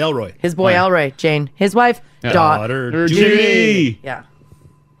wife. His boy Elroy. His boy Elroy. Jane. His wife. Daughter Judy. Yeah.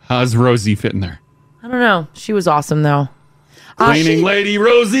 How's Rosie fitting there? I don't know. She was awesome, though. Cleaning lady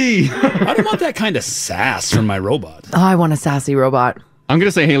Rosie. I don't want that kind of sass from my robot. Oh, I want a sassy robot. I'm going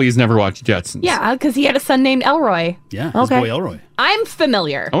to say Haley's never watched Jetsons. Yeah, because he had a son named Elroy. Yeah, his boy Elroy. I'm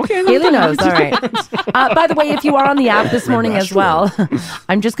familiar. Okay. Haley knows. All right. By the way, if you are on the app this morning as well,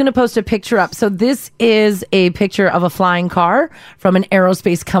 I'm just going to post a picture up. So this is a picture of a flying car from an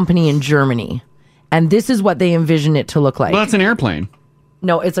aerospace company in Germany. And this is what they envision it to look like. Well, that's an airplane.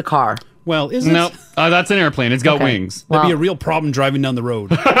 No, it's a car. Well, is it? No, that's an airplane. It's got wings. That'd be a real problem driving down the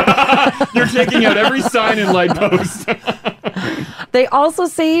road. You're taking out every sign and light post. They also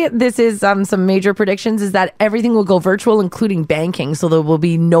say this is some major predictions is that everything will go virtual, including banking. So there will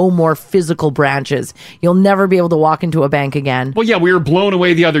be no more physical branches. You'll never be able to walk into a bank again. Well, yeah, we were blown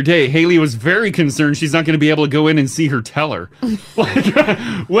away the other day. Haley was very concerned she's not going to be able to go in and see her teller.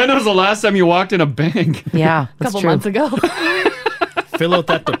 When was the last time you walked in a bank? Yeah, a couple months ago. Fill out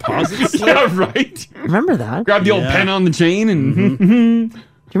that deposit slip. Yeah, right. Remember that? Grab the old pen on the chain and. Do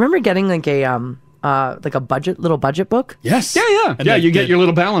you remember getting like a little budget book? Yes. Yeah. And You get your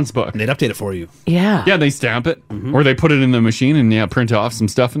little balance book. And they'd update it for you. Yeah. Yeah, they stamp it. Or they put it in the machine and print off some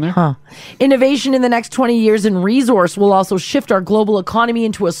stuff in there. Huh. Innovation in the next 20 years in resource will also shift our global economy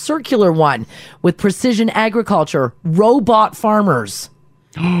into a circular one with precision agriculture, robot farmers,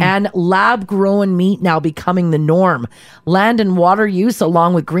 and lab-grown meat now becoming the norm. Land and water use,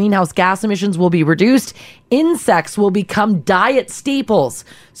 along with greenhouse gas emissions, will be reduced. Insects will become diet staples.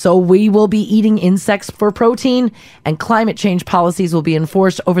 So we will be eating insects for protein, and climate change policies will be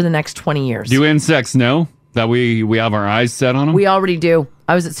enforced over the next 20 years. Do insects know that we have our eyes set on them? We already do.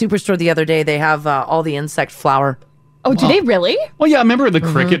 I was at Superstore the other day. They have all the insect flour. Oh, do they really? Well, yeah, I remember the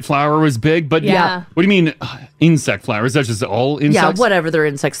cricket flour was big, but Yeah. what do you mean insect flour? Is that just all insects? Yeah, whatever their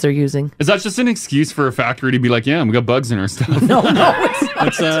insects they're using. Is that just an excuse for a factory to be like, yeah, we got bugs in our stuff? No,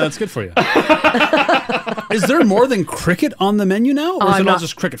 it's That's good for you. Is there more than cricket on the menu now? Or is it all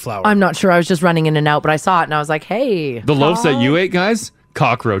just cricket flour? I'm not sure. I was just running in and out, but I saw it and I was like, hey. The loaves that you ate, guys?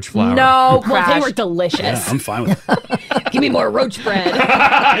 Cockroach flour. No, Well, they Crash. were delicious. Yeah, I'm fine with it. Give me more roach bread.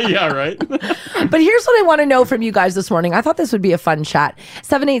 Yeah, right. But here's what I want to know from you guys this morning. I thought this would be a fun chat.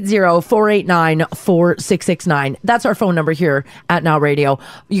 780-489-4669. That's our phone number here at Now Radio.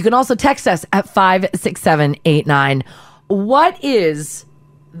 You can also text us at 56789. What is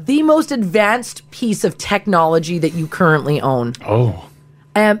the most advanced piece of technology that you currently own? Oh.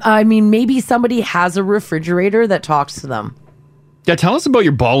 I mean, maybe somebody has a refrigerator that talks to them. Yeah, tell us about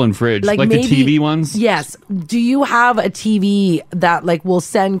your ball and fridge, like maybe, the TV ones. Yes. Do you have a TV that will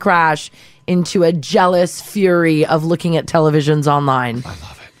send Crash into a jealous fury of looking at televisions online?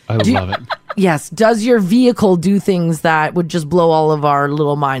 I love it. Yes. Does your vehicle do things that would just blow all of our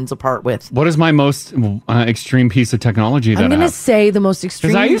little minds apart with? What is my most extreme piece of technology that I'm I going to have? say the most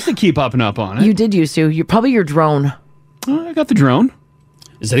extreme. Because I used to keep up and up on it. You did used to. You probably your drone. I got the drone.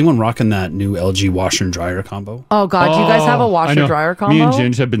 Is anyone rocking that new LG washer and dryer combo? Oh God, do you guys have a I washer know. dryer combo? Me and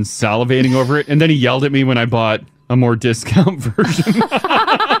Ginge have been salivating over it, and then he yelled at me when I bought a more discount version.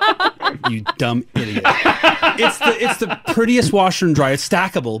 You dumb idiot. It's the prettiest washer and dryer. It's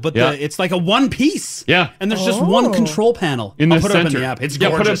stackable, but Yeah. it's like a one piece. Yeah. And there's just one control panel. In the I'll put it up center. in the app. It's yeah,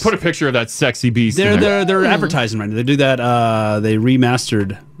 gorgeous. put a picture of that sexy beast. They're in there. they're advertising right now. They do that. They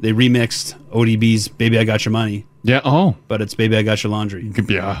remixed ODB's "Baby I Got Your Money." Yeah. Oh, but it's "Baby I Got Your Laundry."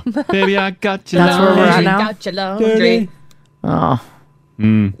 Yeah. Baby, I got your That's where we're at now. Got your laundry. Oh, That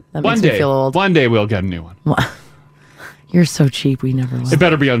One makes me day, feel old. One day we'll get a new one. You're so cheap. We never will. It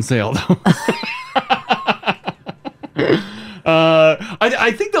better be on sale though.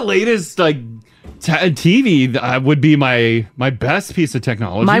 I think the latest TV would be my best piece of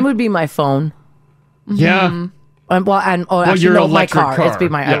technology. Mine would be my phone. Yeah. Actually, your no, my electric car. It'd be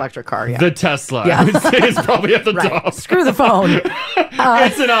my electric car. Yeah. The Tesla. Yeah. I would say is probably at the Right. top. Screw the phone.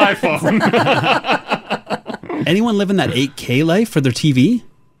 It's an iPhone. Anyone living that 8K life for their TV?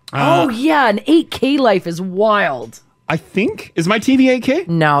 Oh yeah, an 8K life is wild. I think is my TV 8K?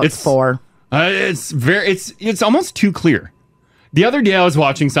 No, it's 4. It's almost too clear. The other day I was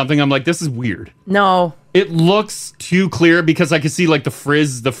watching something. I'm like, this is weird. No, it looks too clear because I can see like the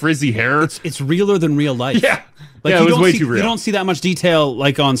frizzy hair. It's realer than real life. Yeah, Like yeah, you it was don't way see, too real. You don't see that much detail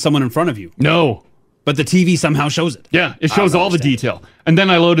like on someone in front of you. No. But the TV somehow shows it. Yeah, it shows all the detail. And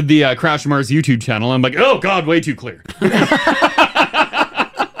then I loaded the Crash Mars YouTube channel. And I'm like, oh God, way too clear.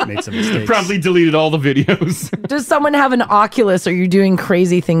 Made some mistakes. Promptly deleted all the videos. Does someone have an Oculus? Or are you doing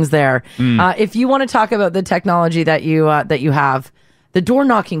crazy things there? If you want to talk about the technology that you have, the door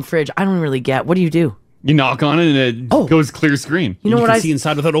knocking fridge, I don't really get. What do you do? You knock on it and it goes clear screen. You know what can I see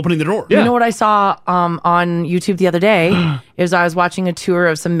inside without opening the door. You know what I saw on YouTube the other day is I was watching a tour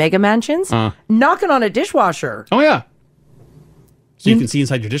of some mega mansions, knocking on a dishwasher. Oh yeah. So you can see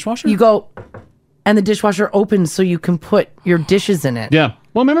inside your dishwasher? You go, and the dishwasher opens so you can put your dishes in it. Yeah.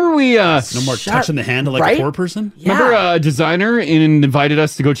 Well, remember we no more touching the handle like right? a poor person. Remember a designer invited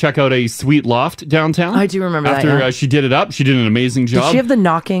us to go check out a sweet loft downtown? I do remember After that, yeah. she did it up, she did an amazing job. Did she have the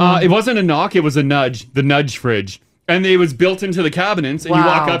knocking? It wasn't a knock, it was a nudge, the nudge fridge. And it was built into the cabinets, and you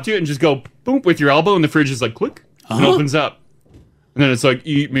walk Wow. up to it and just go boom with your elbow, and the fridge is like click, and opens up. And then it's like,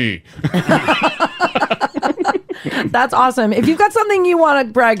 eat me. That's awesome. If you've got something you want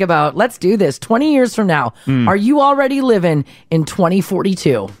to brag about, let's do this. 20 years from now, are you already living in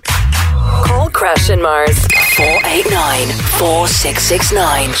 2042? Call Crash and Mars.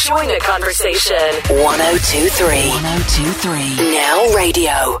 489-4669. Join the conversation. 1023. Now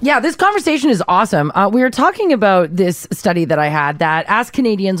Radio. Yeah, this conversation is awesome. We were talking about this study that I had that asked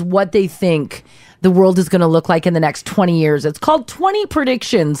Canadians what they think the world is going to look like in the next 20 years. It's called 20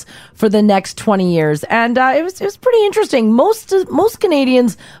 Predictions for the Next 20 Years. And it was pretty interesting. Most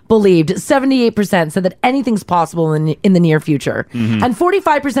Canadians believed, 78% said that anything's possible in the near future. And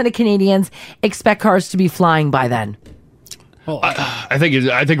 45% of Canadians expect cars to be flying by then. I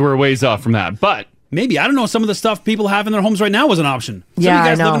think we're a ways off from that, but maybe. I don't know. Some of the stuff people have in their homes right now was an option. Some Yeah, of you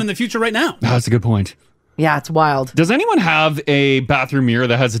guys I know. living in the future right now. that's a good point. Yeah, it's wild. Does anyone have a bathroom mirror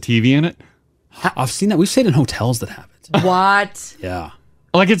that has a TV in it? I've seen that. We've stayed in hotels that have it. What? Yeah.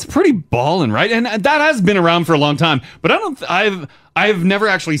 Like it's pretty ballin', right? And that has been around for a long time, but I've never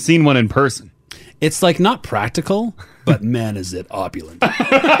actually seen one in person. It's like not practical, but man, is it opulent.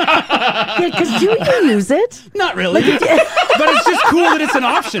 Yeah, because do you use it? Not really. But it's just cool that it's an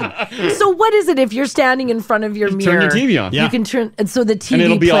option. So what is it if you're standing in front of your mirror? Turn your TV on. You can turn, and so the TV And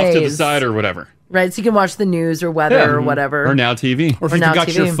it'll be plays, off to the side or whatever. right? So you can watch the news or weather or whatever. Or Now TV. Or if Or you've Now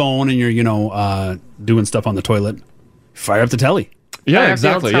got your TV. phone and you're, doing stuff on the toilet, fire up the telly. Yeah, Fire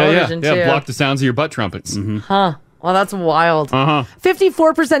exactly. field Yeah. television, too. Block the sounds of your butt trumpets. Huh. Well, that's wild. 54%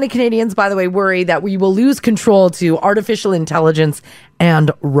 54% of Canadians, by the way, worry that we will lose control to artificial intelligence and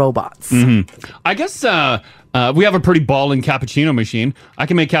robots. I guess we have a pretty ballin' cappuccino machine. I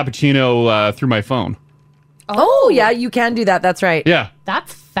can make cappuccino through my phone. Oh, yeah, you can do that. That's right. Yeah.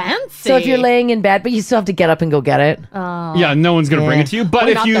 That's fancy. So if you're laying in bed, but you still have to get up and go get it. Yeah, no one's going to bring it to you. But We're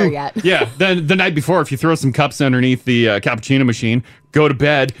if not you, there yet. yeah, then the night before, if you throw some cups underneath the cappuccino machine, go to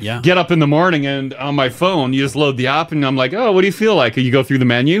bed, Yeah. get up in the morning, and on my phone, you just load the app, and I'm like, oh, what do you feel like? You go through the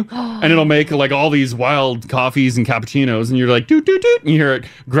menu, and it'll make like all these wild coffees and cappuccinos, and you're like, doot, doot, doot, and you hear it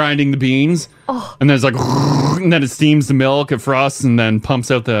grinding the beans, and then it's like, and then it steams the milk, it frosts, and then pumps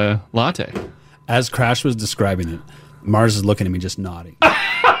out the latte. As Crash was describing it, Mars is looking at me just nodding.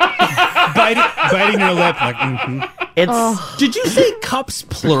 But biting her lip. Like, It's. Did you say cups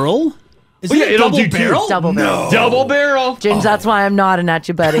plural? Is Oh, yeah, it it'll double do two. barrel? Double barrel. Double barrel. James, that's why I'm nodding at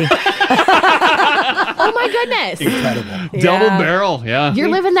you, buddy. Oh my goodness. Incredible. Double barrel. Yeah. You're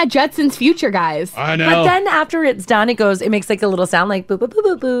living that Jetsons future, guys. I know. But then after it's done, it makes like a little sound like boo, boo, boo,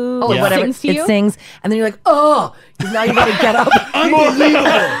 boo, boo. Oh, or it whatever. sings to you? It sings. And then you're like, oh, 'cause now you got to get up.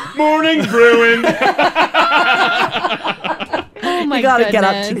 Unbelievable. Morning brewing. Oh my You got to goodness. get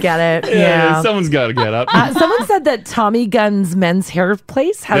up to get it. Yeah, Yeah. someone's got to get up. Someone said that Tommy Gunn's men's hair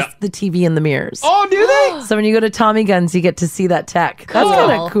place has Yeah. the TV in the mirrors. Oh, do they? So when you go to Tommy Gunn's, you get to see that tech. That's Cool.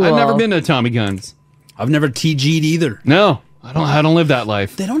 kind of cool. I've never been to Tommy Gunn's. I've never TG'd either. No, I don't live that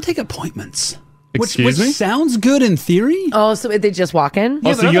life. They don't take appointments. Excuse which me? sounds good in theory. Oh, so they just walk in? Oh,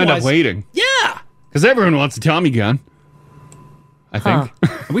 Yeah, so but you end up otherwise- waiting. Yeah. Because everyone wants a Tommy gun. I think.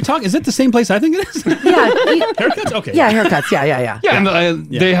 Are we talking? Is it the same place I think it is? Yeah. Haircuts? Okay. Yeah, haircuts. Yeah. Yeah, and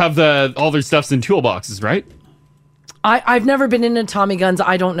they have all their stuffs in toolboxes, right? I've never been into Tommy Gunn's.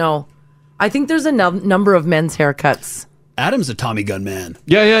 I don't know. I think there's a number of men's haircuts. Adam's a Tommy gun man.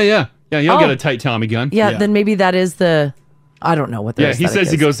 Yeah. Yeah, you'll Oh. get a tight Tommy gun. Yeah, then maybe that is the. I don't know what the Yeah, he aesthetic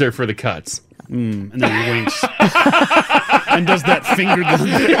says he is. goes there for the cuts. And then he winks. And does that finger.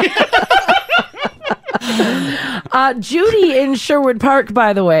 Judy in Sherwood Park,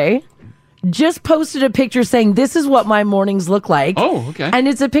 by the way, just posted a picture saying, "This is what my mornings look like." Oh, okay. And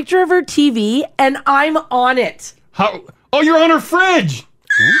it's a picture of her TV, and I'm on it. How? Oh, you're on her fridge.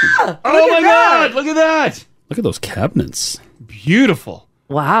 Oh Look my at that. God! Look at that. Look at those cabinets. Beautiful.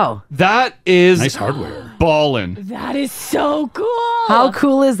 Wow. That is Nice hardware. Ballin'. That is so cool. How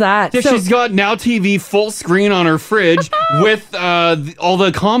cool is that? Yeah, So- she's got Now TV full screen on her fridge with all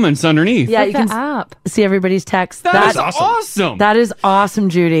the comments underneath. yeah, you the can app. see everybody's text. That is awesome. awesome. That is awesome,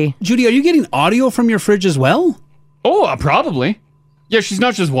 Judy. Judy, are you getting audio from your fridge as well? Oh, probably. Yeah, she's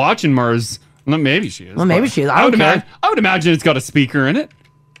not just watching Mars. Well, maybe she is. Well, maybe but she is. I don't care. I would imagine it's got a speaker in it.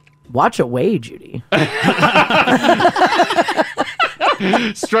 Watch away, Judy.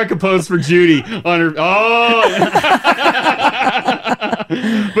 Strike a pose for Judy on her. Oh,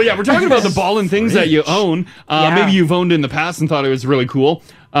 but yeah, we're talking about the ballin' things that you own. Yeah. Maybe you've owned in the past and thought it was really cool.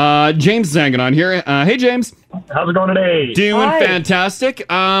 James is hanging on here. Hey, James. How's it going today? Doing Hi. fantastic.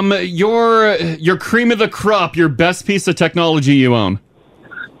 Your cream of the crop, your best piece of technology you own.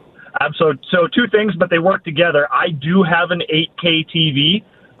 So two things, but they work together. I do have an 8K TV.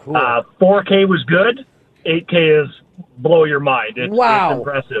 4K was good. 8K is blow your mind. It's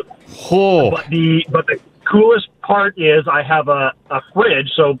impressive. Oh. But the coolest part is I have a fridge.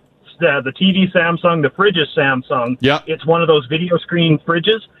 So the TV Samsung, the fridge is Samsung. Yeah. It's one of those video screen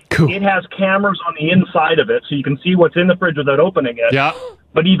fridges. Cool. It has cameras on the inside of it, so you can see what's in the fridge without opening it. Yeah.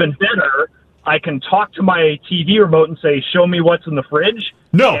 But even better, I can talk to my TV remote and say, "Show me what's in the fridge."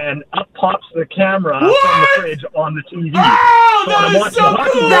 No. And up pops the camera What? from the fridge on the TV. Oh, So that when is I'm watching so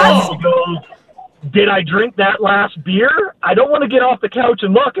hockey cool. game, it goes, did I drink that last beer? I don't want to get off the couch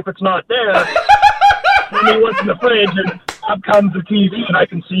and look if it's not there. Tell me what's in the fridge, and up comes the TV, and I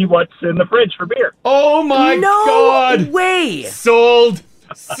can see what's in the fridge for beer. Oh my No God. way. Sold.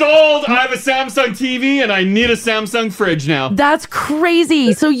 I have a Samsung TV and I need a Samsung fridge now. That's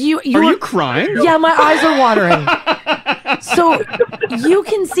crazy. So Are you crying? Yeah, my eyes are watering. So you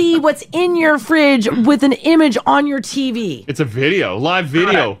can see what's in your fridge with an image on your TV. It's a video, live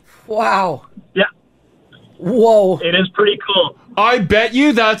video. Wow. Yeah. Whoa. It is pretty cool. I bet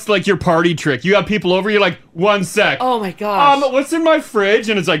you that's like your party trick. You have people over, you're like, 1 sec. Oh my gosh. What's in my fridge?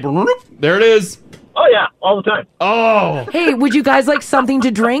 And it's like, there it is. Oh, yeah, all the time. Oh. Hey, would you guys like something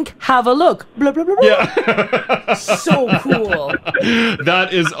to drink? Have a look. Blah, blah, blah, blah. Yeah. So cool. That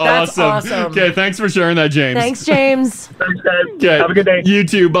is That's awesome. awesome. Okay, thanks for sharing that, James. Thanks, James. Thanks, guys. Okay. Have a good day. You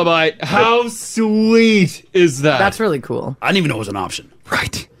too. Bye-bye. How sweet is that? That's really cool. I didn't even know it was an option.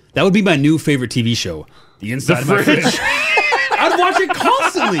 right. That would be my new favorite TV show. The inside of my fridge. fridge. I'd watch it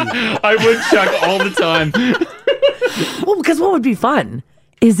constantly. I would check all the time. Well, because what would be fun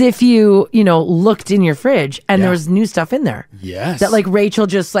is if you looked in your fridge and there was new stuff in there. Yes. That like Rachel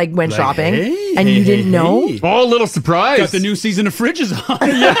just like went shopping hey, and hey, you didn't hey, know. hey. Oh, a little surprise. Got the new season of Fridges on.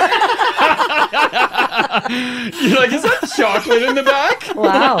 You're like, is that chocolate in the back?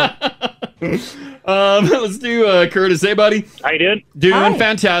 Wow. Let's do Curtis. Hey, buddy. How you doing? Doing Hi.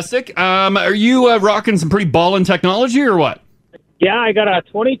 fantastic. Are you rocking some pretty ballin' technology or what? Yeah, I got a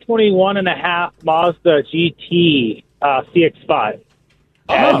 2021 and a half Mazda GT CX-5.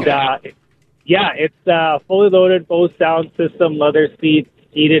 And, yeah, it's fully loaded, Bose sound system, leather seats,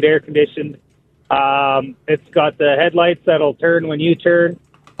 heated, air conditioned. It's got the headlights that'll turn when you turn.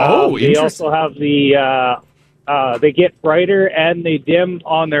 Oh, They interesting. also have the They get brighter and they dim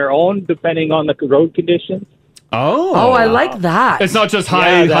on their own depending on the road conditions. Oh, I like that. It's not just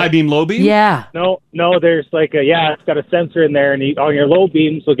high beam, low beam. Yeah. No, there's like it's got a sensor in there, and on your low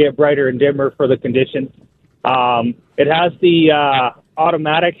beams will get brighter and dimmer for the conditions. It has the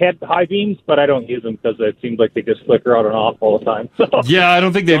automatic high beams, but I don't use them because it seems like they just flicker on and off all the time. So, Yeah, I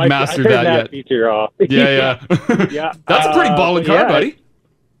don't think they've mastered I turned that yet. feature off. Yeah. Yeah. That's a pretty ballin' car, buddy.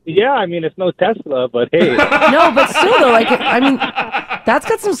 Yeah, I mean, it's no Tesla, but hey. No, but still, though, like, I mean, that's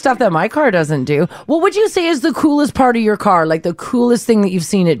got some stuff that my car doesn't do. What would you say is the coolest part of your car? Like the coolest thing that you've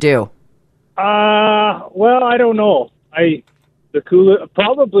seen it do? Well, I don't know.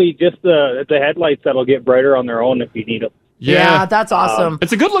 Probably just the headlights that'll get brighter on their own if you need them. Yeah, that's awesome.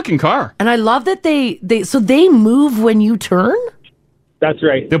 It's a good looking car. And I love that they move when you turn? That's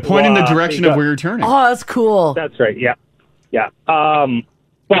right. They point in the direction of where you're turning. Oh, that's cool. That's right. Yeah.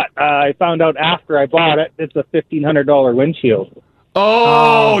 But I found out after I bought it, it's a $1,500 windshield.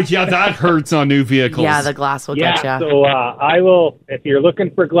 Oh, yeah, that hurts on new vehicles. Yeah, the glass will get you. So I will, if you're looking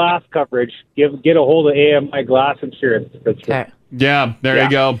for glass coverage, get a hold of AMI Glass Insurance. Okay. Yeah, there you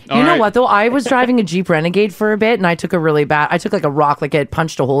go. You know what, though? I was driving a Jeep Renegade for a bit, and I took like a rock, like it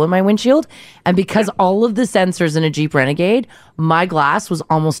punched a hole in my windshield. And because all of the sensors in a Jeep Renegade, my glass was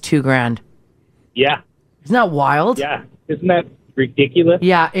almost $2,000. Yeah. Isn't that wild? Yeah. Isn't that ridiculous?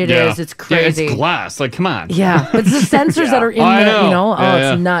 Yeah, it is. It's crazy. Yeah, it's glass. Like, come on. Yeah, but it's the sensors that are in I there, know. you know? Oh,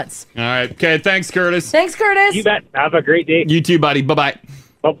 Yeah. it's nuts. All right. Okay, thanks, Curtis. Thanks, Curtis. You bet. Have a great day. You too, buddy. Bye-bye.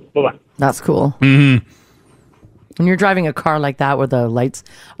 Oh, bye-bye. That's cool. Mm-hmm. When you're driving a car like that with the lights.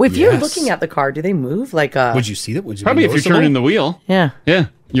 Well, if you're Yes. looking at the car, do they move? Like Would you see that? Would you Probably be if you're noticeable? turning the wheel. Yeah. Yeah.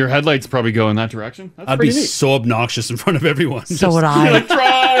 Your headlights probably go in that direction. That's I'd be pretty neat. so obnoxious in front of everyone. So would I. You're like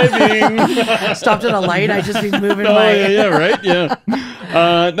driving. Stopped at a light, I'd just be moving Oh, my... yeah, right? Yeah.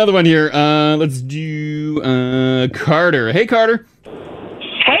 Another one here. Let's do Carter. Hey, Carter.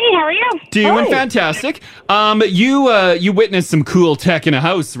 Hey, how are you? Doing fantastic. You witnessed some cool tech in a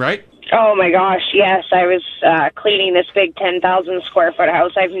house, right? Oh my gosh, yes. I was cleaning this big 10,000 square foot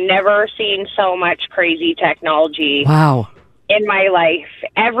house. I've never seen so much crazy technology Wow. in my life.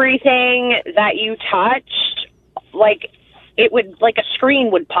 Everything that you touched, like a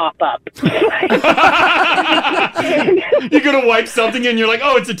screen would pop up. You're going to wipe something and you're like,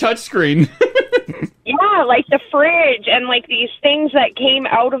 oh, it's a touch screen. Yeah, like the fridge and like these things that came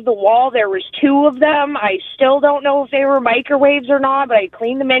out of the wall. There was 2 of them. I still don't know if they were microwaves or not, but I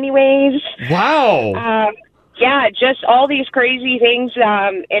cleaned them anyways. Wow. Yeah, just all these crazy things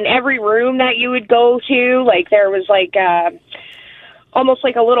in every room that you would go to. Like there was like almost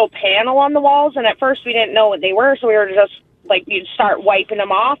like a little panel on the walls, and at first we didn't know what they were, so we were just like, you'd start wiping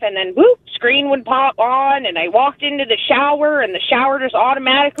them off, and then whoop, screen would pop on, and I walked into the shower, and the shower just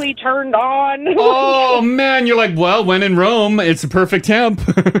automatically turned on. Oh, man. You're like, well, when in Rome, it's a perfect temp.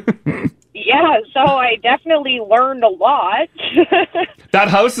 Yeah, so I definitely learned a lot. That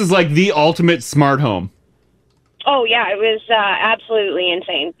house is like the ultimate smart home. Oh, yeah, it was absolutely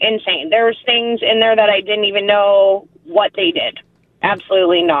insane. There was things in there that I didn't even know what they did.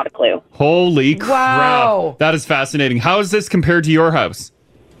 Absolutely not a clue. Holy crap. Wow. That is fascinating. How is this compared to your house?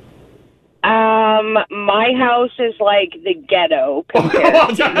 My house is like the ghetto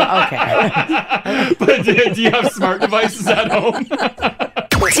compared to... Okay. But do you have smart devices at home?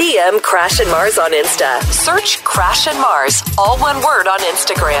 DM Crash and Mars on Insta. Search Crash and Mars, all one word on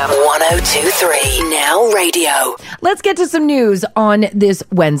Instagram. 1023 Now Radio. Let's get to some news on this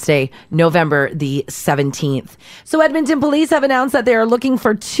Wednesday, November the 17th. So Edmonton police have announced that they are looking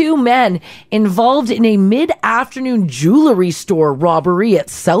for 2 men involved in a mid-afternoon jewelry store robbery at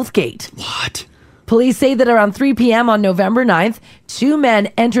Southgate. What? Police say that around 3 p.m. on November 9th, 2 men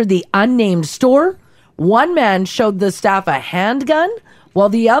entered the unnamed store. One man showed the staff a handgun, while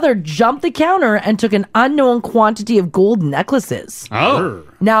the other jumped the counter and took an unknown quantity of gold necklaces. Oh.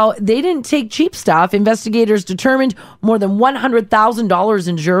 Now, they didn't take cheap stuff. Investigators determined more than $100,000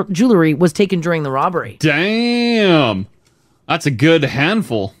 in jewelry was taken during the robbery. Damn. That's a good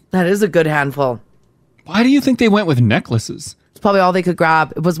handful. That is a good handful. Why do you think they went with necklaces? It's probably all they could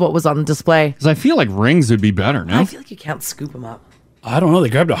grab. It was what was on display. Because I feel like rings would be better, no? I feel like you can't scoop them up. I don't know. They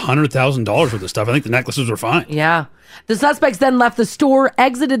grabbed $100,000 worth of stuff. I think the necklaces were fine. Yeah. The suspects then left the store,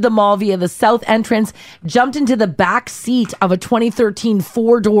 exited the mall via the south entrance, jumped into the back seat of a 2013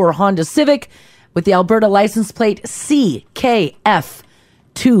 4-door Honda Civic with the Alberta license plate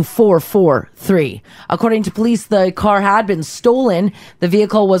CKF2443. According to police, the car had been stolen. The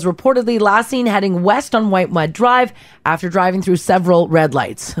vehicle was reportedly last seen heading west on White Mud Drive after driving through several red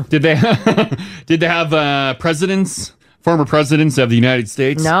lights. Did they have president's Former presidents of the United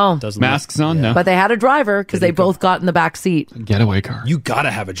States. No. Masks on? No. But they had a driver because they both got in the back seat. Getaway car. You got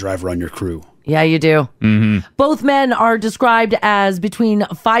to have a driver on your crew. Yeah, you do. Mm-hmm. Both men are described as between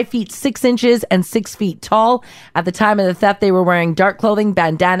 5 feet 6 inches and 6 feet tall. At the time of the theft, they were wearing dark clothing,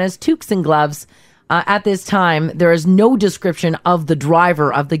 bandanas, toques, and gloves. At this time, there is no description of the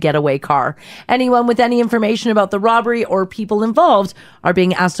driver of the getaway car. Anyone with any information about the robbery or people involved are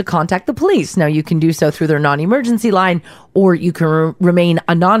being asked to contact the police. Now, you can do so through their non-emergency line, or you can remain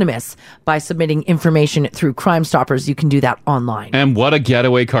anonymous by submitting information through Crime Stoppers. You can do that online. And what a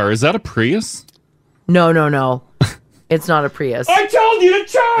getaway car. Is that a Prius? No. It's not a Prius. I told you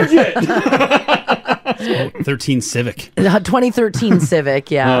to charge it! 13 Civic. 2013 Civic,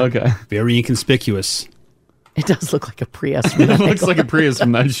 yeah. Oh, okay. Very inconspicuous. It does look like a Prius. It looks like a Prius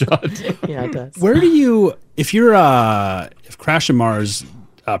from that shot. Yeah, it does. Where do you, if Crash and Mars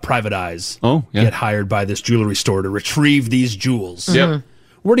Private Eyes get hired by this jewelry store to retrieve these jewels,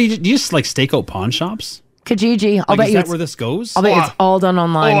 where do you just like stake out pawn shops? Kijiji. I'll bet is you that where this goes? I'll bet you it's all done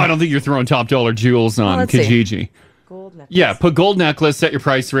online. Oh, I don't think you're throwing top dollar jewels on let's see. Kijiji. Yeah, put gold necklace, set your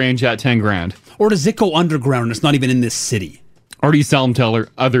price range at 10 grand. Or does it go underground and it's not even in this city? Or do you sell them to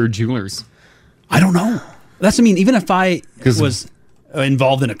other jewelers? I don't know. That's what I mean. Even if I was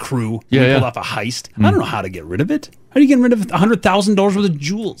involved in a crew, and pulled off a heist, I don't know how to get rid of it. How do you get rid of $100,000 worth of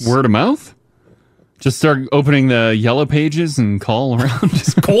jewels? Word of mouth? Just start opening the yellow pages and call around.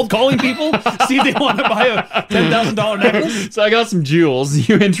 Just cold calling people? See if they want to buy a $10,000 necklace? So I got some jewels.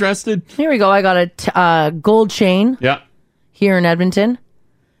 You interested? Here we go. I got a gold chain. Yeah. Here in Edmonton.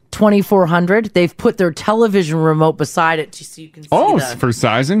 2,400. They've put their television remote beside it so you can see for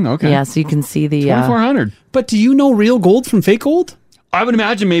sizing? Okay. Yeah, so you can see the 2,400. But do you know real gold from fake gold? I would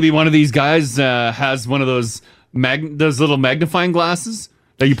imagine maybe one of these guys has one of those little magnifying glasses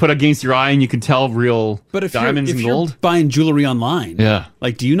that you put against your eye and you can tell real diamonds and gold. You're buying jewelry online, yeah.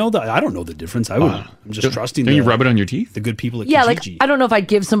 Like, do you know that? I don't know the difference. I'm just trusting. Don't you rub it on your teeth? The good people at Yeah, Kijiji. like I don't know if I'd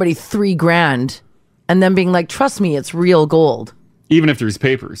give somebody $3,000 and then being like, trust me, it's real gold. Even if there's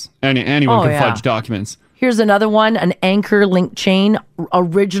papers. Anyone can fudge documents. Here's another one, an anchor link chain,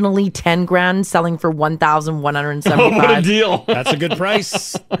 originally $10,000, selling for $1,175. Oh, what a deal. That's a good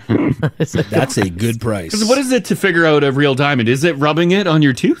price. That's a good price. Because what is it to figure out a real diamond? Is it rubbing it on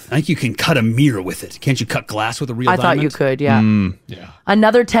your tooth? I think you can cut a mirror with it. Can't you cut glass with a real diamond? I thought you could, yeah. Yeah.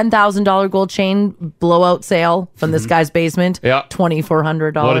 Another $10,000 gold chain blowout sale from this guy's basement. Yeah.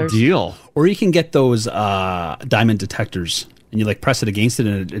 $2,400. What a deal. Or you can get those diamond detectors. And you like press it against it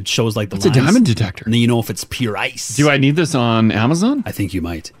and it shows like the What's a lines. diamond detector? And then you know if it's pure ice. Do I need this on Amazon? I think you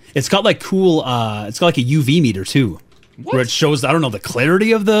might. It's got like cool, it's got like a UV meter too. Where it shows, I don't know, the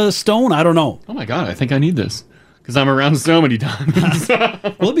clarity of the stone. I don't know. Oh my God, I think I need this. Because I'm around so many diamonds.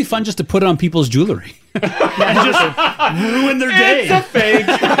 Well, it'd be fun just to put it on people's jewelry. And just ruin their day. It's a fake.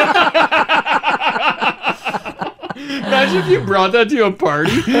 Imagine if you brought that to a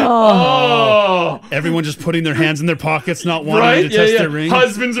party. Oh. Everyone just putting their hands in their pockets, not wanting to test their ring.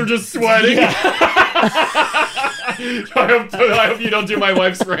 Husbands are just sweating. I hope you don't do my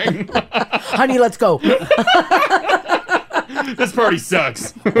wife's ring. Honey, let's go. This party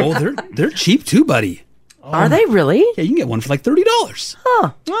sucks. Oh, they're cheap too, buddy. Are they really? Yeah, you can get one for like $30.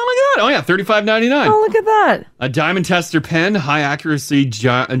 Huh. Oh my God. Oh yeah, $35.99. Oh, look at that. A diamond tester pen, high accuracy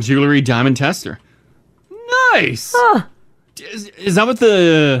jewelry diamond tester. Nice. Huh. Is that what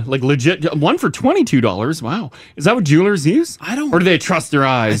the legit one for $22? Wow. Is that what jewelers use? I don't. Or do they trust their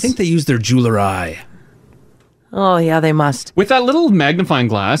eyes? I think they use their jeweler eye. Oh yeah, they must. With that little magnifying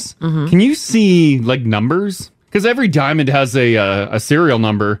glass, can you see like numbers? Because every diamond has a serial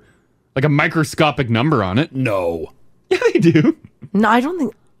number, like a microscopic number on it. No. Yeah, they do. No, I don't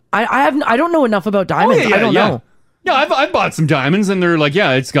think. I don't know enough about diamonds. I don't know. Yeah, I've bought some diamonds, and they're like,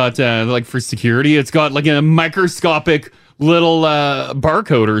 yeah, it's got like for security, it's got like a microscopic little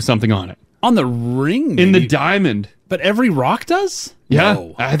barcode or something on it. On the ring, maybe. In the diamond. But every rock does? Yeah,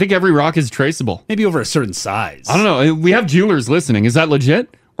 No. I think every rock is traceable. Maybe over a certain size. I don't know. We have jewelers listening. Is that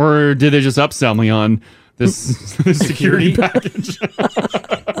legit, or did they just upsell me on this security package?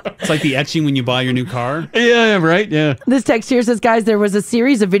 It's like the etching when you buy your new car. Yeah, right. Yeah. This text here says, guys, there was a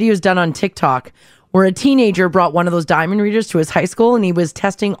series of videos done on TikTok where a teenager brought one of those diamond readers to his high school and he was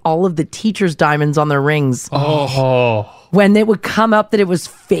testing all of the teachers' diamonds on their rings. Oh. When it would come up that it was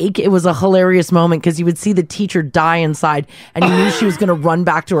fake, it was a hilarious moment because you would see the teacher die inside and you knew she was going to run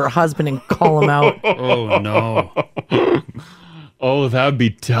back to her husband and call him out. Oh, no. Oh, that would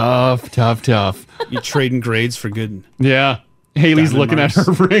be tough. You trading grades for good. Yeah. Haley's Diamond looking Mars. at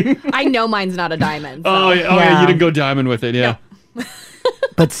her ring. I know mine's not a diamond. So. Oh, yeah, you didn't go diamond with it. Yeah.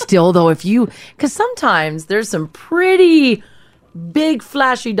 But still, though, because sometimes there's some pretty big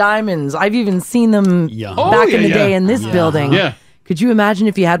flashy diamonds. I've even seen them back in the day in this building. Yeah. Could you imagine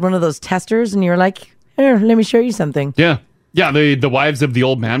if you had one of those testers and you were like, here, let me show you something? Yeah. Yeah, the wives of the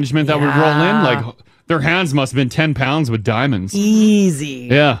old management that would roll in, like their hands must have been 10 pounds with diamonds. Easy.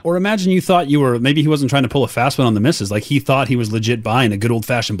 Yeah. Or imagine you thought maybe he wasn't trying to pull a fast one on the missus. Like he thought he was legit buying a good old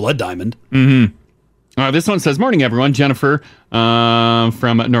fashioned blood diamond. Mm-hmm. This one says, morning, everyone. Jennifer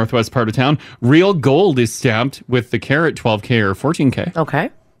from northwest part of town. Real gold is stamped with the carat 12K or 14K. Okay.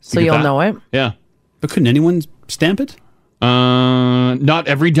 So You get you'll that? know it. Yeah. But couldn't anyone stamp it? Not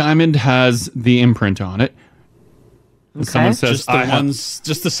every diamond has the imprint on it. And Someone says, just the ones,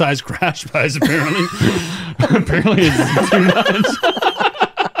 just the size Crash buys, apparently. Apparently it's too much.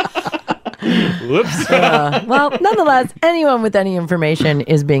 Whoops. Well, nonetheless, anyone with any information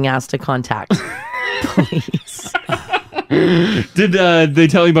is being asked to contact. Please. Did they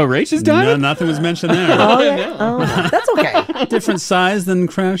tell you about Rachel's diamond? No, nothing was mentioned there. That's okay. Different size than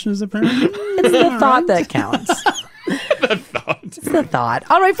Crash's, apparently. It's the thought that counts. It's the thought.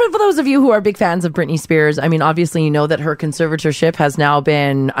 All right, for those of you who are big fans of Britney Spears, I mean, obviously you know that her conservatorship has now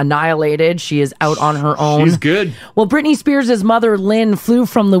been annihilated. She is out on her own. She's good. Well, Britney Spears' mother, Lynn, flew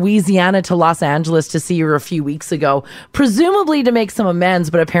from Louisiana to Los Angeles to see her a few weeks ago, presumably to make some amends,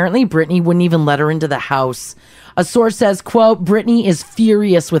 but apparently Britney wouldn't even let her into the house. A source says, quote, Britney is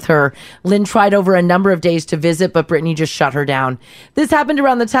furious with her. Lynn tried over a number of days to visit, but Britney just shut her down. This happened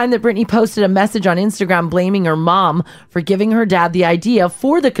around the time that Britney posted a message on Instagram blaming her mom for giving her dad the idea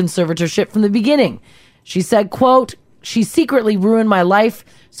for the conservatorship from the beginning. She said, quote, she secretly ruined my life,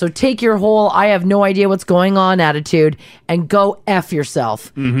 so take your whole I have no idea what's going on attitude and go F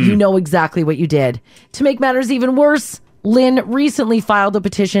yourself. You know exactly what you did. To make matters even worse, Lynn recently filed a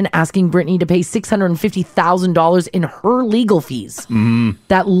petition asking Britney to pay $650,000 in her legal fees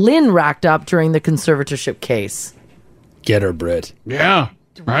that Lynn racked up during the conservatorship case. Get her, Brit. Yeah.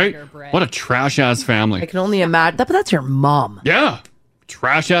 Right? What a trash ass family. I can only imagine that, but that's your mom. Yeah.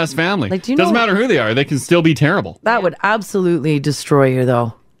 Trash ass family. Like, do you Doesn't know- matter who they are, they can still be terrible. That would absolutely destroy you,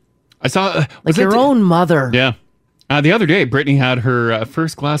 though. I saw Like your own mother. Yeah. The other day, Brittany had her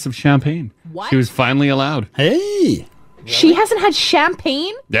first glass of champagne. What? She was finally allowed. Hey. She hasn't had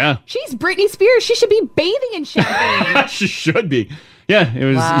champagne? Yeah. She's Britney Spears. She should be bathing in champagne. She should be. Yeah, it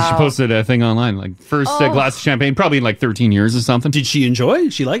was. Wow. She posted a thing online, like first glass of champagne, probably in like 13 years or something. Did she enjoy?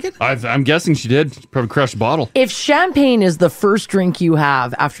 Did she like it? I'm guessing she did. She probably crushed a bottle. If champagne is the first drink you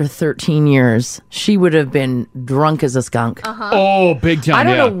have after 13 years, she would have been drunk as a skunk. Oh, big time. I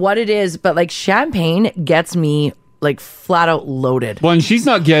don't yeah. know what it is, but like champagne gets me like flat out loaded. Well, and she's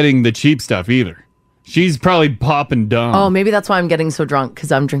not getting the cheap stuff either. She's probably popping dumb. Oh, maybe that's why I'm getting so drunk,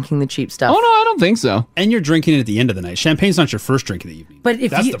 because I'm drinking the cheap stuff. Oh, no, I don't think so. And you're drinking it at the end of the night. Champagne's not your first drink of the evening. But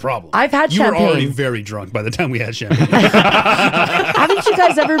if That's you- the problem. I've had you were champagne. already very drunk by the time we had champagne. Haven't you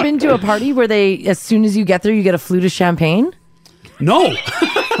guys ever been to a party where they, as soon as you get there, you get a flute of champagne? No.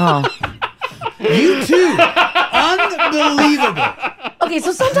 Oh. You too. Unbelievable. Okay,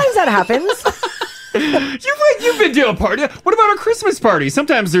 so sometimes that happens. You've been to a party. What about a Christmas party?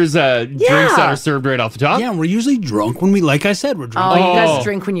 Sometimes there's drinks that are served right off the top. Yeah, we're usually drunk when we, like I said, we're drunk. Oh, you guys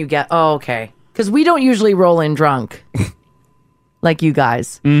drink when you get. Oh, okay. Because we don't usually roll in drunk, like you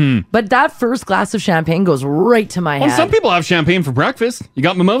guys. Mm-hmm. But that first glass of champagne goes right to my Well, head. some people have champagne for breakfast. You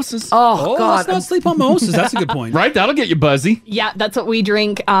got mimosas. Oh, God. Let's not sleep on mimosas. That's a good point. Right? That'll get you buzzy. Yeah, that's what we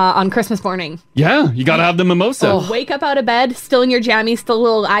drink on Christmas morning. Yeah, you got to have the mimosa. Wake up out of bed, still in your jammies, still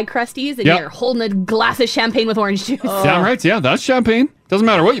little eye crusties, and Yep. you're holding a glass of champagne with orange juice. Damn right. Yeah, that's champagne. Doesn't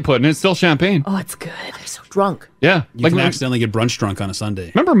matter what you put in it. It's still champagne. Oh, it's good. I'm so drunk. Yeah. You can accidentally get brunch drunk on a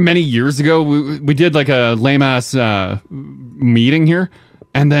Sunday. Remember many years ago, we did like a lame-ass meeting here,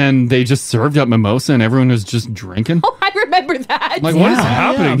 and then they just served up mimosa, and everyone was just drinking. Oh, I remember that. Like, what is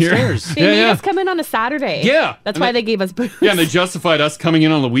happening here? They made us come in on a Saturday. Yeah. That's And why they gave us booze. Yeah, and they justified us coming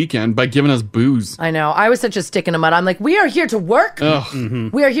in on the weekend by giving us booze. I know. I was such a stick in the mud. I'm like, we are here to work.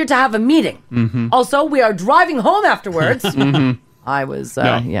 Ugh. We are here to have a meeting. Mhm. Also, we are driving home afterwards. Mhm. I was,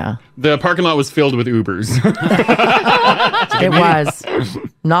 No. yeah. The parking lot was filled with Ubers. It was.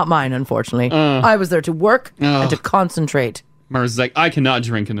 Not mine, unfortunately. I was there to work and to concentrate. Mars is like, I cannot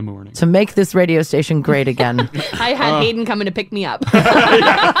drink in the morning. To make this radio station great again. I had Hayden coming to pick me up.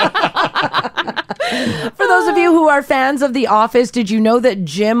 For those of you who are fans of The Office, did you know that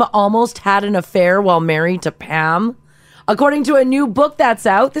Jim almost had an affair while married to Pam? According to a new book that's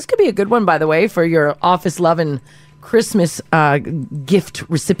out, this could be a good one, by the way, for your Office loving Christmas gift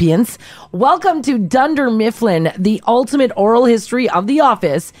recipients. Welcome to Dunder Mifflin, the ultimate oral history of The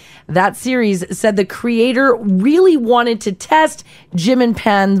Office. That series said the creator really wanted to test Jim and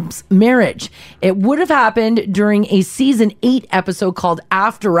Pam's marriage. It would have happened during a season 8 episode called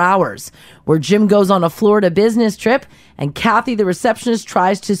After Hours, where Jim goes on a Florida business trip and Kathy, the receptionist,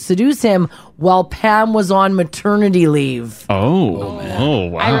 tries to seduce him while Pam was on maternity leave. Oh,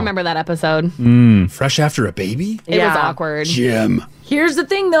 wow. I remember that episode. Fresh after a baby? It was awkward. Jim. Here's the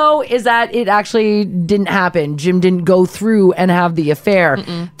thing, though, is that it actually didn't happen. Jim didn't go through and have the affair.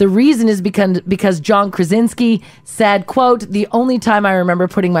 The reason is because John Krasinski said, quote, "The only time I remember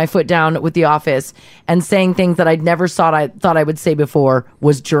putting my foot down with The Office and saying things that I'd never thought I would say before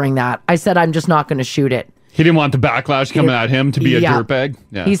was during that. I said I'm just not going to shoot it." He didn't want the backlash coming at him to be a dirtbag.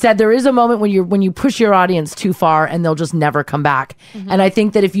 Yeah. He said there is a moment when you push your audience too far and they'll just never come back. And I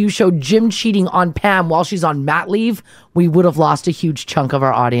think that if you showed Jim cheating on Pam while she's on mat leave, we would have lost a huge chunk of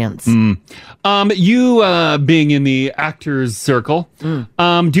our audience. You being in the actors circle,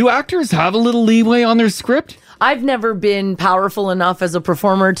 do actors have a little leeway on their script? I've never been powerful enough as a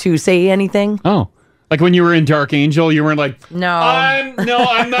performer to say anything. Oh. Like when you were in Dark Angel, you weren't like, No.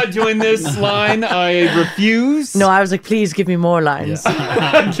 I'm not doing this line. I refuse. No, I was like, please give me more lines.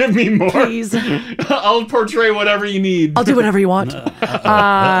 Give me more. Please. I'll portray whatever you need. I'll do whatever you want.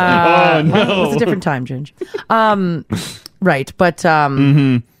 Oh, no. Well, it was a different time, Ginge. Right, but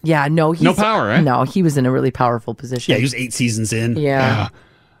yeah, no. No power, right? No, he was in a really powerful position. Yeah, he was 8 seasons in. Yeah.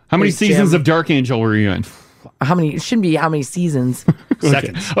 How many Hey, seasons Jim. of Dark Angel were you in? How many? It shouldn't be how many seasons.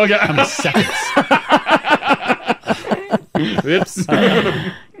 Seconds. Okay. How many seconds? Oops.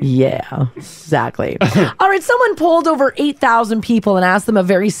 Yeah, exactly. All right, someone polled over 8,000 people and asked them a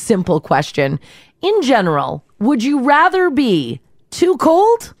very simple question. In general, would you rather be too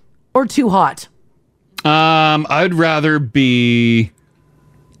cold or too hot? I'd rather be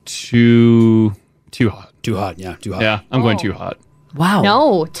too hot. Too hot, yeah. Too hot. Yeah, I'm going too hot. Wow.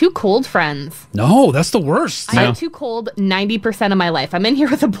 No, too cold friends. No, that's the worst. I'm too cold 90% of my life. I'm in here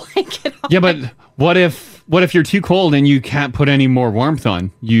with a blanket on. Yeah, but what if you're too cold and you can't put any more warmth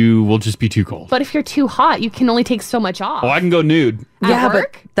on? You will just be too cold. But if you're too hot, you can only take so much off. Oh, I can go nude. Yeah,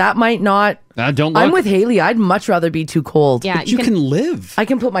 work? but that might not. Don't look. I'm with Haley. I'd much rather be too cold. Yeah, But you can live. I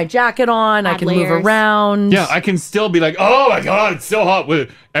can put my jacket on. I Add can layers. move around. Yeah, I can still be like, oh my god, it's so hot.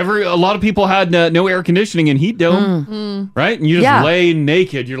 A lot of people had no air conditioning in heat dome, right? And you just Yeah. lay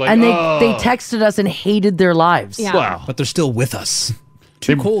naked. You're like, And they oh. texted us and hated their lives. Yeah. Wow. But they're still with us.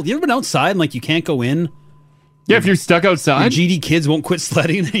 Too cold. You ever been outside and like you can't go in? Yeah, if you're stuck Your outside. GD kids won't quit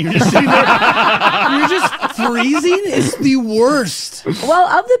sledding. And you're just sitting there. You're just freezing. It's the worst. Well,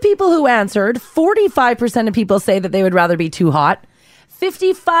 of the people who answered, 45% of people say that they would rather be too hot.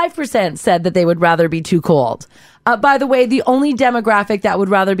 55% said that they would rather be too cold. By the way, the only demographic that would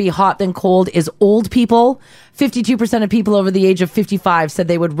rather be hot than cold is old people. 52% of people over the age of 55 said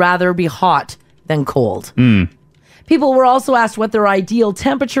they would rather be hot than cold. People were also asked what their ideal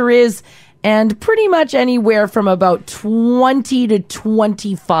temperature is, and pretty much anywhere from about 20 to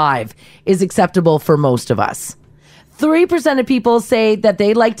 25 is acceptable for most of us. 3% of people say that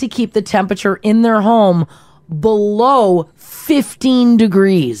they like to keep the temperature in their home below 15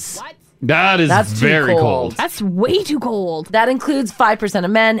 degrees. What? That's too very cold. That's way too cold. That includes 5% of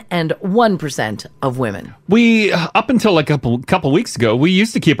men and 1% of women. We, up until like a couple weeks ago, we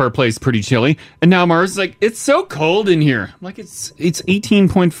used to keep our place pretty chilly. And now Mars is like, it's so cold in here. I'm like, it's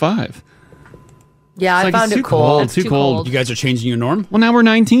 18.5. Yeah, I like, found it's it too cold. cold. It's Too cold. You guys are changing your norm? Well, now we're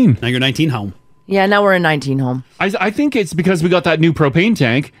 19. Now you're 19 home. Yeah, now we're in 19 home. I think it's because we got that new propane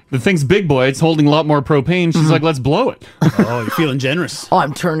tank. The thing's big boy. It's holding a lot more propane. She's like, let's blow it. Oh, you're feeling generous. Oh,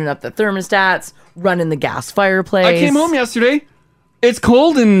 I'm turning up the thermostats, running the gas fireplace. I came home yesterday. It's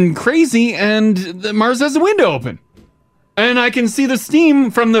cold and crazy, and Mars has the window open. And I can see the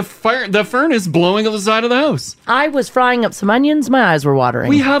steam from the furnace blowing on the side of the house. I was frying up some onions. My eyes were watering.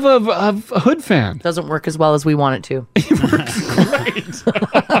 We have a hood fan. Doesn't work as well as we want it to.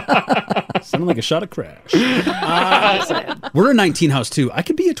 Sounded like a shot of crash. We're a 19 house too. I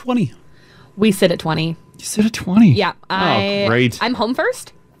could be a 20. We sit at 20. You sit at 20? Yeah. Great. I'm home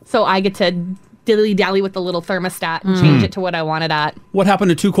first, so I get to dilly-dally with the little thermostat and change it to what I want it at. What happened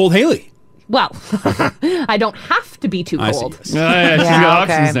to Too Cold Haley? Well, I don't have to be too I see. cold. Yeah, she's got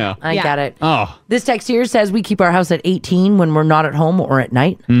options now. I Yeah. get it. Oh. This text here says we keep our house at 18 when we're not at home or at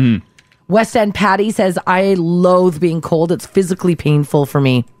night. West End Patty says, I loathe being cold. It's physically painful for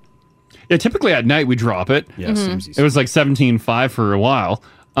me. Yeah, typically at night we drop it. Yeah, seems easy. It was like 17.5 for a while.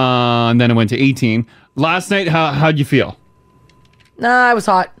 And then it went to 18. Last night, how'd you feel? Nah, I was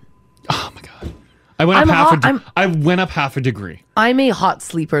hot. Oh my God. I went up I'm half hot- I'm- I went up half a degree. I'm a hot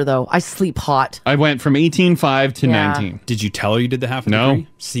sleeper, though. I sleep hot. I went from 18.5 to Yeah. 19. Did you tell her you did the half a No. degree?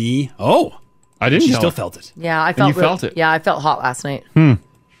 See? Oh. I didn't She tell still her. felt it. Yeah, I And felt you felt it? Yeah, I felt hot last night. Hmm.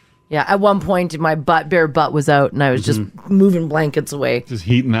 Yeah, at one point my bare butt was out, and I was just moving blankets away. Just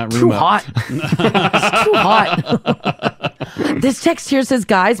heating that Too room up. hot. It's too hot. This text here says,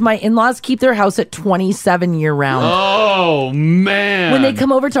 guys, my in-laws keep their house at 27 year round. Oh, man. When they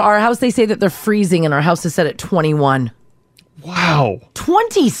come over to our house, they say that they're freezing, and our house is set at 21. Wow.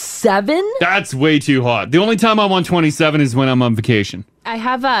 27? That's way too hot. The only time I'm on 27 is when I'm on vacation. I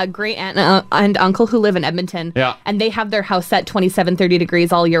have a great aunt and uncle who live in Edmonton. Yeah. And they have their house set 27, 30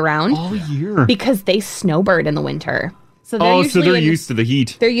 degrees all year round. All year. Because they snowbird in the winter. So So they're used to the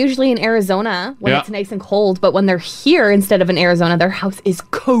heat. They're usually in Arizona when Yeah. it's nice and cold, but when they're here instead of in Arizona, their house is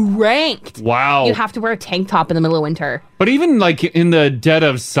cranked. Wow. You have to wear a tank top in the middle of winter. But even like in the dead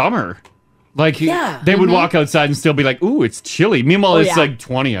of summer, like Yeah. they would Mhm. walk outside and still be like, ooh, it's chilly. Meanwhile, Oh, it's yeah. like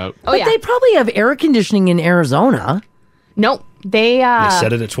 20 out. But they probably have air conditioning in Arizona. No, they They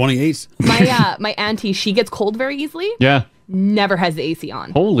set it at 28. my auntie, she gets cold very easily. Yeah. Never has the AC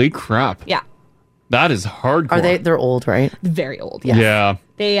on. Holy crap. Yeah. That is hardcore. Are they're old, right? Very old. Yeah.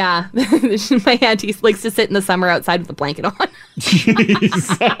 They my auntie likes to sit in the summer outside with a blanket on.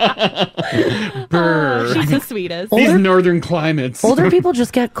 Brr. She's the sweetest. These northern climates. Older people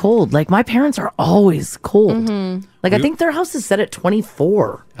just get cold. Like my parents are always cold. Mm-hmm. Like I think their house is set at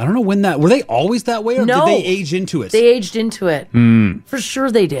 24. I don't know when that... Were they always that way, or No. did they age into it? They aged into it. Hmm. For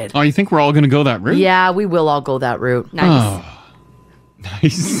sure they did. Oh, you think we're all going to go that route? Yeah, we will all go that route. Nice. Oh,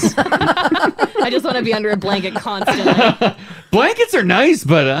 nice. I just want to be under a blanket constantly. Blankets are nice,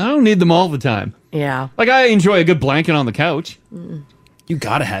 but I don't need them all the time. Yeah. Like I enjoy a good blanket on the couch. You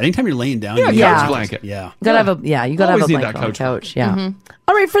gotta have... Anytime you're laying down... Yeah, you couch need- blanket. Yeah. You gotta have a you gotta have Always a need blanket that on the couch couch. Yeah. Mm-hmm.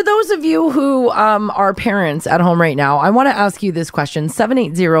 All right, for those of you who are parents at home right now, I want to ask you this question: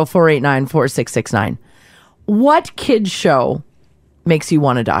 780-489-4669. What kids show makes you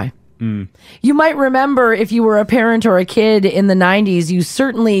want to die? You might remember if you were a parent or a kid in the 90s, you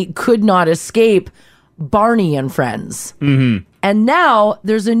certainly could not escape Barney and Friends. Mm-hmm. And now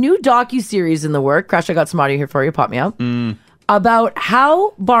there's a new docuseries in the work. Crash, I got some audio here for you. Pop me out. About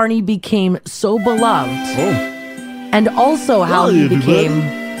how Barney became so beloved and also how he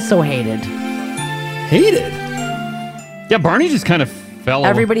became so hated. Hated? Yeah, Barney just kind of fell.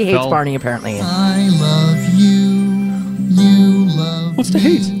 Everybody hates fell- Barney, apparently. I love you. You love What's the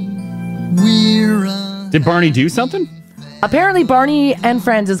hate? We're Did Barney do something? Apparently, Barney and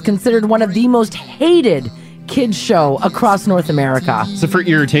Friends is considered one of the most hated kids show across North America. Is it for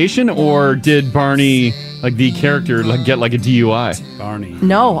irritation, or did Barney, like the character, like get like a DUI? Barney.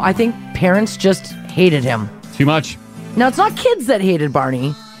 No, I think parents just hated him. Too much. Now, it's not kids that hated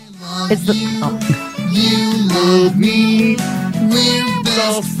Barney. It's the... Oh. You love me. We're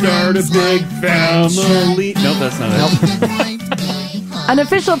I'll start a big family. Nope, that's not it. An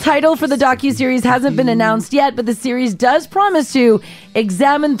official title for the docuseries hasn't been announced yet, but the series does promise to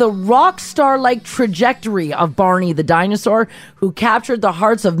examine the rock star-like trajectory of Barney the dinosaur, who captured the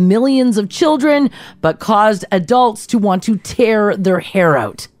hearts of millions of children, but caused adults to want to tear their hair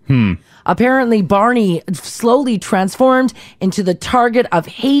out. Apparently, Barney slowly transformed into the target of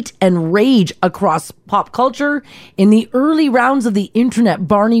hate and rage across pop culture. In the early rounds of the internet,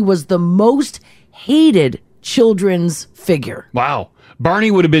 Barney was the most hated children's figure. Wow. Barney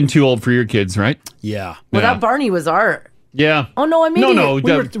would have been too old for your kids, right? Yeah. Well, that Barney was our... Yeah. Oh, no, I mean... No, We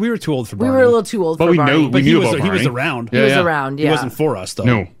were too old for We Barney. were a little too old But for we Barney. knew- we But knew he about was Barney. around. He was around, yeah. He wasn't for us, though.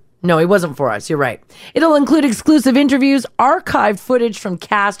 No. No, he wasn't for us. You're right. It'll include exclusive interviews, archived footage from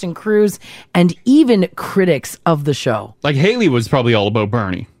cast and crews, and even critics of the show. Like Haley was probably all about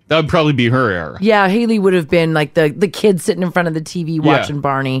Barney. That would probably be her era. Yeah, Haley would have been like the kid sitting in front of the TV watching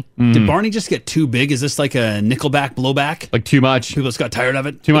Barney. Did Barney just get too big? Is this like a Nickelback blowback? Like too much? People just got tired of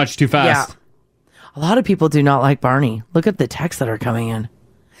it? Too much, too fast. Yeah. A lot of people do not like Barney. Look at the texts that are coming in.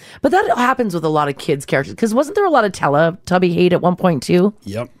 But that happens with a lot of kids' characters. Because wasn't there a lot of Teletubby hate at one point, too?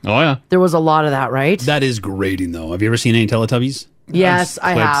 Yep. Oh, yeah. There was a lot of that, right? That is grating, though. Have you ever seen any Teletubbies? Yes,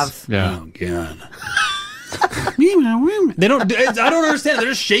 I have. Yeah. Oh, God. They don't. I don't understand. They're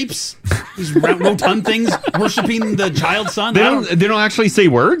just shapes. These rotund things worshiping the child son. They don't actually say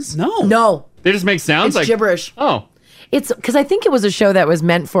words? No. No. They just make sounds It's like gibberish. Oh. It's because I think it was a show that was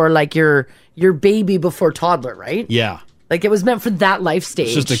meant for like your baby before toddler, right? Yeah. Like it was meant for that life stage.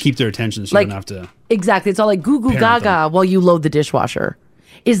 It's just to keep their attention so Like- you don't have to. Exactly. It's all like goo goo Parent gaga while you load the dishwasher.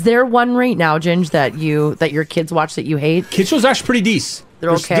 Is there one right now, Ginge, that your kids watch that you hate? Kids shows actually pretty decent.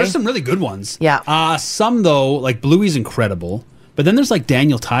 They're okay? There's some really good ones. Yeah. Some though, like Bluey's incredible, but then there's like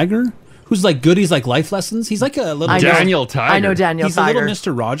Daniel Tiger, who's like goodies like life lessons. He's like a little I know. Daniel Tiger. I know Daniel He's Tiger. a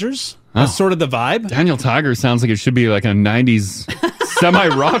little Mr. Rogers. That's sort of the vibe. Daniel Tiger sounds like it should be like a 90s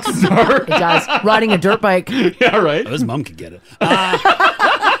semi-rock star. It does. Riding a dirt bike. Yeah, right. Oh, his mom could get it.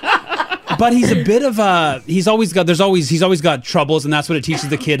 But he's a bit of a. He's always got troubles, and that's what it teaches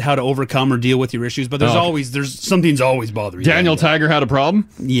the kid how to overcome or deal with your issues. But there's something's always bothering you. Daniel Tiger had a problem?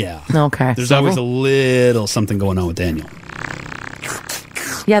 Yeah. Okay. There's always a little something going on with Daniel.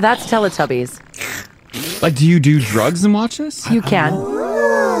 Yeah, that's Teletubbies. Like, do you do drugs and watch this? You can.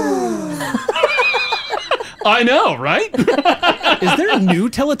 I know, right? Is there new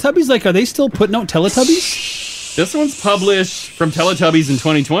Teletubbies? Like, are they still putting out Teletubbies? This one's published from Teletubbies in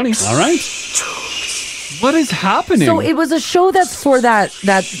 2020. All right. What is happening? So it was a show that's for that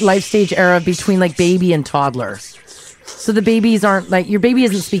life stage era between like baby and toddler. So the babies aren't like, your baby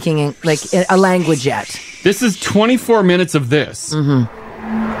isn't speaking like a language yet. This is 24 minutes of this. Mm-hmm.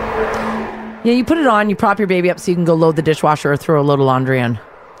 Yeah, you put it on, you prop your baby up so you can go load the dishwasher or throw a load of laundry in.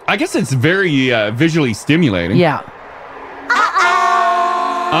 I guess it's very visually stimulating. Yeah.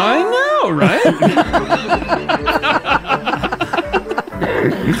 I know, right?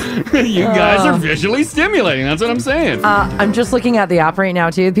 You guys are visually stimulating. That's what I'm saying. I'm just looking at the app right now,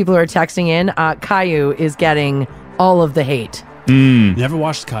 too. People who are texting in. Caillou is getting all of the hate. Never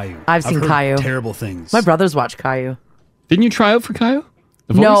watched Caillou. I've seen heard Caillou. Terrible things. My brothers watch Caillou. Didn't you try out for Caillou?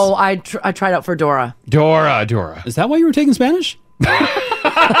 The voice? No, I tried out for Dora. Dora. Is that why you were taking Spanish?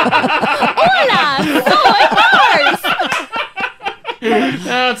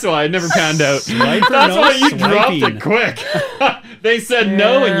 That's why it never panned out. Swipe or That's no why you swiping? dropped it quick. They said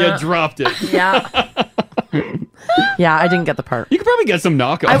no and you dropped it. Yeah. Yeah, I didn't get the part. You could probably get some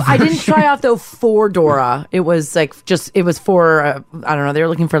knockoff. I didn't try out though for Dora. It was like it was for I don't know. They were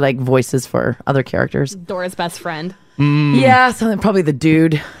looking for like voices for other characters. Dora's best friend. Yeah, so then probably the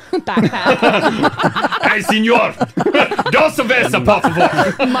dude. Backpack. Hey, senor. Dos cerveza, por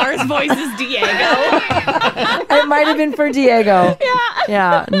favor. Mars voice is Diego. It might have been for Diego.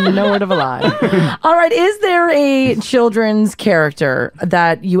 Yeah, no word of a lie. All right, is there a children's character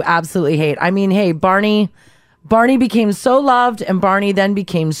that you absolutely hate? I mean, hey, Barney became so loved and Barney then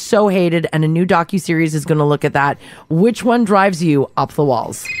became so hated, and a new docuseries is going to look at that. Which one drives you up the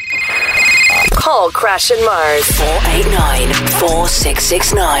walls? Call Crash and Mars.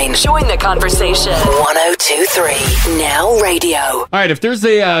 489-4669. Join the conversation. 1023 Now Radio. All right, if there's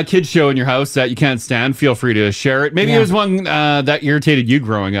a kid show in your house that you can't stand, feel free to share it. Maybe it was one that irritated you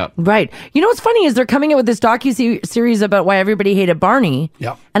growing up. Right. You know what's funny is they're coming out with this docu-series about why everybody hated Barney.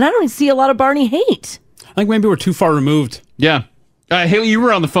 Yeah. And I don't see a lot of Barney hate. I think maybe we're too far removed. Yeah. Haley, you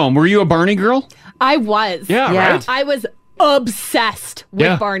were on the phone. Were you a Barney girl? I was. Yeah, right? I was obsessed with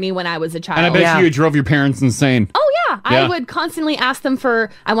Yeah. Barney when I was a child. And I bet you drove your parents insane. Oh, yeah. Yeah. I would constantly ask them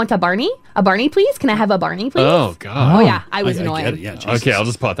for, I want a Barney, please. Can I have a Barney, please? Oh, God. Oh, yeah. I was annoying. I get it. Yeah, Jesus. Okay, I'll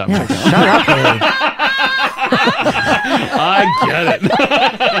just pot that. Yeah, back. shut up, Haley. I get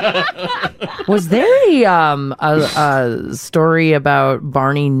it. Was there a story about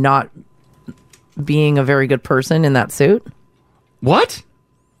Barney not being a very good person in that suit? What?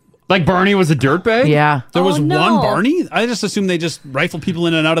 Like Barney was a dirtbag? Yeah. There was no. one Barney? I just assumed they just rifled people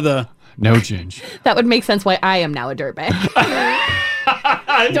in and out of the... No, Ginge. That would make sense why I am now a dirtbag.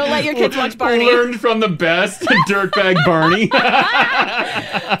 Don't let your kids watch Barney. Learned from the best dirtbag Barney. What's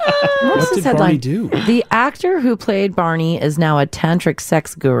What this did Barney headline? do? The actor who played Barney is now a tantric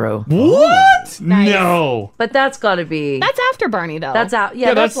sex guru. What? Nice. No. But that's got to be... That's after Barney, though. That's out.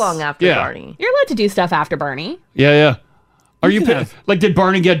 Yeah, that's long after Barney. You're allowed to do stuff after Barney. Yeah, yeah. Are you can have- like? Did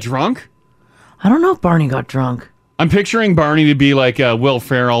Barney get drunk? I don't know if Barney got drunk. I'm picturing Barney to be like Will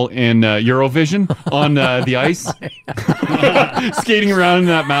Ferrell in Eurovision on the ice, skating around in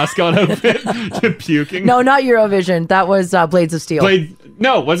that mascot outfit, puking. No, not Eurovision. That was Blades of Steel.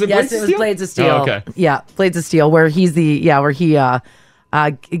 Was it Yes, Blades it of was Steel? Blades of Steel. Oh, okay. Yeah, Blades of Steel, where he's where he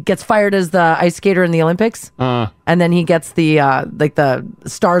gets fired as the ice skater in the Olympics, and then he gets the the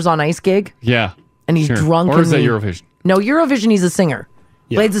Stars on Ice gig. Yeah. And he's Sure. drunk. Or is in that the- Eurovision? No, Eurovision. He's a singer.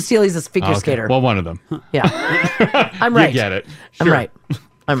 Yeah. Blades of Steel. He's a figure Oh, okay. skater. Well, one of them. Yeah, I'm right. You get it. I'm Sure. right.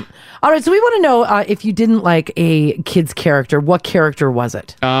 All right. So we want to know if you didn't like a kid's character, what character was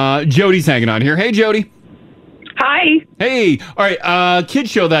it? Jody's hanging on here. Hey, Jody. Hi. Hey. All right. Kid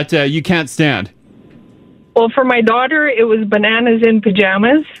show that you can't stand. Well, for my daughter, it was Bananas in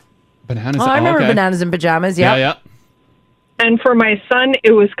Pajamas. Bananas. Oh, I remember okay. Bananas in Pajamas. Yeah. Yeah. And for my son,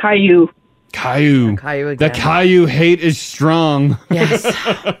 it was Caillou. Caillou. Caillou The again. Caillou hate is strong. Yes.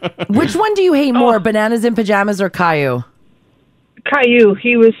 Which one do you hate more, Bananas in Pajamas or Caillou? Caillou.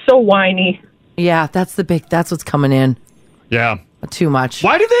 He was so whiny. Yeah, that's what's coming in. Yeah. Too much.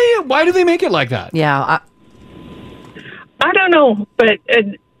 Why do they make it like that? Yeah. I don't know, but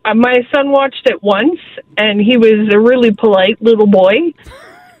my son watched it once, and he was a really polite little boy.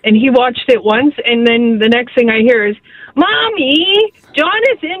 And he watched it once, and then the next thing I hear is, "Mommy,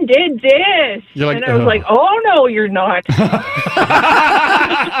 Jonathan did this." And I was like, "Oh, no, you're not."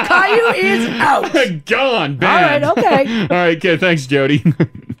 Caillou is out. Gone. Banned. All right, okay. All right, okay. Thanks, Jody.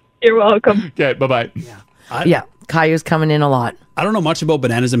 You're welcome. Okay, bye-bye. Yeah, Caillou's coming in a lot. I don't know much about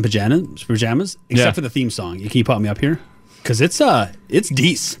Bananas in Pajamas, except Yeah. for the theme song. Can you pop me up here? Because it's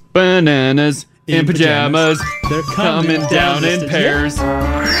decent. Bananas in pajamas. They're coming down in pairs.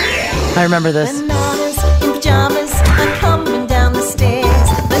 I remember this. Bananas in pajamas are coming down the stairs.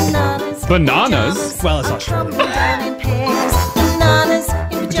 Bananas? Well, it's Australian. Down in pairs. Bananas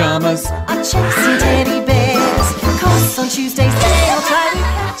in pajamas are chasing teddy bears. 'Cause on Tuesdays they'll try to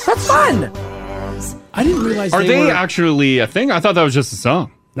catch. That's fun. I didn't realize Are they were... actually a thing? I thought that was just a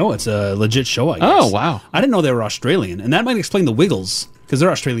song. No, it's a legit show, I guess. Oh, wow. I didn't know they were Australian. And that might explain the Wiggles, because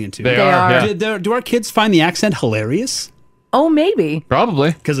they're Australian too. They are. Do our kids find the accent hilarious? Oh, maybe.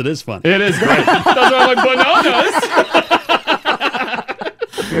 Probably. Because it is fun. It is great. That's why I'm like,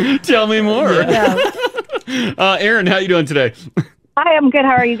 bananas. Tell me more. Yeah. Aaron, how you doing today? Hi, I'm good.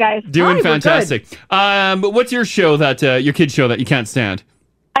 How are you guys? Doing fantastic. What's your show that your kid show that you can't stand?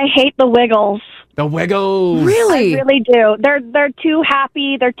 I hate the Wiggles. The Wiggles. Really? I really do. They're too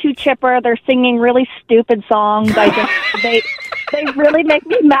happy. They're too chipper. They're singing really stupid songs. They really make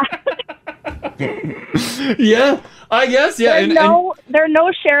me mad. Yeah, I guess. Yeah. They're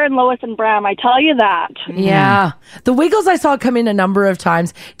no Sharon, Lois, and Bram. I tell you that. Yeah. The Wiggles I saw come in a number of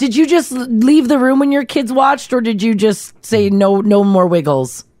times. Did you just leave the room when your kids watched, or did you just say no more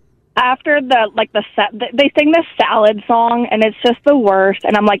Wiggles? After they sing this salad song, and it's just the worst.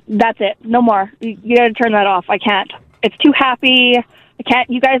 And I'm like, that's it. No more. You got to turn that off. I can't. It's too happy. I can't.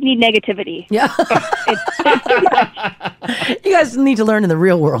 You guys need negativity. Yeah. You guys need to learn in the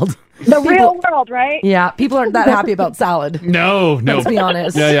real world. Real world, right? Yeah. People aren't that happy about salad. No. Let's be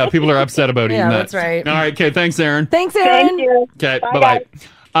honest. Yeah. People are upset about eating that. Yeah, that's right. All right. Okay. Thanks, Aaron. Thanks, Aaron. Thank you. Okay. Bye, Bye.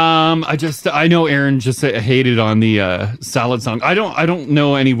 I know Aaron just hated on the salad song. I don't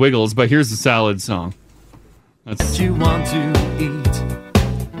know any Wiggles, but here's the salad song. What you want to eat?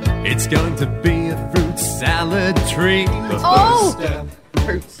 It's going to be a fruit salad treat. The first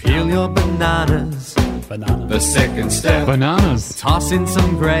step, peel your bananas. The second step, bananas. Toss in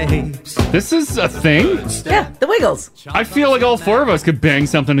some grapes. This is a thing? Yeah, the Wiggles. I feel like all four of us could bang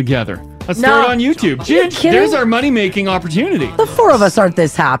something together. Let's No. throw it on YouTube. Are you kidding? There's our money-making opportunity. The four of us aren't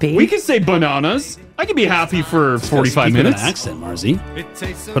this happy. We could say bananas. I could be happy for 45 Speak with minutes. an accent,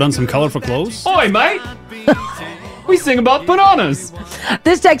 Marzi. Put on some colorful clothes. Oi, mate. We sing about bananas.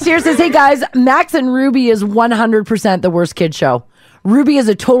 This text here says, hey guys, Max and Ruby is 100% the worst kid show. Ruby is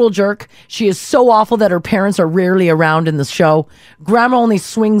a total jerk. She is so awful that her parents are rarely around in the show. Grandma only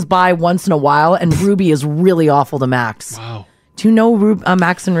swings by once in a while, and Ruby is really awful to Max. Wow. Do you know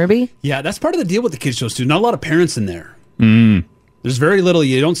Max and Ruby? Yeah, that's part of the deal with the kids shows too. Not a lot of parents in there. Mm. There's very little.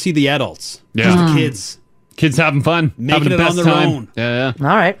 You don't see the adults. Yeah. Just the kids. Kids having fun. Making having the it best on their time. own. Yeah. All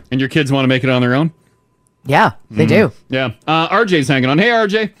right. And your kids want to make it on their own? Yeah, they do. Yeah. RJ's hanging on. Hey,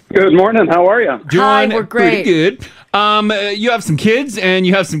 RJ. Good morning. How are you? Doing Hi, we're great. pretty good. You have some kids, and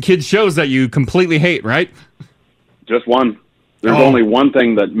you have some kids shows that you completely hate, right? Just one. There's Oh. only one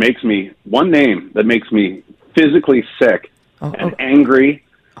name that makes me physically sick and angry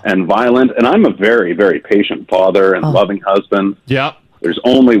and violent. And I'm a very, very patient father and loving husband. Yeah. There's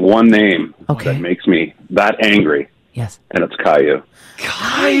only one name that makes me that angry. Yes. And it's Caillou.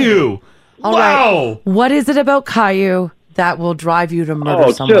 Caillou. All right. What is it about Caillou that will drive you to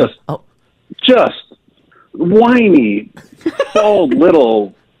murder someone? Just whiny, bald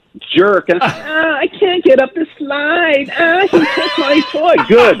little jerk. And I can't get up the slide. He took my toy.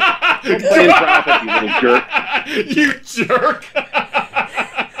 Good. Go play in traffic, you little jerk. You jerk.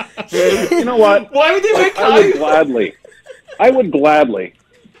 You know what? Why would they make I would gladly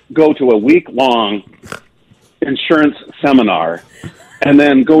go to a week-long insurance seminar and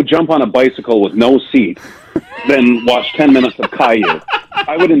then go jump on a bicycle with no seat, then watch 10 minutes of Caillou.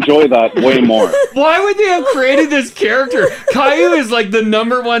 I would enjoy that way more. Why would they have created this character? Caillou is like the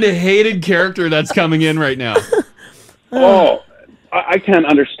number one hated character that's coming in right now. Oh, I can't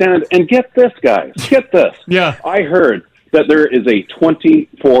understand. And get this, guys. Get this. Yeah. I heard that there is a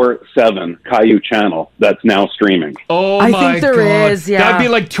 24/7 Caillou channel that's now streaming. Oh, I my think there God. is, yeah. That'd be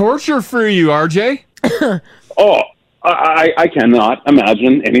like torture for you, RJ. Oh, I cannot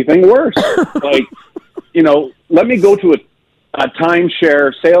imagine anything worse. Like, let me go to a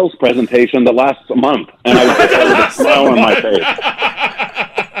timeshare sales presentation that lasts a month, and I would sit there with a smile on my face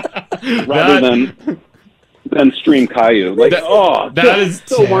rather than stream Caillou. Like, that is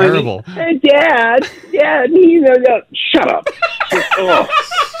so terrible. whiny. Hey, Dad, no. Shut up. Oh.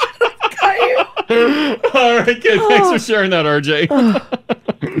 All right, good. Thanks for sharing that, RJ.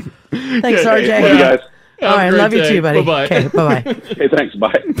 Thanks, RJ. Love you guys. All right, love you too, buddy. Bye-bye. Okay, bye-bye. Okay, thanks.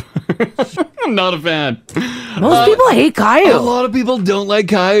 Bye. I'm not a fan. Most people hate Caillou. A lot of people don't like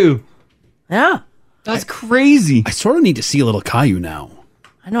Caillou. Yeah. That's crazy. I sort of need to see a little Caillou now.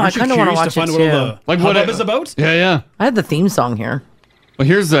 I know. I kind of want to watch it find too. out what all the Like what hubbub it- is about? Yeah. I had the theme song here. Well,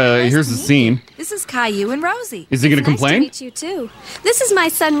 here's the scene. This is Caillou and Rosie. Is he gonna complain? Nice to meet you too. This is my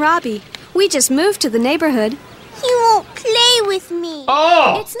son Robbie. We just moved to the neighborhood. He won't play with me.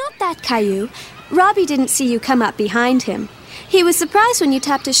 Oh! It's not that, Caillou. Robbie didn't see you come up behind him. He was surprised when you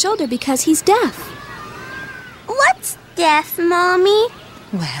tapped his shoulder because he's deaf. What's deaf, Mommy?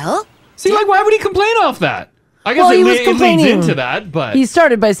 Well, See, like, why would he complain off that? I guess Well, he it, was it leads complaining. into that, but He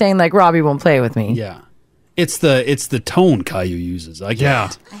started by saying like Robbie won't play with me. Yeah. It's the tone Caillou uses. I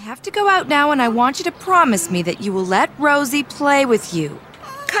get it. I have to go out now, and I want you to promise me that you will let Rosie play with you.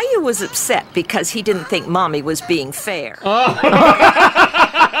 Caillou was upset because he didn't think Mommy was being fair.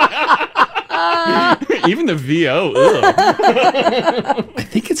 even the VO. Ugh. I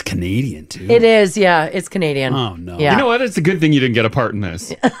think it's Canadian too. It is, yeah. It's Canadian. Oh no! Yeah. You know what? It's a good thing you didn't get a part in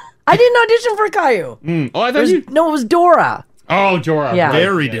this. I didn't audition for Caillou. Oh, I thought you. No, it was Dora. Oh, Dora. Yeah.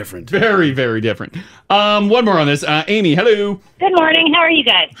 Very different. Very, very different. One more on this. Amy, hello. Good morning. How are you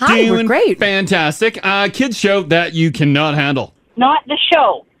guys? Doing great. Fantastic. Kids show that you cannot handle. Not the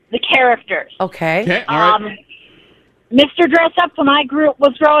show, the characters. Okay. Okay, all right. Mr. Dress Up, when I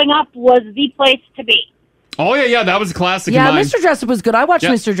was growing up, was the place to be. Oh, yeah, that was a classic Yeah, of mine. Mr. Dress Up was good. I watched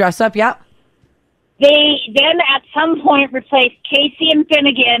Yeah. Mr. Dress Up, yeah. They then, at some point, replaced Casey and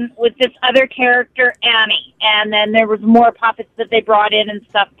Finnegan with this other character, Annie. And then there was more puppets that they brought in and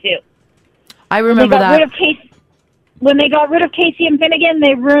stuff, too. I remember When they got rid of Casey and Finnegan,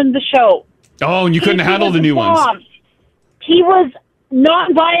 they ruined the show. Oh, and you couldn't Casey handle was the new ones. bomb. He was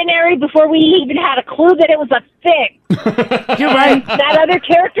non-binary before we even had a clue that it was a thing. You're right. That other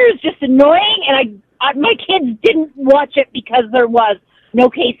character is just annoying, and my kids didn't watch it because there was no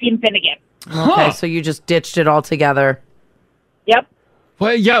Casey and Finnegan. Okay, so you just ditched it altogether. Yep.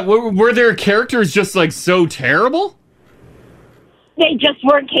 Well, yeah, were their characters just like so terrible? They just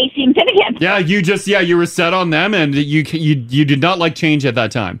weren't Casey and Finnegan. Yeah, you were set on them, and you did not like change at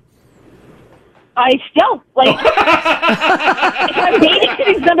that time. I still, like, if I'm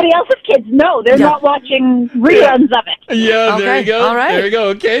babysitting somebody else's kids, no, they're not watching reruns of it. Yeah, there you go. All right. There you go.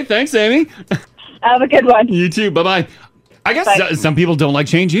 Okay, thanks, Amy. Have a good one. You too. Bye-bye. I guess some people don't like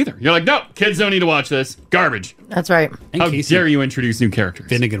change either. You're like, no, kids don't need to watch this. Garbage. That's right. How dare you introduce new characters?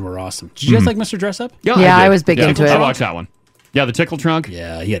 Finnegan were awesome. Did you guys like Mr. Dress Up? Yeah, did. I was big into it. I watched that one. Yeah, the tickle trunk.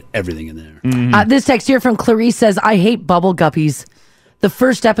 Yeah, he had everything in there. This text here from Clarice says, I hate bubble guppies. The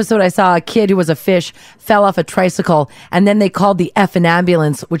first episode I saw a kid who was a fish fell off a tricycle, and then they called the effing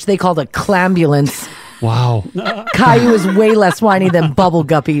ambulance, which they called a clambulance. Wow. Caillou is way less whiny than bubble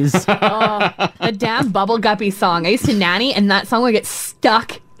guppies. The damn Bubble Guppy song. I used to nanny, and that song would get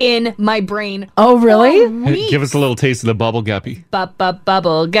stuck in my brain. Oh, really? Hey, give us a little taste of the bubble guppy.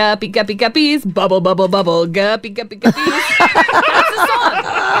 Bubble guppy guppy guppies. Bubble guppy guppy guppies.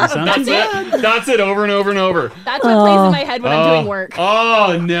 That's it. That's it over and over and over. That's what plays in my head when I'm doing work.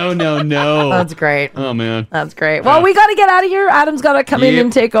 Oh, no. That's great. Oh, man. That's great. Well, we got to get out of here. Adam's got to come in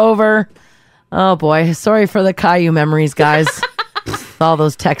and take over. Oh, boy. Sorry for the Caillou memories, guys. All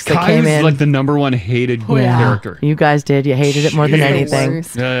those texts that came in. like the number one hated character. You guys did. You hated it more than anything.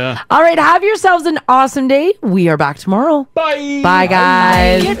 Yeah. All right. Have yourselves an awesome day. We are back tomorrow. Bye. Bye,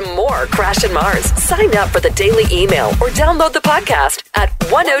 guys. Get more Crash and Mars. Sign up for the daily email or download the podcast at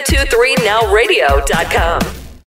 1023nowradio.com.